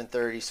at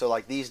 7:30. So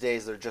like these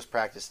days they're just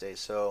practice days.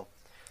 So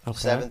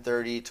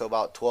 7:30 to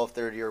about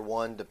 12:30 or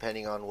 1,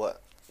 depending on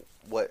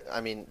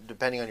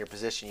depending on your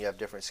position, you have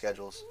different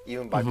schedules,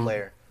 even by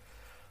player.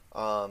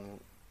 So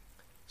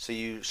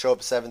you show up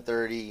at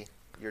 7:30,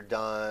 you're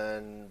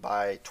done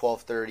by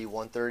 12:30,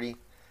 1:30,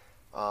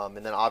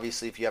 and then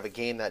obviously if you have a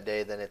game that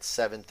day, then it's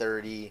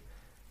 7:30.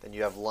 Then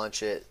you have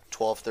lunch at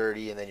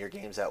 12:30, and then your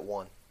game's at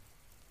 1.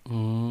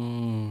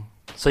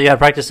 So you had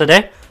practice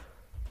today?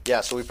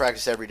 Yeah, so we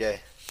practice every day.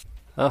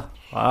 Oh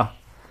wow,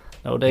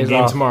 no days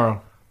Game off.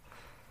 tomorrow.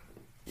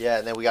 Yeah,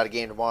 and then we got a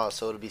game tomorrow,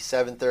 so it'll be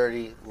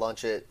 7:30,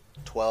 lunch at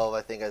 12,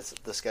 I think, as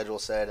the schedule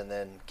said, and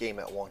then game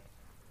at 1.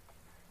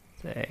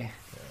 Hey,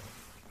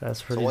 that's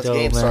So pretty once dope,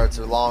 game man. starts,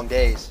 they're long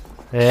days.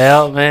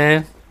 Yeah,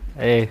 man.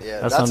 Hey,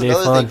 Yeah, that's that's gonna be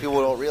another fun. thing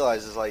people don't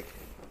realize is like.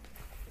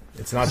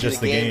 It's not you see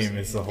just the games- game;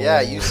 it's the whole.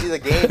 Yeah, you see the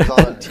games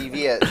on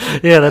TV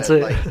at. Yeah, that's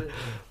it. Like,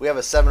 we have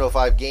a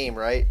 7:05 game,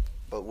 right?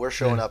 But we're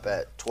showing up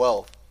at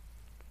 12.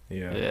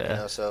 Yeah. You Yeah,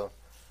 know, so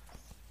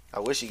I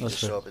wish you could That's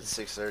just true. show up at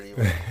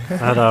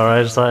 6:30. I know,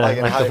 right? Just Like like,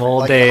 in like high- the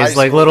old like in high days,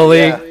 like school, Little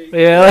League.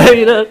 yeah. Yeah,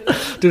 you know,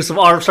 do some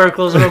arm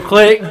circles real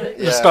quick.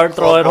 Just start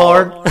throwing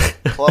hard.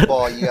 Club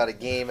ball, you got a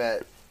game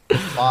at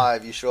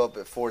 5. You show up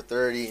at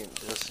 4:30, and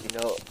just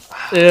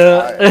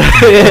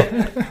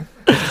Yeah.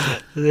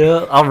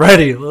 Yeah, I'm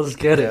ready. Let's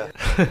get it.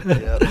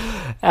 Yeah.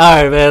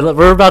 All right, man.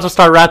 We're about to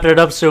start wrapping it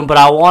up soon, but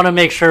I want to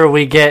make sure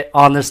we get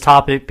on this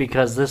topic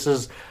because this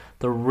is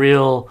the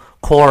real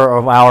core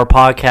of our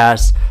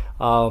podcast.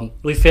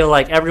 We feel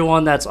like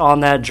everyone that's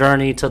on that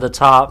journey to the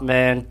top,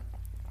 man,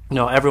 you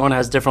know, everyone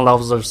has different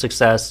levels of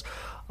success.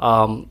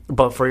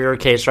 But for your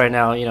case right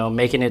now, you know,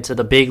 making it to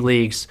the big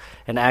leagues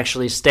and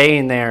actually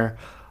staying there,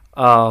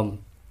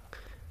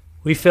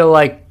 we feel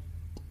like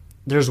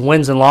there's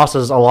wins and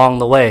losses along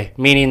the way,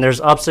 meaning there's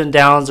ups and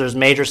downs, there's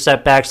major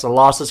setbacks. The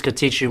losses could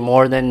teach you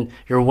more than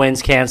your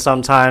wins can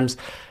sometimes,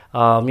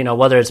 you know,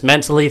 whether it's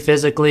mentally,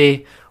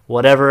 physically,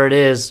 whatever it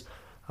is.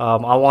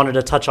 I wanted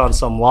to touch on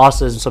some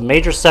losses, some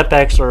major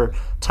setbacks or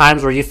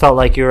times where you felt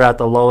like you were at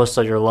the lowest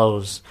of your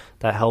lows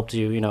that helped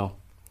you, you know.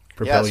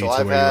 Propel so you to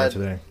I've where you are had-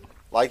 today.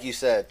 Like you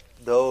said,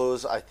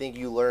 those, I think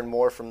you learn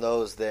more from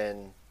those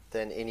than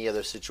any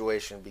other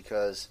situation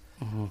because,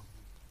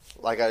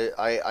 like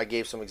I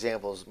gave some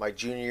examples. My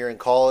junior year in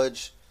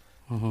college,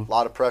 a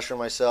lot of pressure on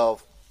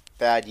myself,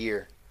 bad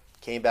year.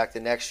 Came back the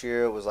next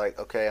year, it was like,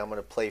 okay, I'm going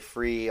to play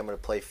free, I'm going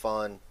to play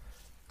fun,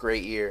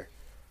 great year.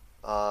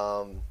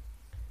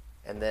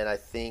 And then I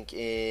think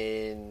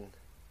in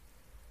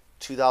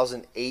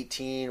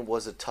 2018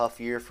 was a tough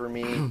year for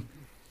me,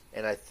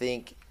 and I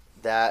think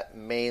that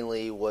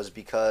mainly was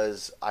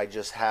because I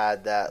just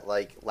had that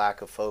like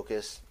lack of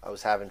focus. I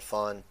was having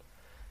fun,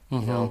 you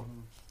know,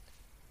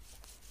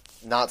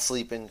 not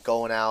sleeping,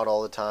 going out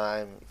all the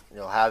time, you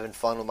know, having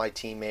fun with my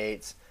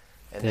teammates,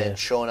 and then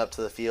showing up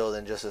to the field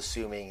and just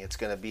assuming it's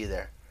going to be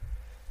there.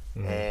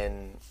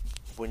 And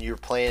when you're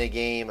playing a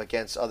game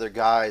against other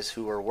guys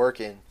who are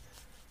working,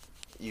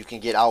 you can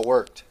get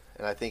outworked.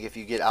 And I think if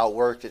you get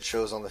outworked, it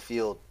shows on the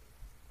field.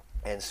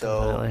 And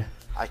so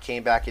I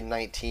came back in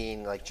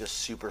 19 like just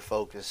super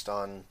focused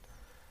on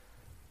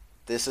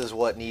this is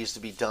what needs to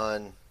be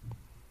done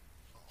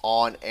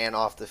on and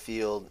off the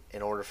field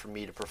in order for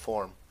me to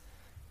perform.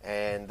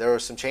 And there were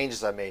some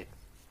changes I made.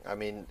 I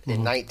mean,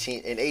 in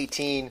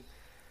 18,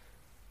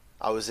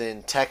 I was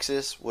in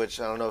Texas, which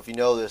I don't know if you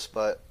know this,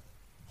 but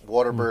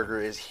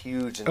Whataburger is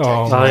huge in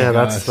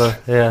Texas. Oh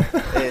yeah,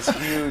 It's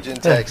huge in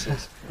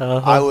Texas.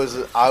 I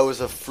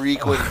was a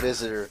frequent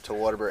visitor to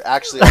Whataburger.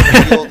 Actually, our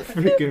field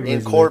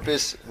in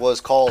Corpus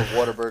was called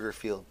Whataburger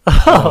Field.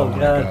 Oh my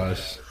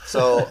gosh.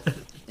 So,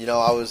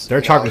 I was.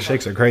 Their chocolate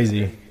shakes are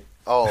crazy.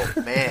 Oh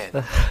man,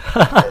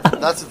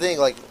 that's the thing.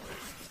 Like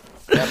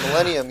at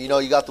Millennium,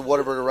 you got the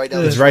Whataburger right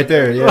down. It's right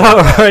there.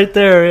 Yeah, right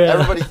there. Yeah.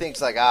 Everybody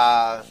thinks like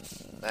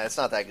it's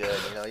not that good.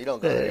 You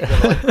don't go there. You go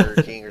to like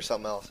Burger King or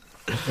something else.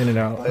 In and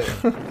out.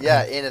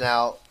 Yeah, in and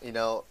out.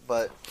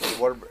 But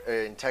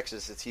in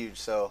Texas, it's huge.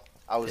 So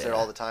I was there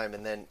all the time.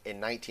 And then in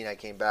 19, I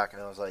came back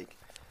and I was like,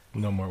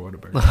 no more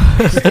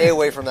Whataburger. Stay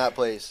away from that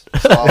place.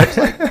 So I was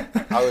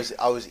like,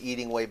 I was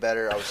eating way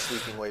better. I was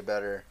sleeping way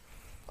better.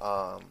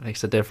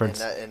 Makes a difference.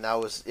 And that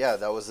was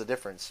the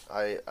difference.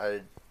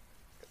 I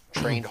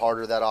trained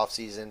harder that off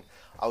season.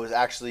 I was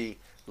actually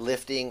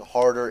lifting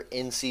harder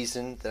in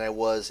season than I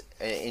was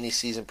any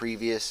season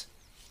previous,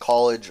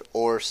 college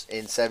or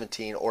in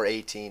 17 or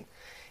 18.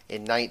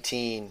 In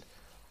 19,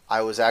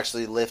 I was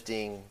actually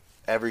lifting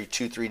every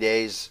 2-3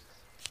 days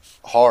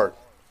hard.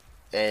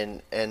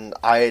 And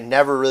I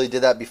never really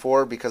did that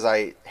before because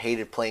I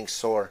hated playing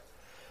sore.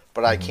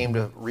 But I came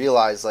to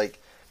realize, like,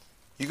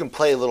 you can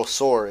play a little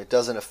sore. It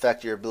doesn't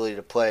affect your ability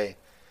to play.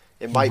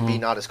 It might be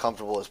not as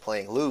comfortable as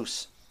playing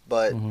loose,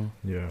 but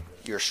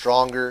you're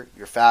stronger,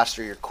 you're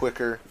faster, you're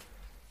quicker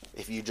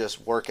if you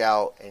just work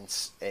out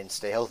and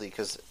stay healthy.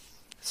 Because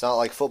it's not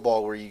like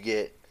football where you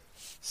get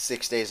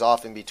 6 days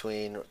off in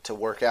between to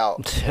work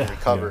out and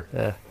recover.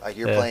 Like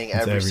you're playing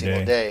every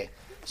single day.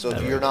 So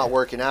if you're not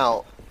working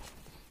out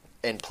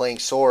and playing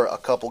sore a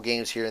couple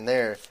games here and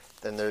there,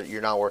 then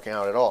you're not working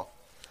out at all.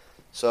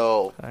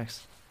 So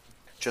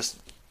just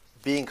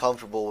being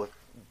comfortable with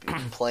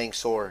playing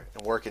sore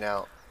and working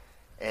out.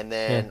 And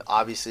then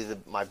obviously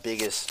my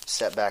biggest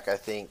setback, I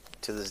think,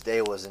 to this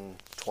day was in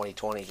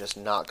 2020, just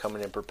not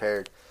coming in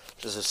prepared,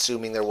 just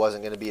assuming there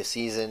wasn't going to be a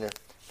season.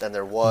 Then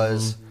there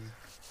was.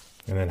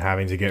 And then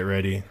having to get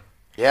ready.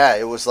 Yeah,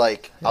 it was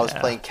like I was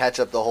playing catch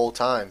up the whole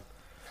time.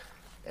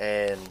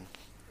 And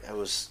it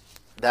was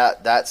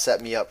that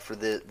set me up for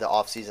the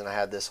off season I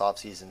had this off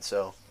season.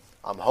 So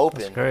I'm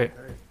hoping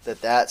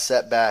that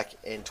setback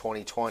in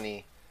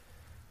 2020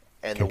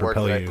 and the work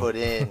that I put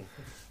in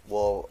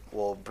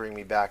will bring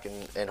me back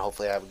and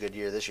hopefully I have a good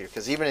year this year.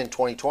 Because even in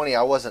 2020,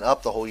 I wasn't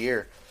up the whole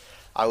year.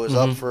 I was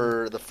up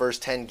for the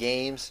first 10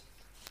 games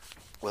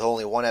with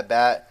only one at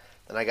bat.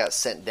 Then I got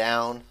sent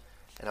down,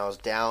 and I was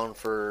down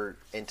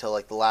until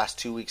like the last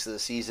 2 weeks of the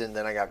season.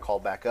 Then I got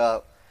called back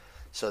up.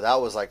 So that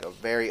was like a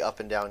very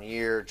up and down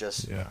year,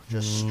 just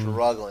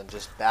struggling,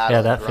 just battling.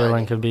 Yeah, that grinding.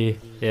 feeling could be,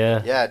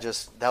 Yeah,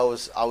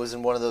 I was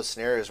in one of those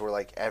scenarios where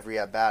like every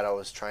at bat I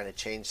was trying to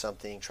change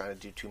something, trying to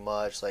do too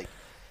much. Like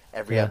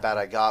every at bat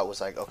I got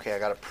was like, okay, I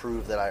got to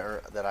prove that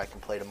I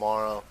can play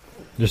tomorrow.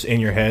 Just in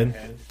your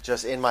head?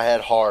 Just in my head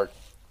hard,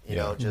 you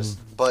know,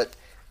 but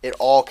it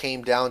all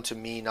came down to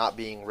me not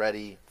being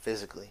ready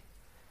physically.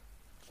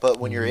 But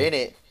when you're in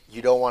it,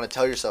 you don't want to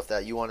tell yourself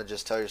that. You want to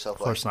just tell yourself,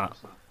 of course not.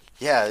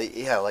 Yeah,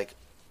 like,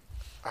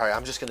 all right,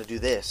 I'm just going to do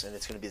this, and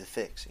it's going to be the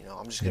fix. You know,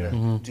 I'm just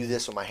going to do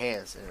this with my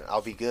hands, and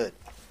I'll be good.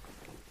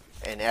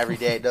 And every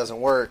day it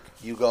doesn't work.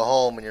 You go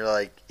home, and you're,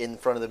 like, in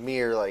front of the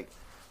mirror, like,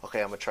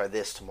 okay, I'm going to try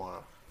this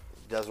tomorrow.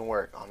 It doesn't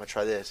work. I'm going to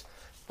try this.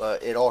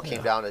 But it all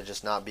came down to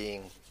just not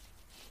being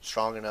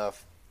strong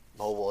enough,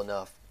 mobile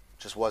enough,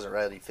 just wasn't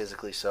ready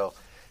physically. So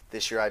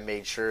this year I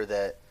made sure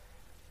that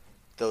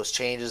those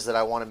changes that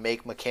I want to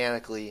make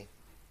mechanically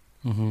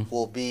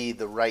will be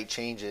the right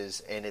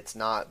changes, and it's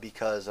not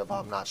because of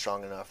I'm not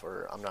strong enough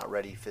or I'm not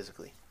ready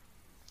physically.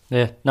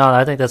 Yeah, no,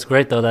 I think that's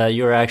great though that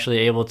you were actually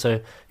able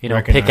to,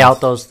 pick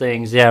out those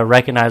things,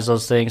 recognize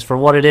those things for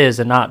what it is,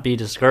 and not be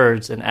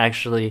discouraged, and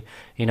actually,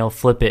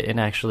 flip it and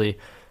actually,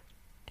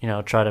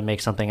 try to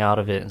make something out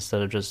of it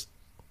instead of just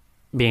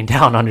being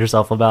down on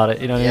yourself about it.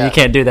 You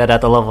can't do that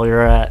at the level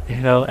you're at.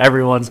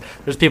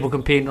 There's people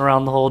competing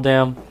around the whole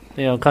damn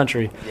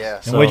country.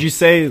 Yeah. And would you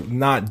say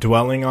not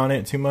dwelling on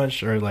it too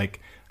much, or like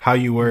how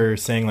you were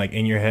saying, like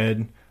in your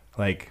head,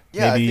 like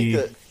maybe?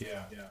 I think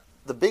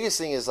the biggest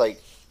thing is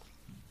like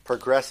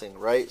progressing,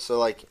 right? So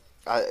like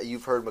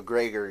you've heard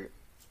McGregor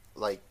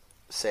like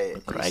say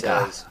it. He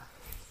says,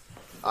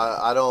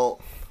 "I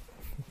don't."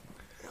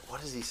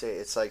 What does he say?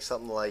 It's like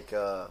something like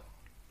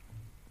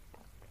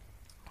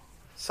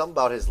something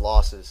about his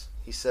losses.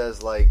 He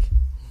says like,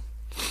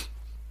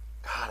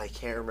 God, I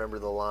can't remember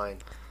the line.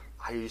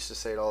 I used to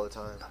say it all the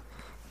time.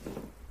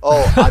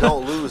 Oh, I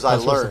don't lose, I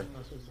learn.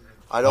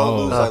 I don't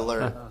lose, I Oh.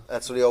 learn.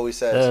 That's what he always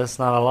says. It's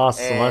not a loss,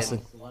 it's a And-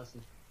 lesson.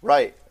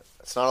 Right.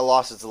 It's not a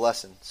loss, it's a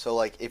lesson. So,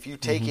 like, if you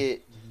take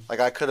it, like,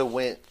 I could have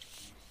went,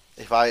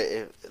 if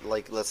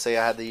let's say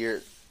I had the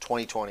year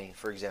 2020,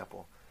 for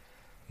example.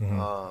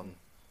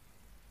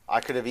 I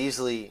could have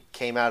easily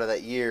came out of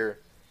that year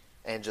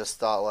and just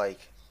thought, like,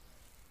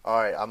 all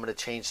right, I'm going to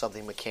change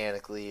something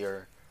mechanically,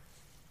 or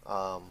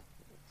I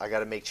got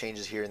to make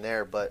changes here and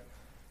there. But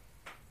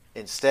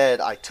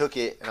instead, I took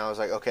it and I was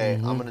like, okay,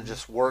 I'm going to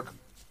just work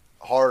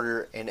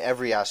harder in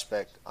every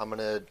aspect. I'm going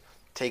to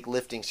take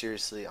lifting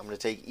seriously. I'm going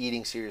to take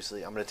eating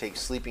seriously. I'm going to take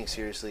sleeping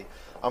seriously.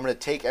 I'm going to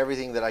take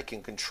everything that I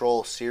can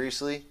control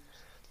seriously,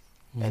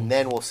 and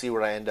then we'll see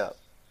where I end up.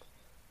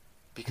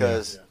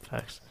 Because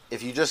Facts.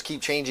 if you just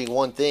keep changing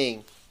one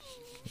thing,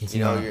 It's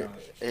you know, not-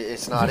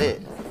 it's not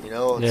it. You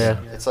know,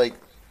 it's like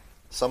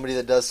somebody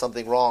that does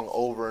something wrong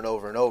over and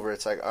over and over.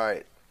 It's like, all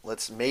right,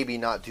 let's maybe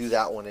not do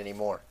that one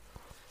anymore.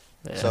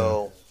 Yeah.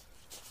 So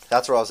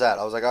that's where I was at.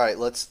 I was like, all right,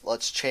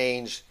 let's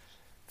change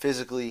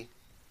physically,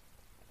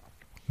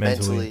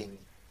 mentally,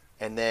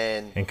 and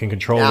then and can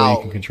control now, what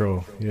you can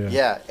control.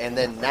 Yeah. and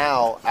then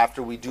now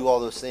after we do all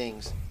those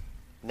things,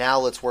 now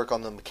let's work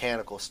on the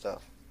mechanical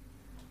stuff.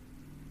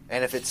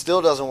 And if it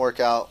still doesn't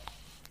work out,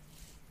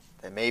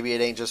 then maybe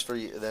it ain't just for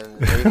you. Then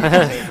maybe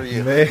it ain't for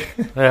you.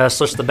 Yeah,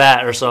 switch the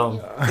bat or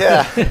something.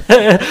 Yeah,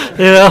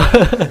 You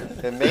know?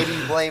 and maybe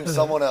you blame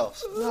someone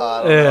else. No,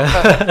 I don't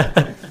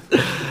Yeah.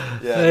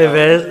 Yeah, Hey, no.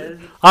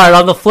 man. All right,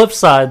 on the flip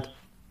side.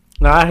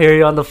 No, I hear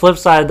you. On the flip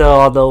side, though,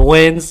 on the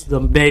wins,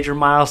 the major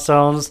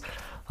milestones,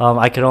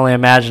 I can only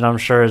imagine, I'm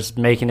sure, is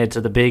making it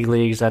to the big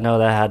leagues. I know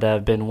that had to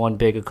have been one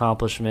big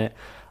accomplishment.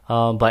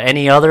 But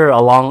any others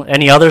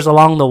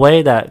along the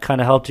way that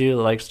kind of helped you,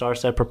 like Star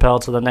said, propel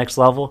to the next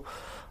level?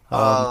 You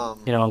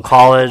know, in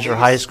college or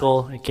high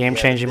school,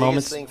 game-changing the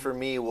moments? biggest thing for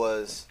me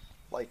was,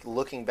 like,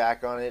 looking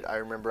back on it, I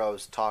remember I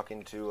was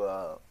talking to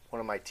one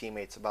of my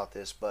teammates about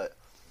this, but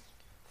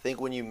I think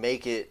when you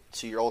make it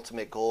to your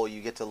ultimate goal,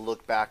 you get to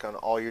look back on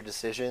all your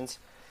decisions,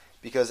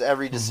 because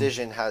every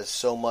decision has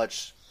so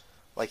much,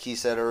 like he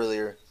said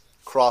earlier,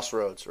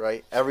 crossroads,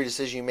 right? Every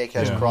decision you make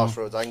has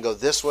crossroads. I can go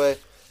this way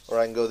or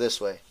I can go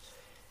this way.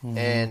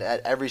 And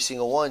at every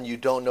single one, you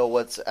don't know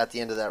what's at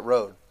the end of that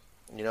road.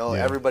 You know,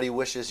 everybody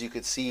wishes you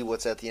could see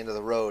what's at the end of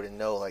the road and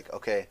know, like,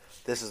 okay,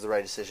 this is the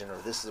right decision or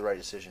this is the right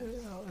decision.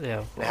 Yeah,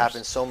 And it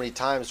happens so many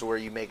times where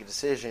you make a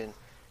decision,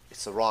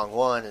 it's the wrong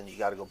one, and you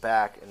got to go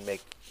back and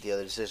make the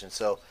other decision.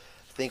 So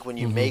I think when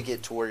you make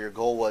it to where your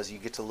goal was, you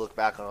get to look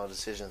back on all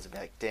decisions and be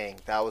like, dang,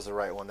 that was the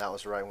right one, that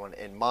was the right one.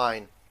 And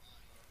mine,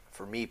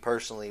 for me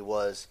personally,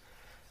 was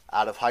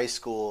out of high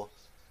school,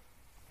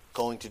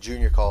 going to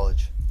junior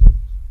college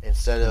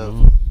instead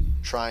of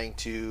trying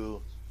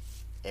to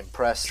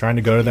impress, Trying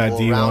to go to that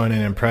people D1 around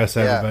and me. impress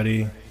Yeah.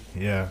 everybody.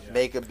 Yeah.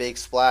 Make a big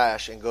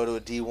splash and go to a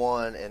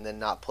D1 and then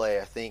not play.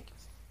 I think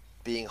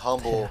being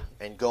humble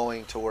and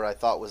going to where I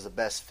thought was the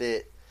best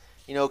fit,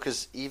 you know,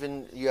 because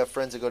even you have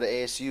friends that go to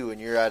ASU and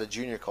you're at a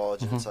junior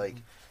college and it's like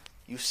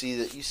you see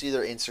their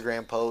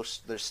Instagram posts,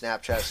 their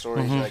Snapchat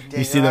stories. You're like, dang,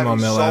 You see they're them on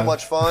having so Miller.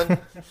 much fun.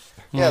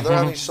 Yeah, they're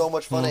having so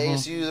much fun at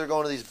ASU. They're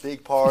going to these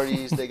big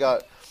parties. They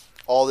got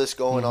all this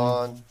going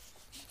on,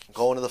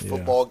 going to the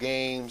football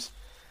games.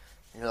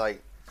 And you're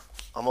like,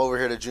 I'm over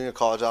here at junior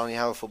college. I don't even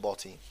have a football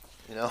team.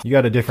 You know? You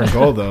got a different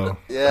goal though.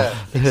 Yeah,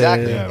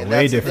 exactly. Yeah, And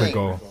way that's the different thing.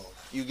 goal.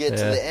 You get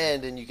to the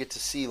end and you get to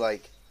see,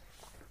 like,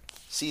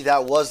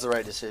 that was the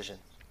right decision.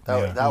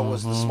 That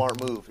was the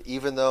smart move.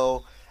 Even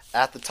though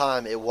at the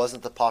time it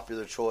wasn't the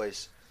popular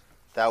choice,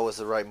 that was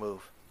the right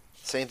move.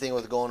 Same thing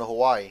with going to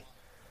Hawaii.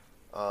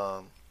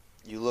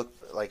 You look,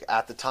 like,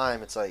 at the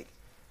time, it's like,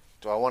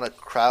 do I want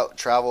to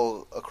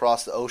travel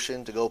across the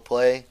ocean to go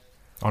play?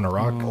 On a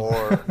rock.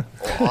 Or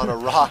on a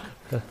rock?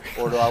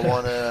 Or do I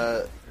want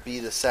to be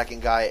the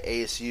second guy at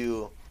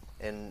ASU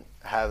and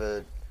have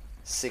a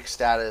sick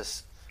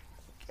status,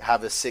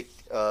 have a sick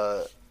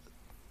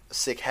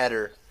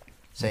header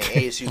saying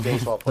ASU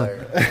baseball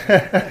player?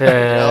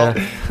 So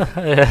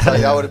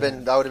that would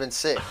have been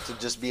sick to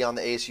just be on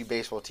the ASU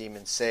baseball team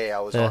and say I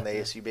was on the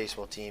ASU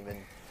baseball team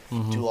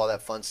and do all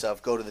that fun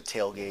stuff, go to the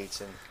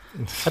tailgates.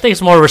 And I think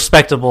it's more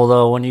respectable,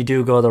 though, when you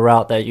do go the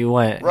route that you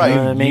went. Right. You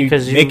know what I mean? You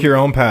 'Cause make your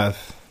own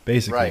path,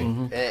 basically. right,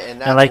 and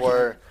that's And, like,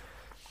 where.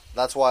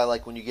 That's why,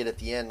 like, when you get at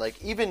the end,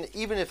 like, even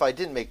if I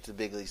didn't make it to the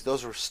big leagues,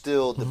 those were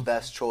still the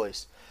best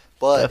choice.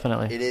 But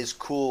Definitely. it is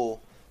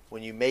cool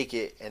when you make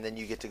it, and then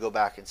you get to go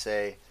back and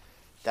say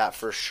that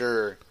for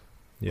sure.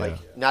 Yeah.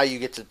 Like, now you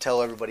get to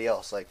tell everybody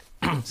else, like,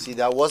 see,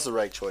 that was the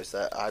right choice.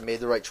 That I made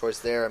the right choice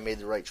there. I made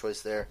the right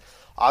choice there.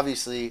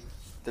 Obviously,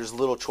 there's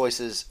little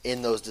choices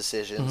in those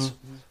decisions.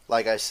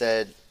 Like I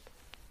said,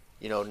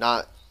 you know,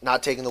 not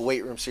taking the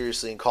weight room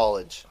seriously in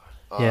college.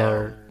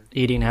 or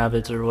eating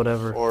habits or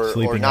whatever. Or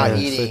Sleeping not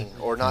habits. eating,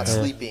 or not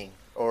sleeping,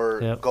 or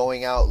Yep.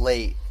 going out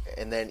late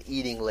and then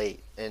eating late,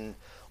 and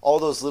all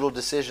those little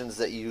decisions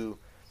that you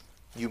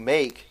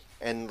make.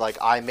 And, like,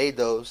 I made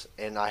those,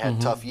 and I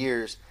had tough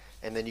years,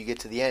 and then you get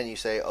to the end and you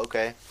say,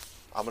 okay,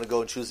 I'm going to go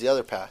and choose the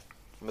other path.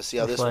 I'm gonna see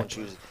how this one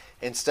chooses.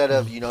 Instead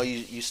of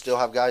you still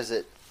have guys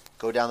that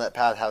go down that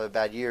path, have a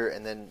bad year,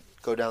 and then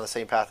go down the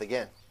same path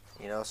again.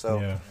 So.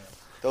 Yeah.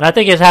 And I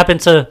think it's happened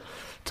to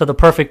the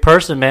perfect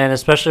person, man.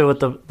 Especially with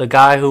the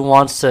guy who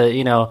wants to,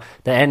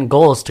 the end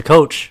goal is to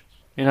coach.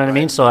 You know what I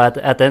mean? So at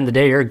the end of the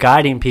day, you're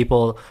guiding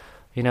people,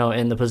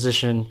 in the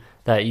position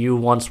that you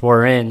once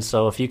were in.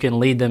 So if you can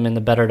lead them in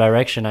the better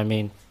direction, I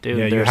mean, dude,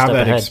 yeah, they're you a have step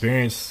that ahead.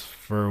 experience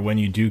for when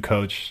you do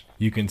coach.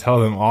 You can tell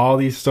them all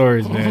these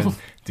stories, man.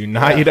 Do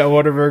not eat at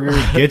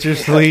Whataburger. Get your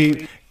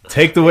sleep.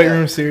 Take the weight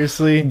room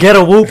seriously. Get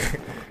a Whoop.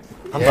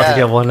 I'm about to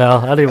get one now.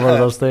 I need one of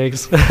those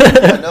things.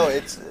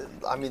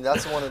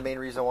 That's one of the main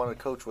reasons I wanted to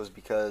coach was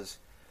because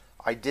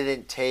I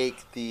didn't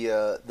take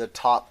the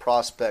top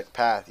prospect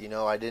path.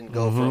 I didn't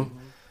go from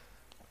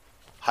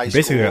high school.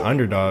 Basically an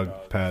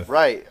underdog path.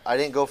 Right. I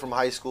didn't go from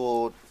high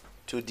school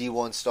to a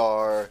D1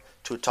 star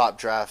to a top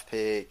draft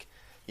pick.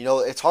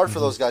 It's hard for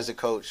those guys to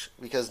coach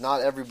because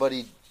not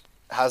everybody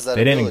has that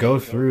ability. Didn't go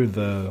through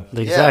the...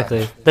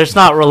 Exactly. It's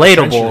not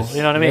relatable. Trenches.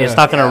 You know what I mean? Yeah. It's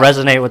not going to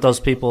resonate with those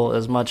people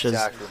as much as...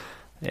 Exactly.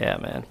 Yeah,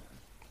 man.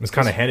 It was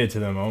kind of handed to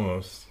them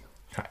almost.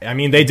 I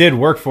mean, they did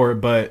work for it,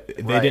 but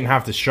they didn't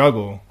have to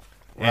struggle.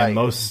 And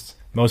most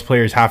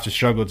players have to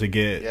struggle to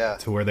get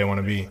to where they want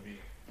to be.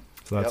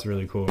 So that's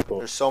really cool.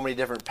 There's so many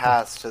different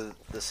paths to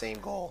the same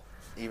goal.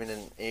 Even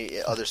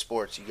in other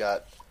sports, you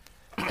got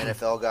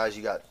NFL guys,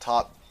 you got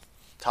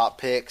top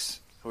picks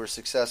who are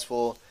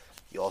successful.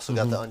 You also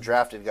got the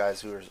undrafted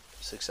guys who are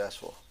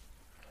successful.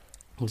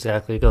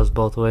 Exactly. It goes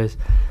both ways.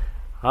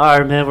 All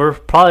right, man. We're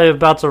probably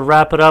about to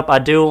wrap it up. I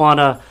do want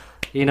to,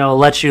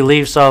 let you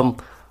leave some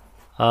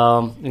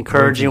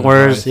encouraging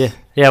words.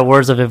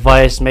 Words of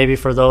advice, maybe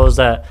for those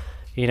that,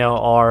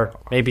 are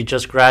maybe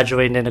just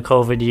graduating in a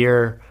COVID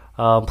year,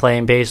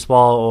 playing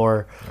baseball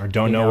or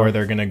don't know where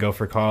they're going to go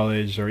for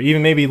college, or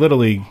even maybe Little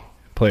League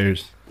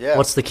players. Yeah.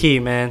 What's the key,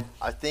 man?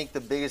 I think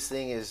the biggest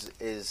thing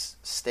is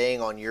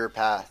staying on your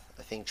path.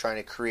 I think trying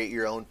to create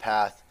your own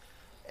path,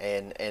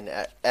 and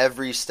at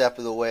every step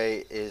of the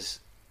way is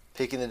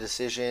picking the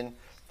decision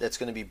that's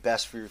going to be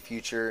best for your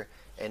future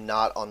and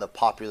not on the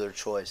popular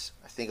choice.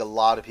 I think a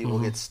lot of people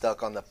get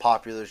stuck on the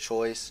popular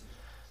choice.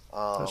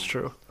 That's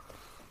true.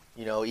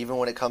 Even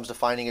when it comes to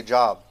finding a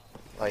job,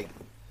 like,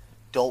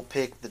 don't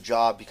pick the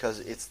job because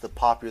it's the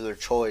popular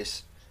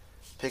choice.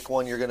 Pick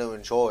one you're going to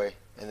enjoy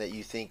and that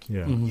you think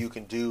you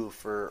can do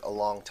for a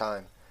long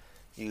time.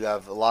 You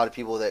have a lot of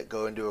people that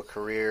go into a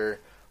career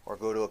or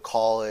go to a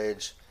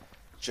college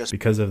just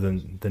because of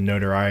the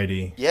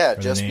notoriety. Yeah,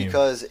 just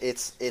because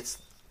it's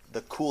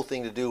the cool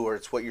thing to do or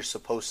it's what you're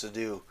supposed to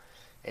do,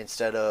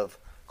 instead of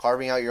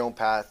carving out your own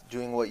path,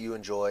 doing what you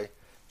enjoy.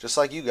 Just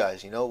like you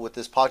guys, with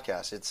this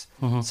podcast, it's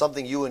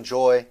something you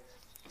enjoy,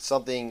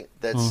 something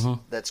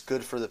that's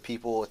good for the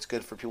people. It's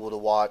good for people to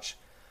watch,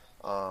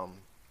 and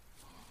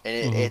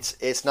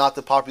it's not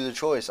the popular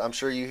choice. I'm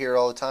sure you hear it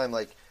all the time.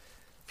 Like,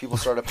 people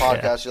start a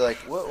podcast, you're like,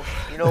 well,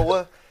 you know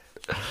what?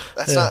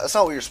 That's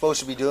not what you're supposed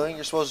to be doing.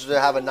 You're supposed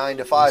to have a 9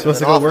 to 5. You're supposed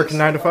to go work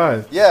 9 to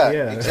 5. Yeah.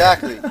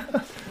 Exactly.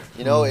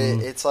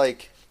 It's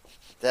like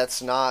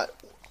that's not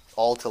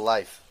all to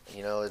life.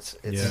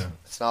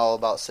 It's not all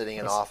about sitting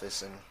in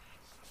office and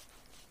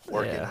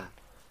working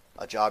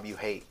a job you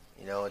hate.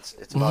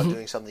 It's about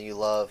doing something you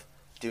love,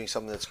 doing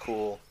something that's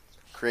cool,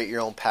 create your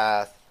own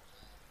path,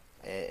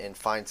 and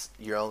find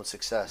your own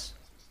success.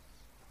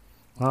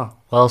 Oh,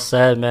 well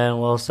said, man.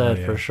 Well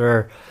said, for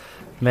sure.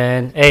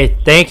 Man, hey,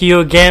 thank you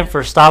again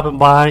for stopping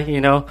by.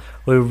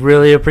 We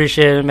really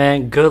appreciate it,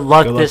 man. Good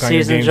luck this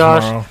season,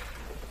 Josh. Tomorrow.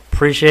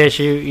 Appreciate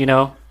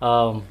you,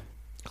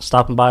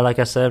 stopping by, like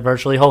I said,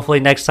 virtually. Hopefully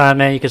next time,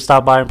 man, you can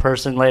stop by in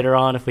person later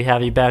on if we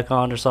have you back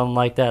on or something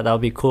like that. That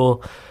would be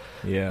cool.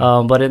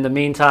 Yeah. But in the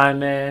meantime,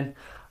 man,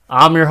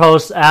 I'm your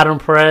host, Adam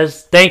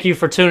Perez. Thank you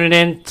for tuning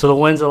in to the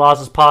Wins and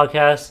Losses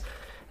podcast.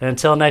 And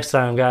until next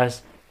time,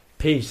 guys,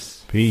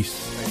 peace. Peace.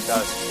 Thanks,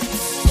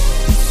 guys.